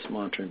surface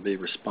monitoring be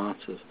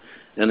responsive?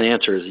 And the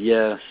answer is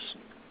yes,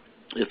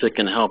 if it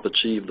can help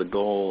achieve the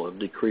goal of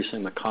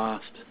decreasing the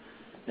cost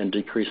and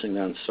decreasing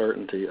the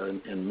uncertainty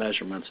in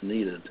measurements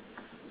needed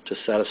to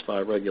satisfy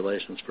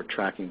regulations for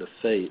tracking the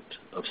fate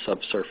of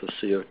subsurface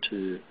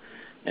CO2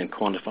 and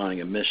quantifying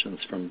emissions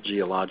from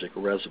geologic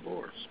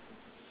reservoirs.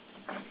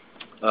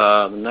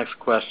 The next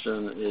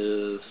question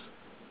is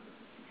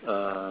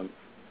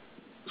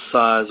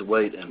size,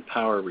 weight, and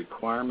power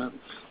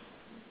requirements.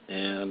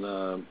 And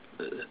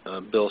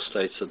Bill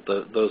states that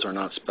those are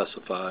not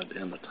specified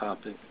in the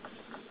topic.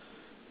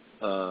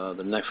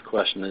 The next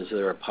question is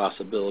there a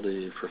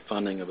possibility for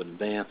funding of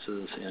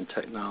advances in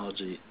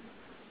technology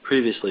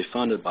previously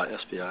funded by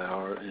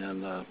SBIR?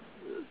 And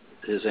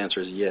his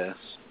answer is yes.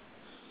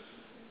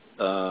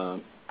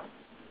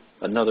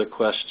 Another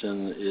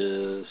question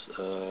is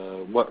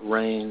what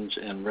range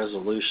and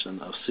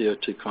resolution of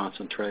CO2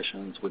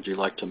 concentrations would you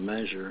like to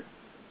measure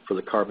for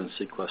the carbon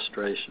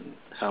sequestration?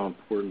 How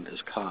important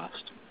is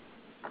cost?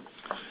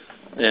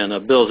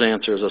 And Bill's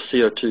answer is a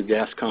CO2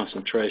 gas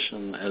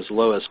concentration as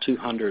low as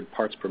 200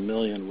 parts per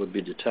million would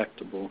be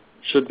detectable,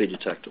 should be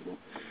detectable.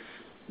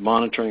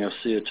 Monitoring of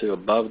CO2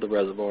 above the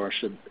reservoir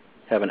should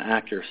have an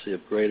accuracy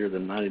of greater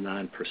than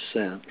 99%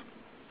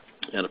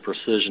 and a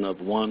precision of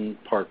 1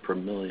 part per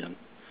million.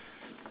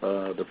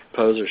 The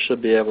proposer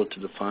should be able to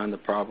define the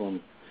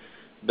problem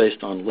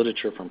based on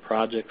literature from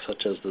projects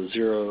such as the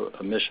Zero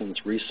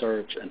Emissions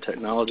Research and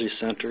Technology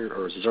Center,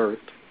 or ZERT,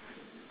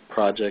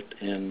 project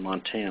in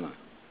Montana.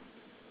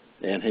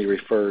 And he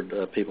referred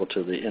people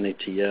to the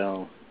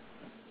NETL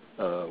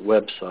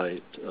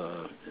website,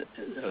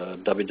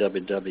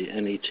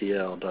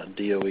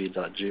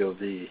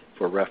 www.netl.doe.gov,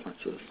 for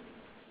references.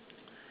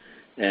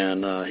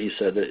 And he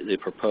said that the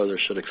proposer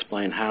should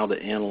explain how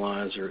the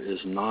analyzer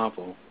is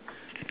novel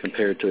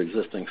compared to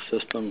existing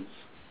systems,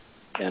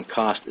 and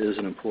cost is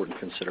an important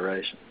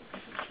consideration.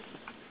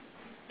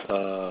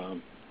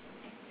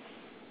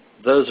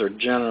 Those are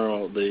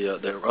general.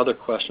 Their other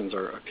questions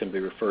can be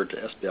referred to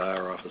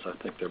SBIR office. I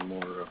think they're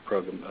more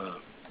program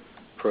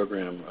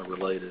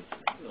related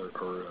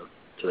or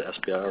to the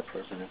SBIR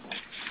program.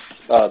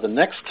 The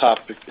next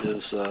topic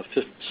is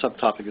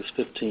subtopic is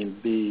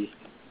 15B,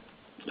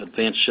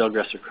 advanced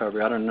shellgrass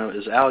recovery. I don't know.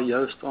 Is Al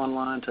Yost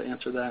online to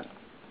answer that?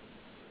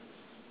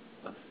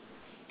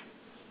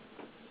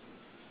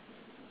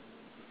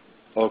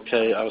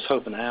 Okay, I was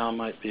hoping Al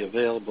might be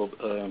available,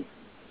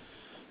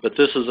 but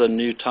this is a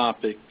new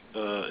topic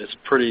it's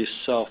pretty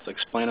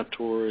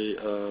self-explanatory.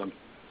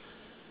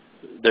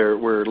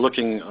 We're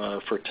looking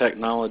for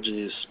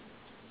technologies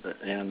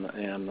and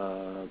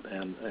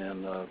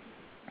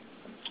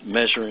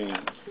measuring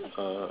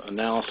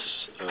analysis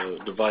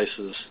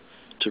devices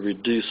to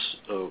reduce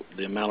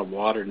the amount of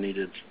water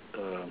needed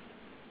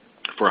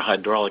for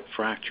hydraulic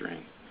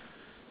fracturing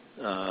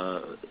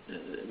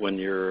when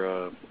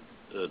you're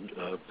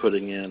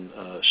putting in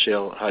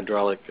shale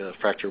hydraulic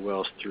fracture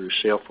wells through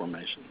shale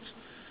formations.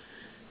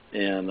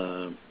 And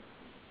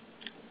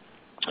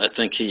I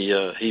think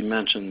he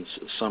mentions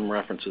some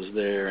references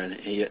there, and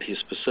he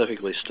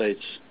specifically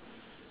states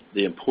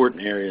the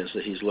important areas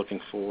that he's looking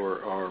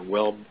for are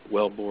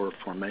wellbore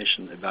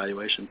formation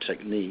evaluation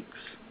techniques,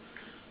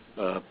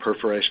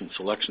 perforation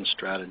selection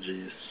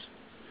strategies,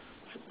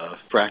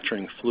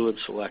 fracturing fluid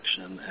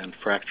selection, and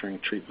fracturing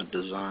treatment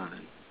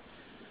design.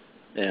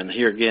 And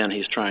here again,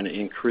 he's trying to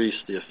increase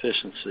the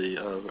efficiency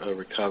of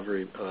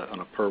recovery on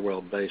a per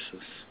well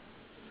basis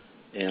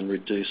and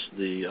reduce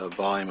the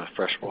volume of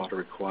fresh water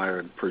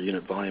required per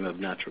unit volume of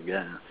natural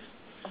gas.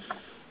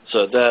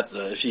 So that,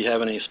 if you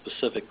have any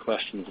specific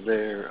questions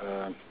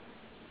there,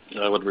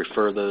 I would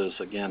refer those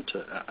again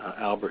to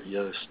Albert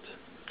Yost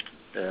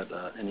at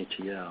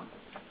NETL.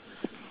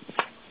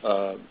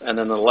 And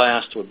then the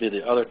last would be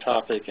the other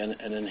topic, and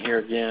then here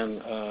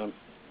again,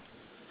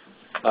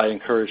 I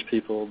encourage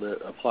people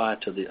that apply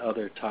to the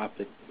other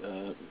topic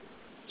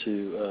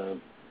to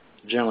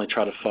generally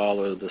try to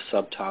follow the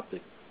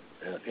subtopic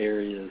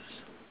areas,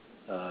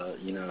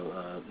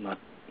 not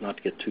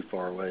to get too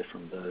far away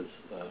from those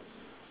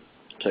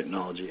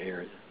technology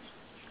areas.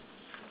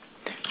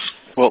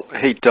 Well,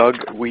 hey, Doug,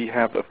 we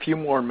have a few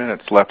more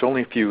minutes left,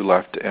 only a few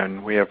left,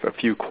 and we have a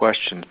few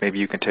questions. Maybe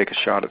you can take a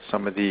shot at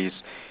some of these,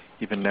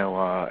 even though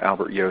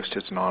Albert Yost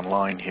isn't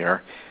online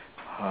here.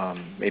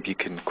 Maybe you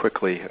can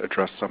quickly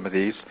address some of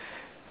these.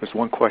 There's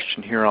one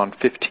question here on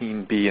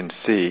 15B and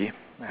C,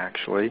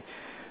 actually.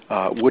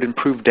 Would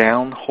improved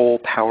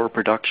downhole power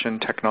production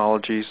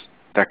technologies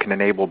that can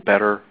enable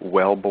better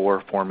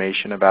wellbore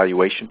formation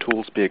evaluation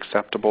tools be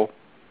acceptable?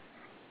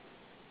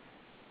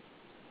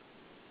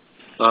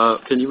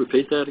 Can you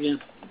repeat that again?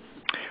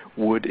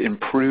 Would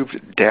improved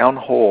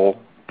downhole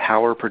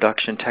power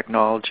production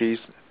technologies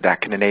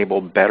that can enable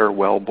better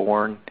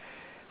wellbore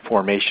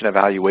formation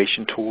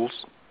evaluation tools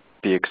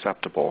be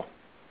acceptable?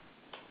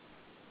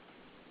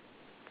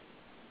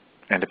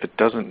 And if it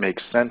doesn't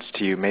make sense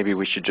to you, maybe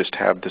we should just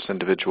have this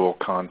individual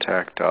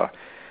contact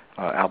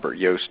Albert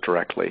Yost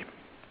directly.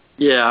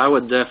 Yeah, I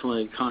would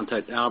definitely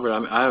contact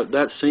Albert.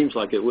 That seems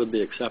like it would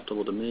be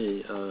acceptable to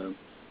me,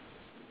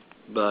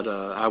 but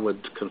I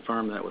would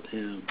confirm that with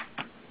him.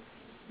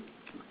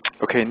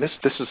 Okay, and this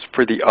is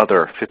for the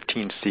other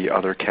 15C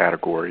other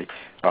category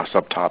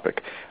subtopic.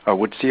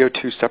 Would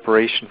CO2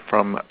 separation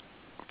from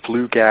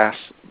flue gas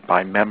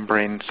by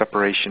membrane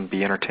separation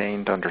be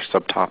entertained under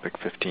subtopic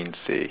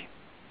 15C?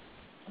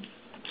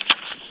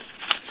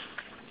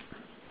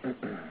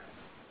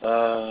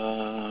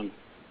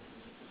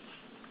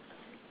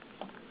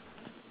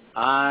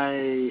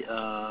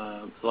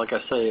 Like I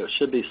say, it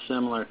should be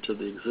similar to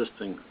the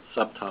existing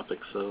subtopic.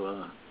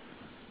 So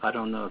I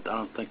don't know. I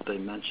don't think they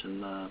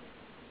mention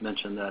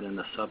that in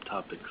the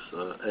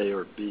subtopics A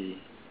or B.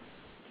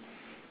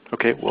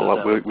 Okay.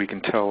 Well, we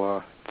can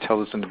tell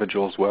this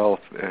individual as well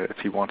if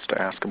he wants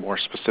to ask a more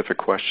specific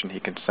question, he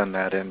can send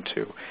that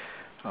into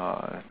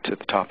to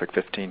the topic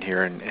 15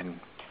 here, and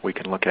we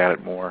can look at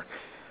it more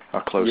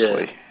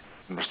closely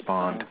and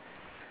respond.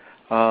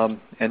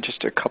 And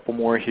just a couple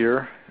more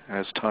here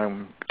as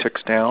time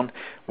ticks down.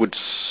 Would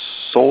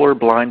solar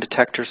blind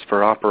detectors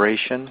for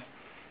operation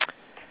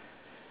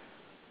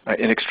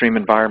in extreme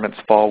environments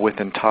fall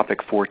within topic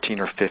 14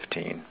 or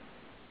 15?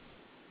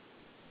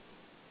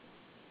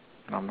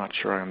 I'm not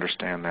sure I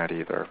understand that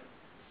either.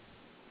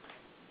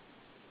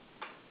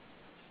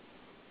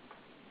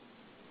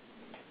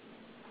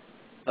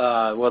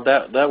 Well,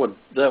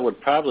 that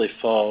would probably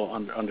fall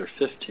under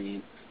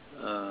 15,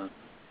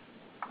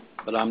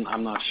 but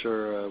I'm not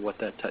sure what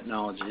that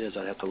technology is.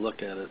 I'd have to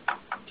look at it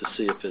to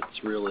see if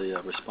it's really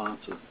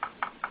responsive.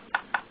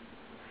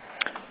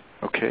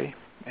 Okay,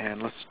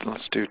 and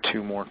let's do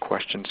two more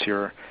questions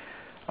here.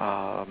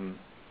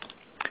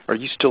 Are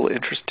you still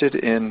interested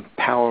in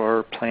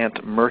power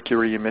plant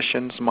mercury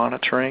emissions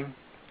monitoring?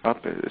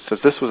 It says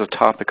this was a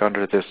topic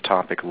under this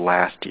topic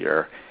last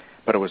year,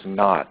 but it was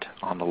not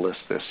on the list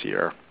this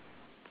year.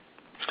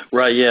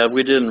 Right, yeah,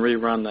 we didn't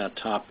rerun that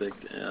topic,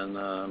 and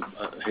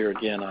here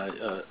again,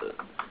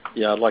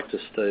 I'd like to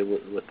stay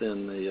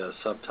within the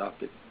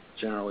subtopic,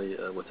 generally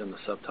within the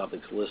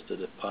subtopics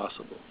listed if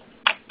possible.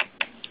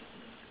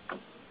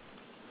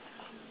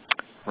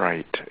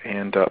 Right,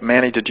 and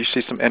Manny, did you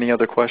see any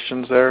other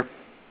questions there?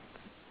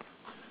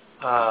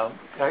 I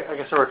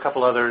guess there were a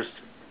couple others.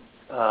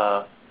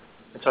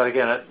 And so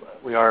again,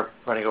 we are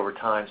running over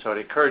time, so I'd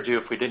encourage you,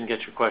 if we didn't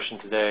get your question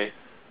today,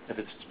 if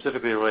it's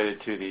specifically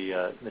related to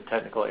the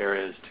technical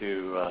areas,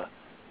 to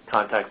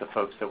contact the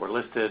folks that were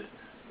listed.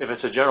 If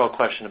it's a general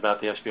question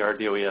about the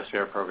DOE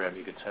SBR program,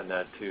 you could send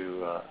that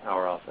to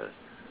our office.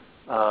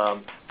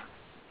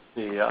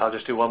 I'll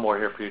just do one more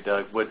here for you,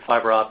 Doug. Would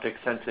fiber optic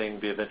sensing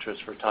be of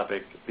interest for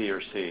topic B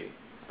or C?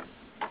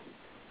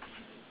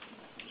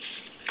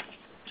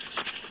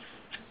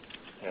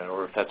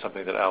 Or if that's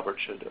something that Albert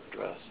should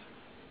address.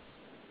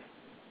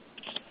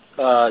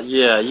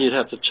 Yeah, you'd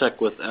have to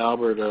check with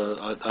Albert.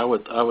 I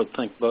would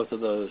think both of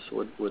those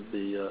would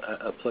be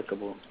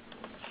applicable.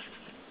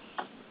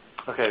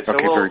 Okay, so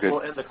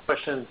we'll end the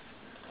questions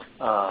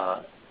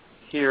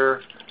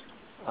here.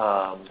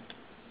 So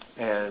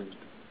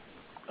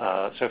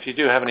if you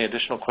do have any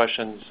additional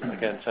questions,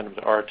 again, send them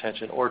to our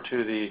attention or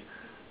to the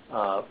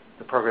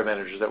program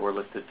managers that were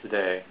listed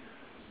today.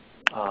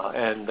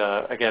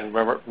 Again,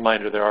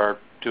 reminder, there are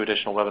 2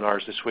 additional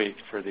webinars this week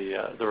for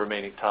the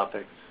remaining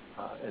topics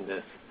in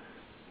this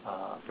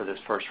for this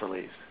first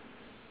release.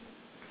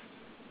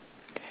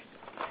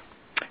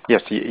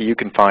 Yes, you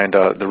can find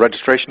the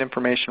registration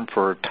information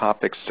for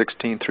topics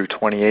 16 through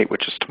 28,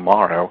 which is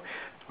tomorrow.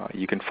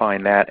 You can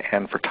find that,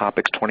 and for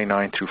topics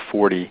 29 through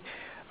 40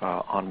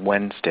 on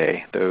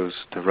Wednesday. The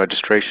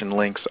registration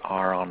links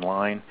are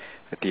online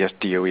at the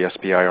DOE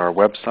SBIR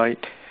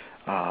website.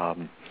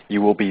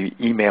 You will be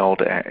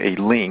emailed a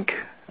link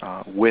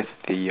with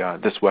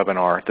this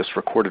webinar, this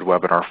recorded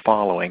webinar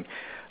following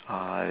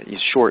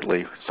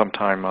shortly,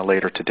 sometime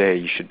later today.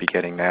 You should be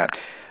getting that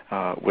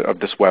of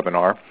this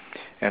webinar.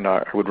 And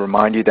I would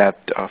remind you that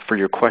for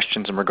your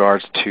questions in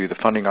regards to the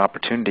funding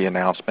opportunity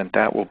announcement,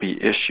 that will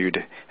be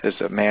issued, as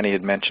Manny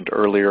had mentioned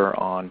earlier,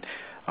 on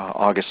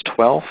August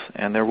 12th,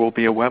 and there will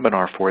be a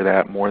webinar for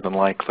that more than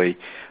likely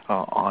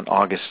on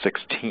August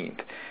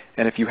 16th.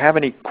 And if you have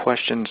any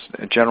questions,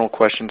 general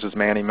questions, as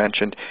Manny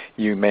mentioned,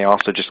 you may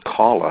also just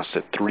call us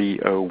at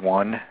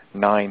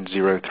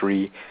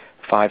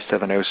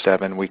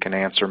 301-903-5707. We can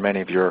answer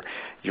many of your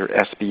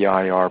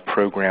SBIR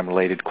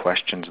program-related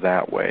questions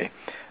that way.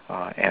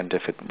 And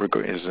if it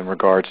is in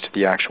regards to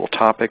the actual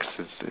topics,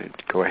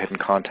 go ahead and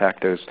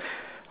contact those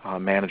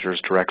managers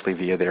directly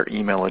via their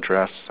email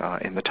address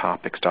in the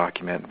topics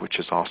document, which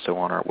is also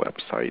on our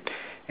website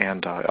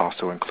and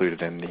also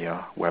included in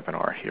the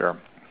webinar here.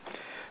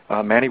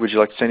 Manny, would you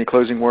like to say any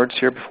closing words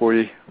here before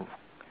we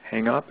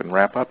hang up and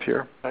wrap up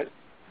here?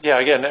 Yeah,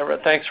 again,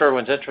 thanks for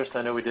everyone's interest.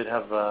 I know we did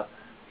have,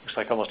 looks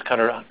like almost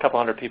a couple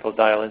hundred people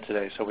dial in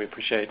today, so we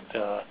appreciate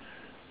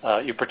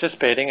you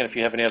participating. And if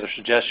you have any other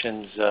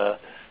suggestions to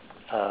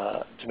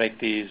make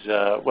these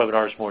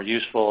webinars more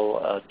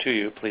useful to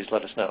you, please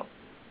let us know.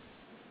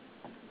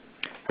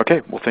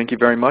 Okay, well, thank you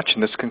very much,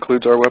 and this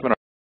concludes our webinar.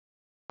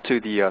 To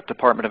the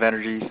Department of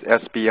Energy's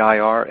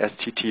SBIR,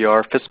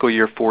 STTR Fiscal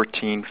Year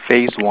 14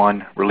 Phase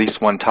 1 Release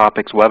 1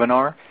 Topics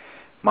webinar.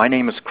 My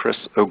name is Chris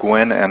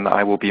O'Gwin, and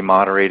I will be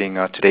moderating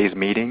today's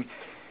meeting.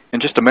 In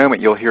just a moment,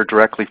 you'll hear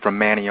directly from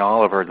Manny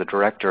Oliver, the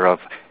Director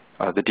of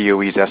the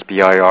DOE's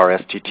SBIR,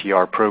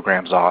 STTR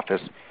Programs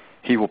Office.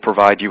 He will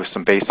provide you with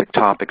some basic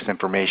topics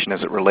information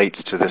as it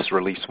relates to this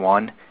Release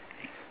 1.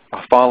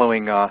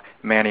 Following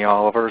Manny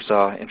Oliver's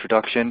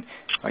introduction,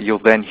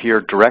 you'll then hear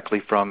directly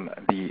from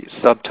the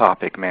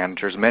subtopic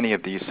managers, many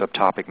of these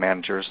subtopic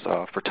managers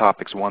for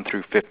topics 1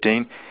 through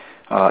 15,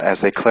 as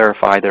they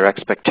clarify their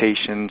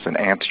expectations and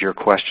answer your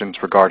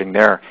questions regarding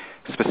their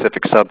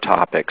specific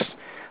subtopics.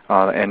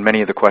 And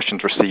many of the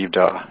questions received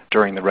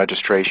during the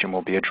registration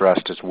will be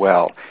addressed as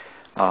well.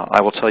 I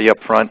will tell you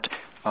up front,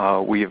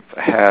 we've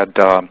had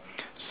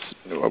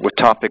with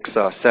topics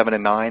 7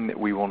 and 9,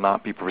 we will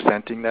not be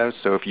presenting those.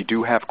 So if you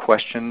do have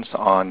questions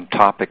on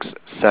topics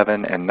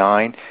 7 and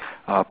 9,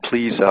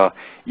 please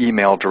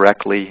email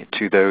directly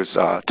to those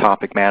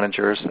topic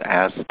managers,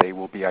 as they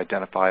will be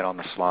identified on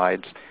the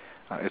slides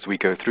as we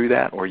go through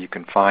that, or you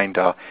can find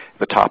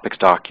the topics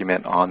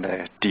document on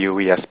the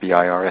DOE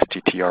SBIR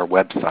STTR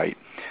website,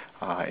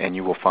 and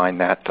you will find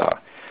that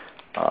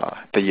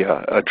the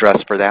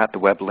address for that, the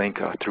web link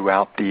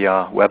throughout the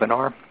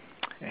webinar.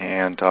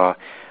 And a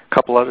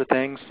couple other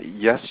things.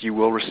 Yes, you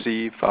will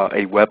receive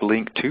a web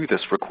link to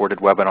this recorded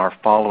webinar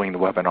following the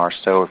webinar.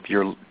 So if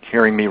you're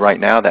hearing me right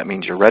now, that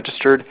means you're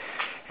registered,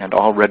 and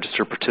all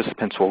registered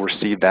participants will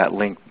receive that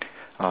link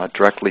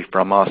directly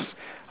from us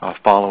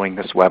following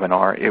this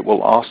webinar. It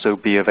will also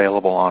be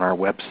available on our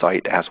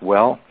website as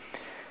well.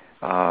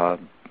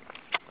 And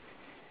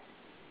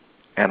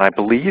I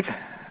believe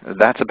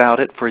that's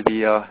about it for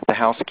the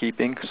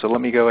housekeeping. So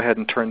let me go ahead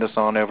and turn this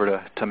on over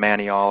to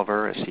Manny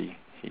Oliver as he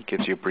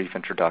gives you a brief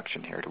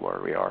introduction here to where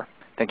we are.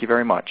 Thank you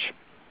very much.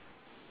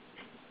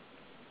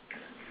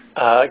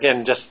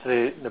 Again, just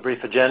the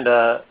brief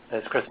agenda,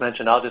 as Chris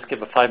mentioned, I'll just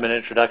give a 5-minute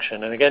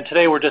introduction. And again,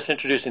 today we're just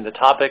introducing the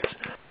topics.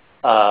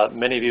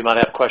 Many of you might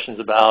have questions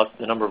about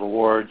the number of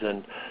awards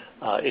and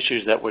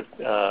issues that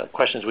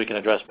questions we can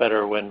address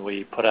better when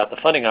we put out the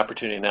funding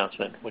opportunity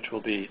announcement, which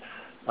will be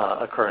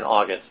occur in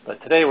August.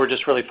 But today we're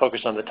just really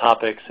focused on the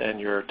topics and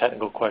your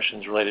technical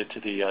questions related to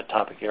the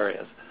topic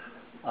areas.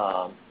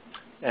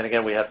 And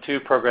again, we have 2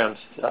 programs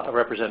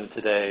represented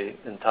today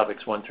in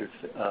topics 1 through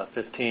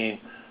 15,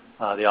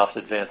 the Office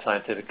of Advanced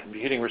Scientific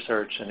Computing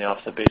Research and the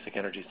Office of Basic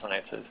Energy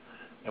Sciences.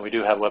 And we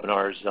do have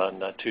webinars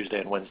on Tuesday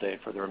and Wednesday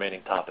for the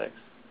remaining topics.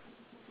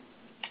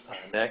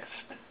 Next.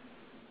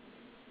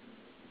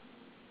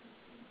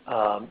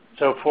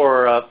 So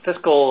for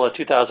fiscal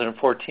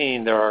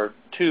 2014, there are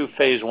two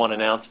Phase 1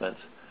 announcements.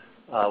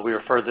 We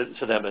refer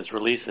to them as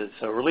releases.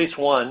 So Release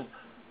 1,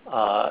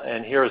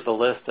 and here is the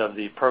list of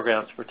the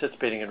programs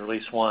participating in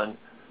Release 1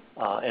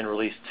 and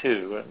Release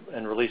 2.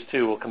 And Release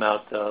 2 will come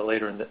out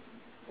later in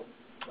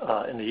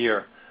the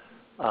year,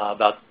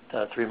 about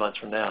 3 months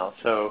from now.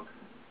 So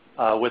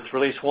with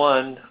Release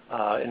 1,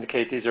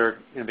 indicate these are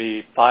going to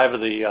be 5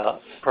 of the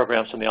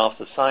programs from the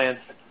Office of Science,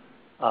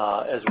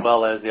 as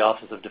well as the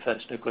Office of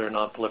Defense Nuclear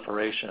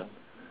Nonproliferation.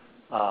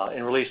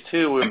 In Release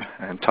 2,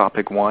 and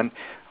Topic 1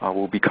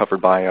 will be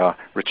covered by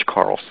Rich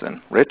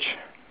Carlson. Rich?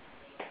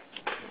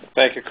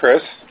 Thank you,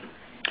 Chris.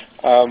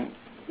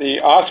 The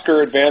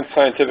Oscar Advanced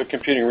Scientific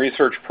Computing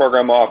Research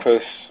Program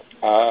Office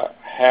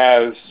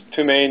has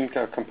two main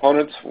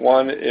components.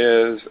 One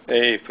is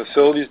a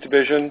facilities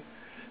division,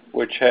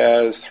 which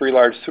has 3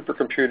 large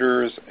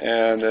supercomputers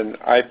and an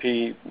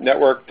IP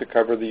network to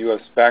cover the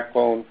U.S.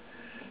 backbone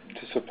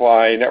to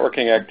supply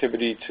networking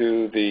activity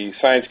to the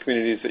science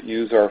communities that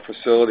use our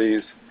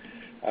facilities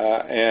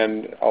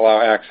and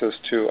allow access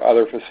to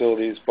other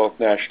facilities both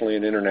nationally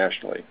and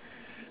internationally.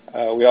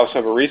 We also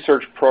have a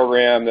research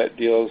program that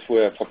deals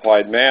with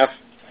applied math,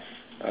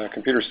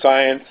 computer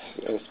science,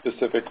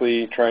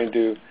 specifically trying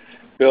to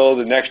build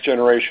a next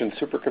generation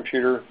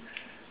supercomputer,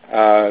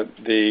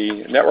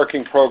 the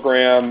networking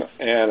program,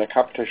 and a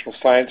computational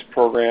science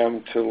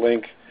program to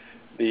link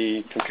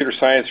the computer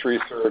science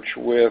research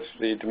with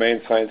the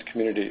domain science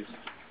communities.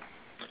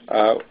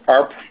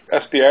 Our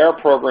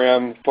SBIR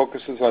program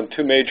focuses on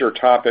 2 major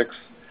topics.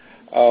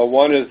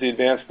 One is the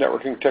advanced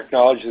networking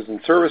technologies and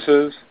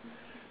services.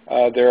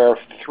 There are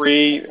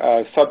 3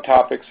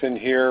 subtopics in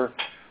here.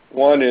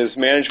 One is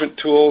management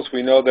tools.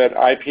 We know that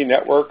IP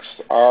networks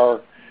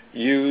are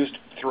used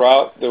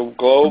throughout the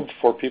globe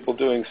for people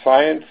doing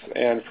science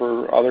and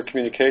for other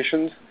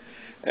communications.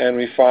 And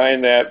we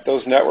find that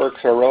those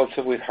networks are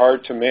relatively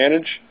hard to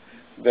manage.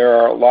 There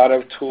are a lot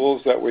of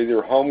tools that were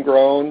either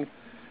homegrown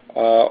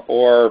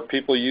or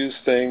people use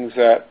things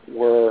that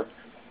were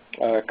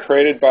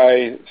created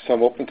by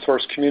some open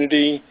source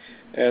community,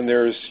 and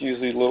there's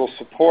usually little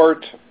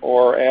support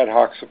or ad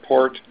hoc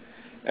support,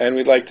 and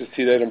we'd like to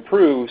see that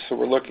improve. So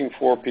we're looking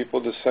for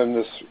people to send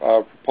us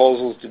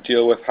proposals to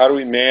deal with how do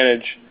we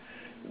manage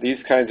these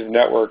kinds of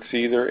networks,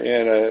 either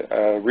in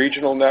a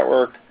regional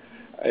network,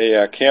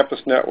 a campus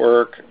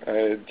network,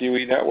 a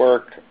DOE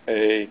network,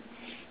 a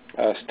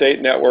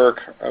state network.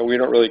 We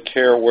don't really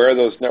care where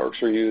those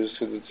networks are used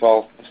because it's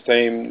all the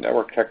same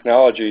network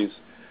technologies,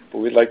 but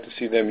we'd like to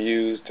see them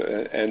used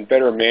and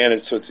better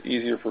managed so it's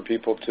easier for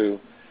people to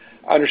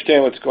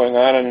understand what's going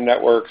on in the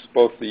networks,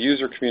 both the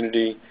user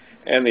community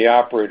and the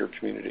operator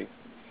community.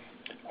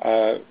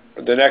 The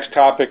next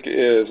topic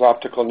is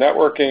optical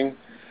networking.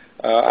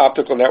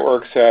 Optical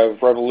networks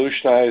have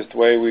revolutionized the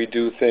way we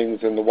do things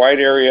in the wide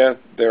area.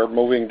 They're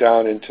moving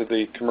down into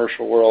the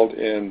commercial world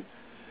in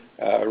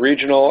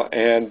regional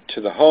and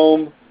to the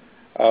home.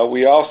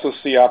 We also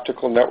see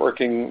optical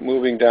networking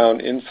moving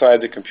down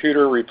inside the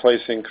computer,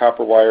 replacing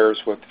copper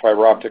wires with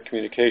fiber optic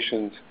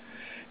communications.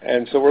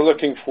 And so we're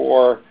looking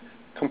for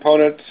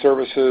component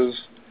services,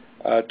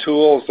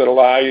 tools that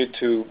allow you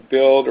to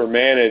build or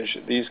manage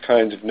these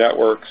kinds of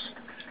networks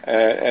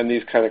and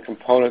these kind of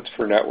components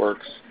for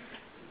networks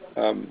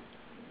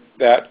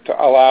that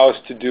allow us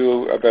to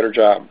do a better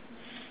job.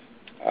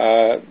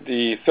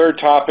 The third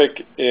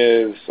topic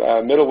is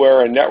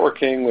middleware and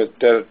networking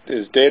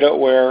is data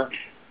aware.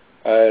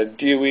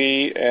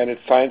 DOE and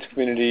its science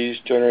communities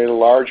generate a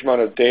large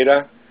amount of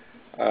data.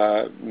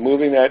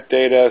 Moving that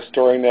data,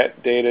 storing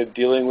that data,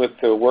 dealing with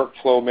the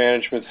workflow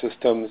management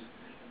systems,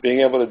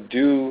 being able to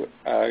do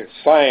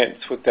science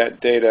with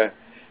that data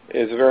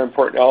is a very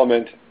important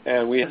element.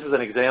 And this is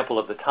an example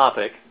of the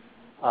topic.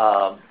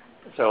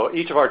 So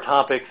each of our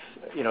topics,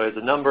 is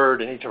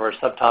numbered, and each of our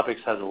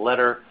subtopics has a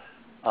letter.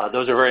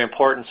 Those are very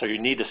important, so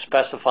you need to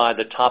specify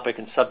the topic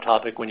and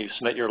subtopic when you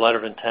submit your letter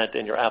of intent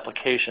in your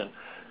application.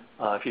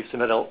 If you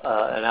submit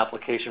an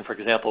application, for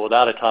example,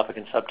 without a topic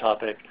and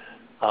subtopic,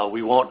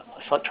 we won't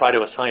try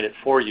to assign it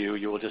for you.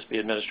 You will just be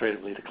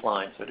administratively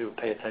declined, so do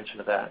pay attention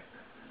to that.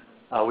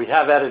 We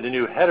have added a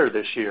new header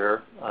this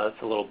year.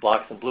 It's a little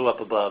box in blue up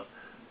above,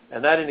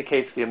 and that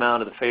indicates the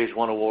amount of the Phase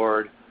 1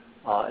 award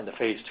and the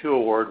Phase 2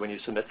 award when you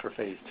submit for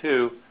Phase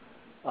 2,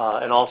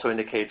 and also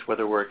indicates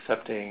whether we're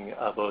accepting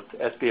both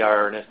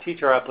SBIR and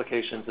STTR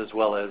applications as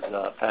well as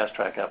fast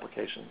track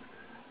applications.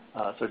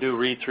 So do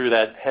read through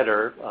that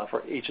header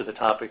for each of the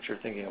topics you're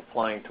thinking of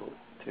applying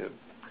to.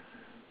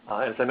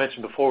 As I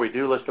mentioned before, we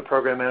do list a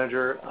program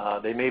manager.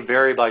 They may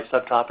vary by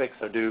subtopic,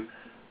 so do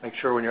make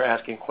sure when you're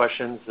asking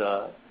questions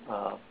that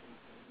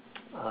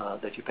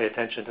you pay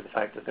attention to the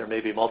fact that there may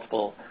be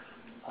multiple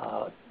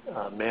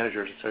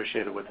managers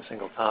associated with a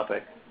single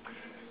topic.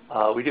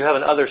 We do have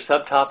another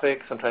subtopic.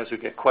 Sometimes we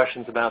get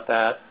questions about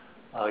that.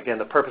 Again,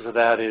 the purpose of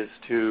that is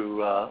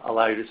to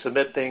allow you to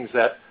submit things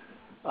that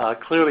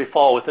clearly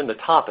fall within the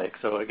topic.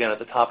 So again, at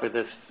the top of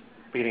this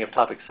beginning of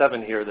topic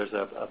 7 here, there's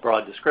a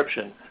broad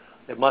description.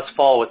 it must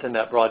fall within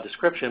that broad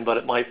description, but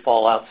it might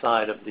fall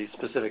outside of the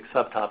specific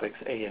subtopics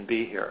A and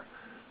B here.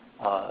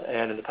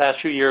 And in the past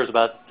few years,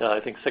 about I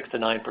think 6 to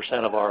 9%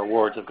 of our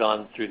awards have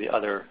gone through the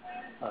other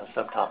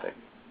subtopic.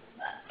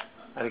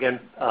 And again,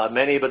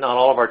 many but not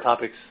all of our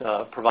topics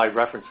provide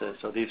references.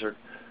 So these are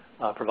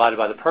provided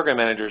by the program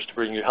managers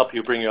to help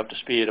you bring you up to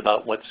speed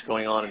about what's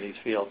going on in these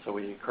fields. So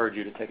we encourage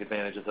you to take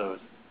advantage of those.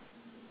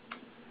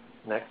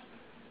 Next.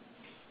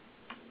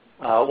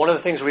 One of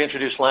the things we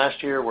introduced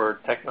last year were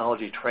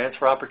technology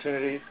transfer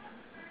opportunities,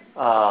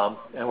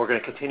 and we're going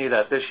to continue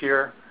that this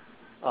year.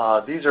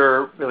 These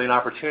are really an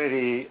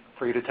opportunity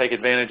for you to take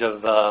advantage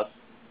of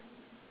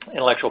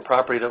intellectual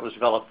property that was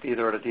developed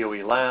either at a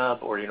DOE lab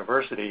or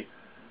university.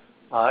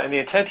 And the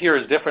intent here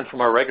is different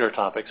from our regular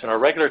topics. In our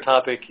regular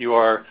topic, you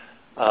are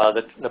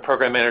the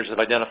program managers have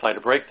identified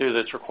a breakthrough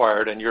that's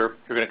required, and you're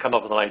going to come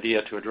up with an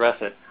idea to address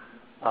it.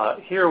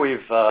 Here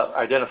we've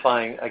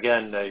identifying,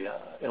 again, the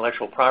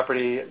intellectual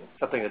property,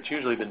 something that's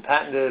usually been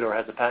patented or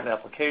has a patent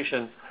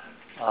application,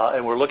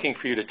 and we're looking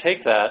for you to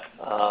take that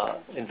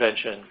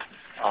invention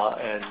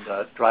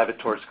and drive it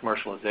towards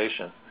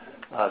commercialization.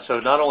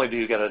 So not only do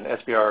you get an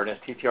SBR or an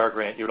STTR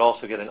grant, you would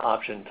also get an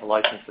option to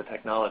license the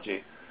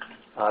technology.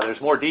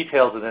 There's more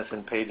details of this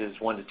in pages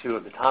 1 to 2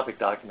 of the topic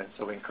document,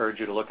 so we encourage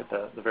you to look at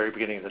the very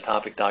beginning of the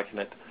topic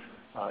document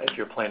if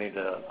you're planning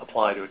to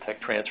apply to a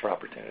tech transfer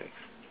opportunity.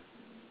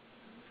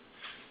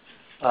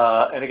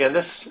 And again,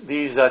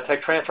 these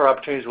tech transfer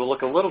opportunities will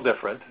look a little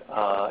different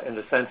in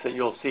the sense that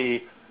you'll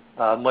see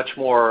much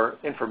more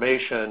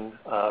information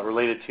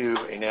related to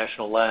a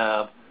national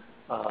lab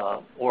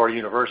or a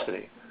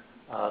university.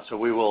 So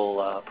we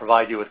will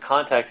provide you with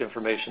contact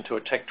information to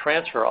a tech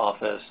transfer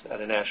office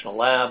at a national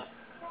lab.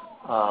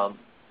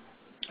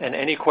 And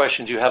any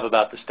questions you have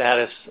about the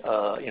status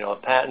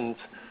of patents,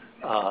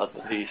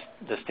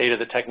 the state of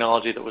the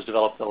technology that was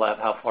developed in the lab,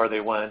 how far they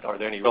went, are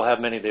there any, we'll have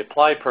many of the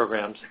applied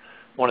programs.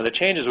 One of the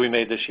changes we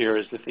made this year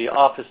is that the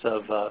Office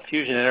of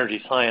Fusion Energy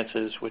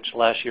Sciences, which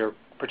last year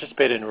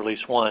participated in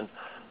Release 1,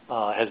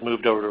 has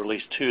moved over to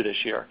Release 2 this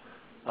year.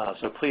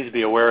 So please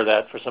be aware of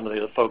that for some of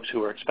the folks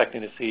who are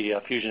expecting to see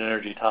fusion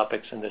energy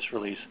topics in this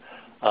release.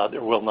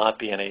 There will not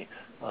be any,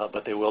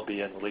 but they will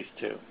be in Release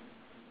 2.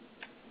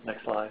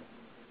 Next slide.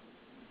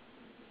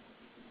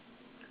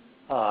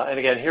 And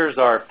again, here's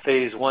our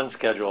Phase 1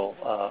 schedule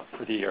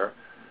for the year.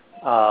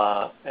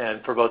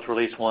 And for both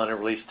Release 1 and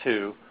Release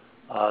 2,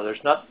 there's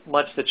not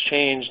much that's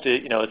changed.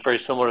 It's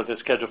very similar to the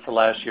schedule for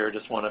last year.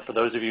 Just want to, for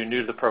those of you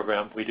new to the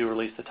program, we do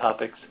release the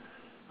topics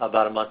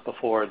about a month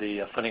before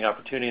the funding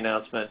opportunity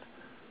announcement.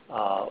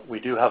 We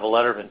do have a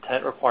letter of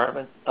intent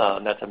requirement,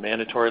 and that's a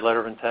mandatory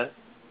letter of intent.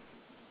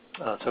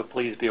 So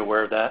please be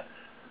aware of that.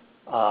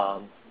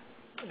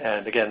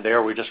 And again,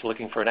 there we're just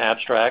looking for an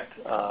abstract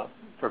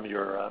from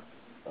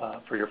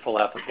for your full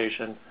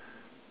application.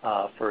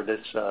 For this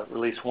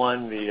Release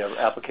 1, the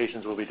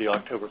applications will be due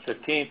October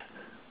 15th,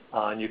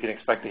 and you can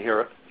expect to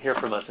hear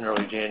from us in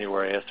early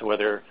January as to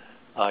whether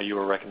you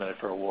were recommended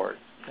for award,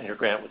 and your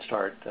grant would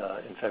start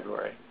in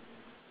February.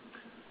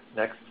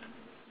 Next.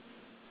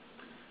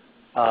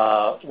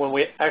 When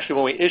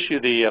we issue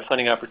the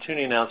funding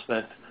opportunity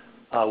announcement,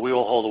 we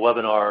will hold a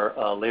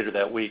webinar later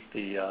that week.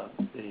 The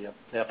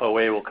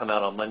FOA will come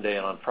out on Monday,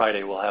 and on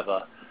Friday we'll have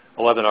a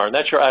webinar. And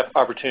that's your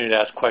opportunity to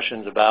ask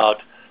questions about,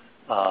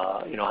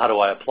 how do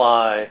I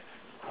apply,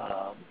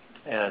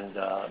 and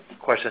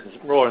questions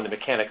more in the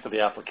mechanics of the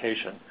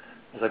application.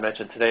 As I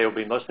mentioned, today will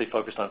be mostly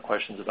focused on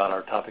questions about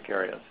our topic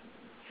areas.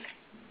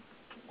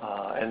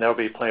 And there will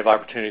be plenty of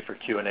opportunity for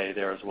Q&A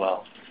there as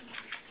well.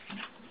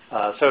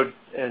 So,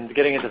 and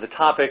getting into the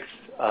topics,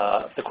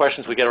 the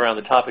questions we get around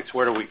the topics,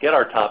 where do we get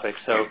our topics?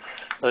 So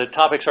the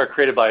topics are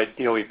created by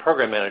DOE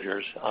program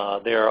managers.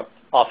 They are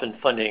often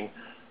funding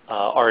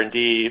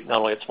R&D, not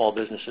only at small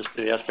businesses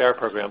through the SBIR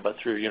program, but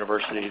through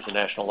universities and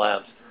national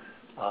labs.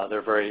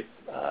 They're very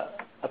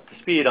up to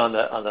speed on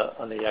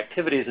the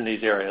activities in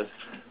these areas.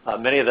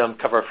 Many of them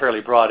cover a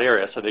fairly broad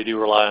area, so they do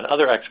rely on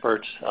other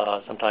experts,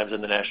 sometimes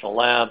in the national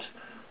labs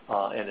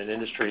and in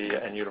industry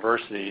and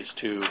universities,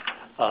 to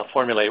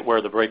formulate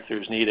where the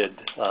breakthrough is needed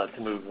to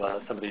move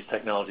some of these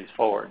technologies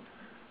forward.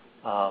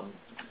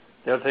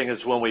 The other thing is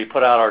when we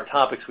put out our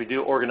topics, we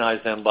do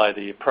organize them by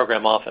the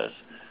program office.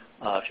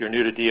 If you're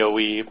new to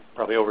DOE,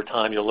 probably over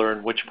time you'll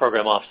learn which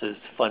program offices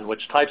fund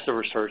which types of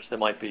research that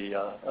might be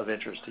of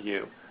interest to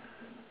you.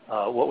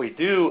 What we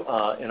do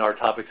in our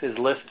topics is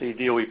list the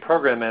DOE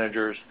program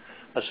managers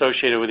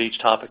associated with each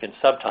topic and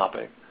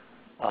subtopic.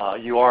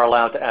 You are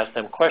allowed to ask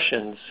them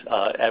questions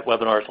at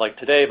webinars like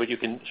today, but you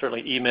can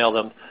certainly email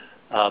them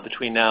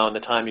between now and the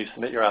time you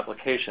submit your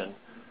application.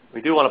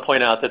 We do want to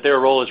point out that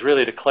their role is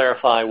really to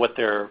clarify what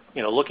they're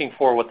looking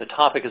for, what the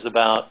topic is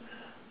about.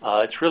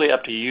 It's really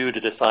up to you to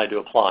decide to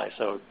apply.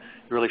 So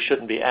you really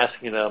shouldn't be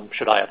asking them,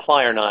 should I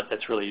apply or not?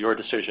 That's really your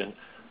decision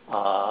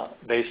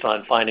based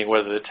on finding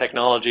whether the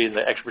technology and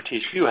the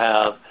expertise you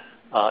have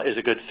is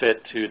a good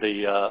fit to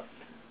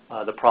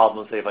the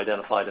problems they've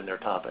identified in their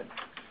topic.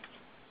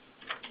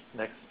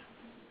 Next.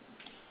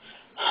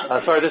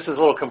 Sorry, this is a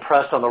little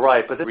compressed on the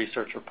right, but the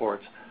research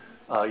reports.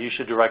 you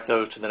should direct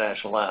those to the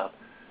National Lab.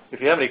 If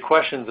you have any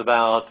questions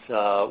about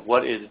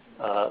what is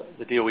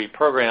the DOE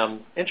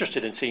program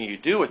interested in seeing you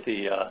do with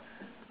the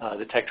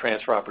tech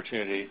transfer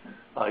opportunity,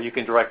 you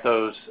can direct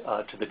those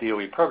to the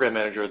DOE program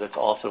manager that's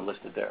also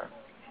listed there.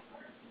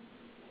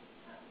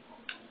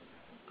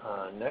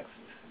 Next,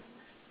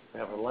 we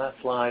have our last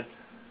slide.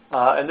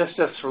 And this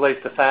just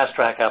relates to fast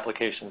track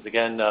applications.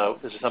 Again,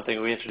 this is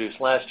something we introduced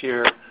last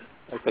year.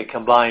 It's a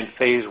combined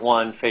Phase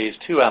 1, Phase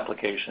 2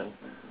 application.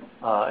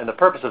 And the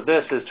purpose of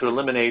this is to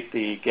eliminate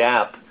the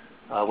gap.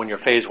 When your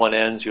Phase 1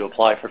 ends, you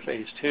apply for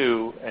Phase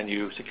 2, and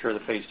you secure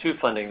the Phase 2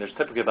 funding. There's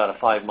typically about a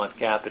 5-month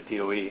gap at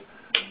DOE.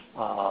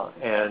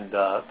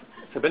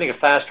 Submitting a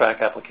fast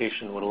track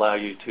application would allow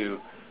you to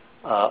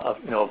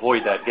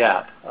avoid that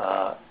gap.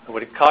 I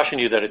would caution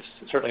you that it's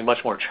certainly much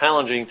more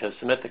challenging to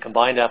submit the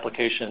combined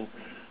application.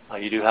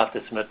 You do have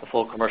to submit the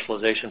full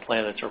commercialization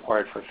plan that's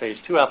required for a Phase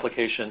 2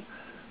 application.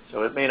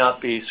 So it may not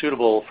be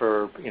suitable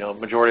for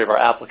majority of our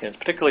applicants,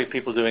 particularly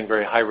people doing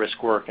very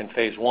high-risk work in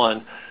Phase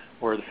 1,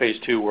 where the Phase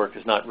 2 work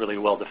is not really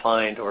well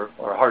defined or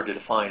hard to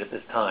define at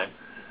this time.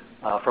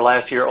 For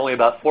last year, only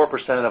about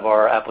 4% of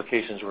our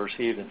applications were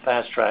received in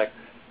fast track,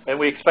 and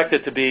we expect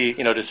it to be,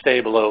 to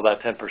stay below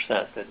about 10%.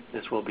 That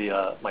this will be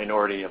a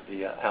minority of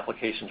the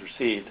applications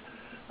received.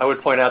 I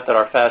would point out that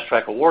our fast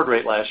track award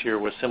rate last year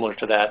was similar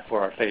to that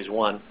for our Phase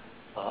 1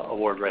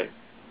 award rate.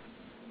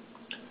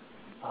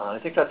 I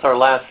think that's our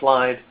last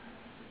slide.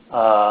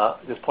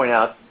 Just point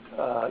out,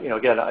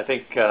 again, I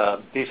think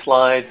these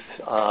slides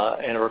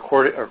and a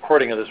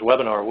recording of this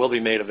webinar will be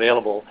made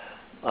available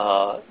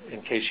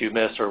in case you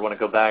missed or want to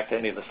go back to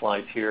any of the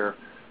slides here,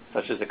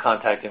 such as the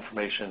contact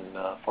information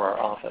for our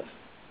office.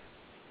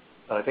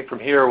 I think from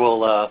here we'll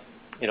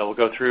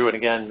go through and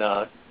again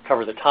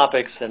cover the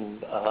topics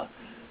and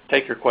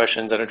take your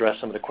questions and address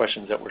some of the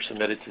questions that were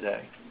submitted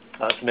today,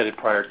 submitted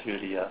prior to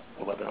the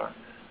webinar.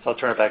 So I'll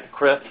turn it back to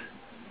Chris.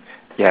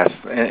 Yes,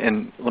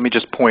 and let me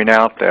just point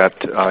out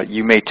that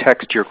you may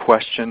text your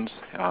questions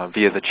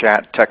via the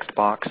chat text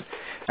box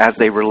as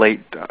they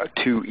relate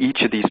to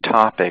each of these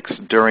topics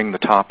during the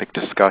topic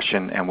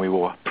discussion, and we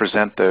will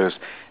present those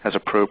as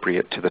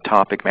appropriate to the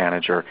topic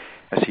manager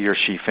as he or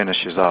she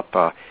finishes up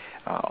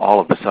all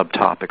of the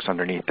subtopics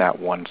underneath that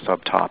one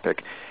subtopic.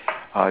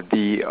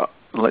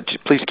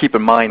 Please keep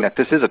in mind that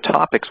this is a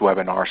topics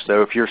webinar,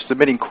 so if you're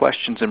submitting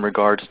questions in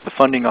regards to the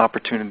funding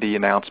opportunity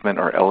announcement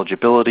or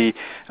eligibility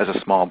as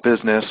a small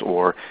business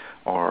or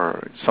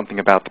something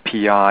about the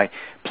PI,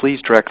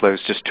 please direct those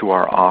just to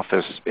our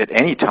office at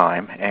any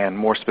time. And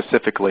more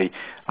specifically,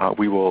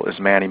 we will, as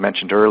Manny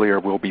mentioned earlier,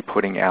 we'll be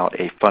putting out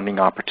a funding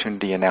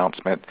opportunity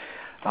announcement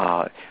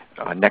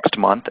next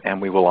month,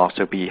 and we will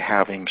also be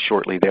having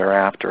shortly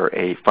thereafter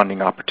a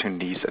funding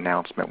opportunities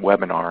announcement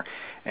webinar,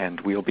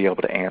 and we'll be able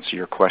to answer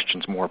your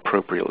questions more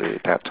appropriately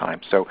at that time.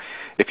 So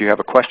if you have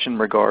a question in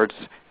regards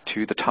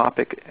to the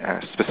topic,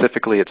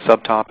 specifically its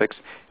subtopics,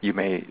 you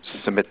may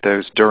submit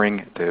those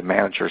during the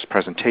manager's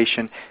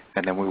presentation,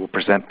 and then we will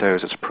present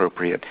those as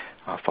appropriate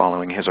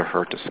following his or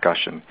her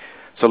discussion.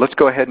 So let's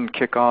go ahead and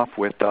kick off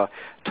with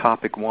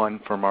topic 1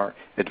 from our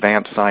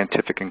Advanced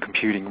Scientific and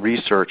Computing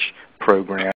Research program.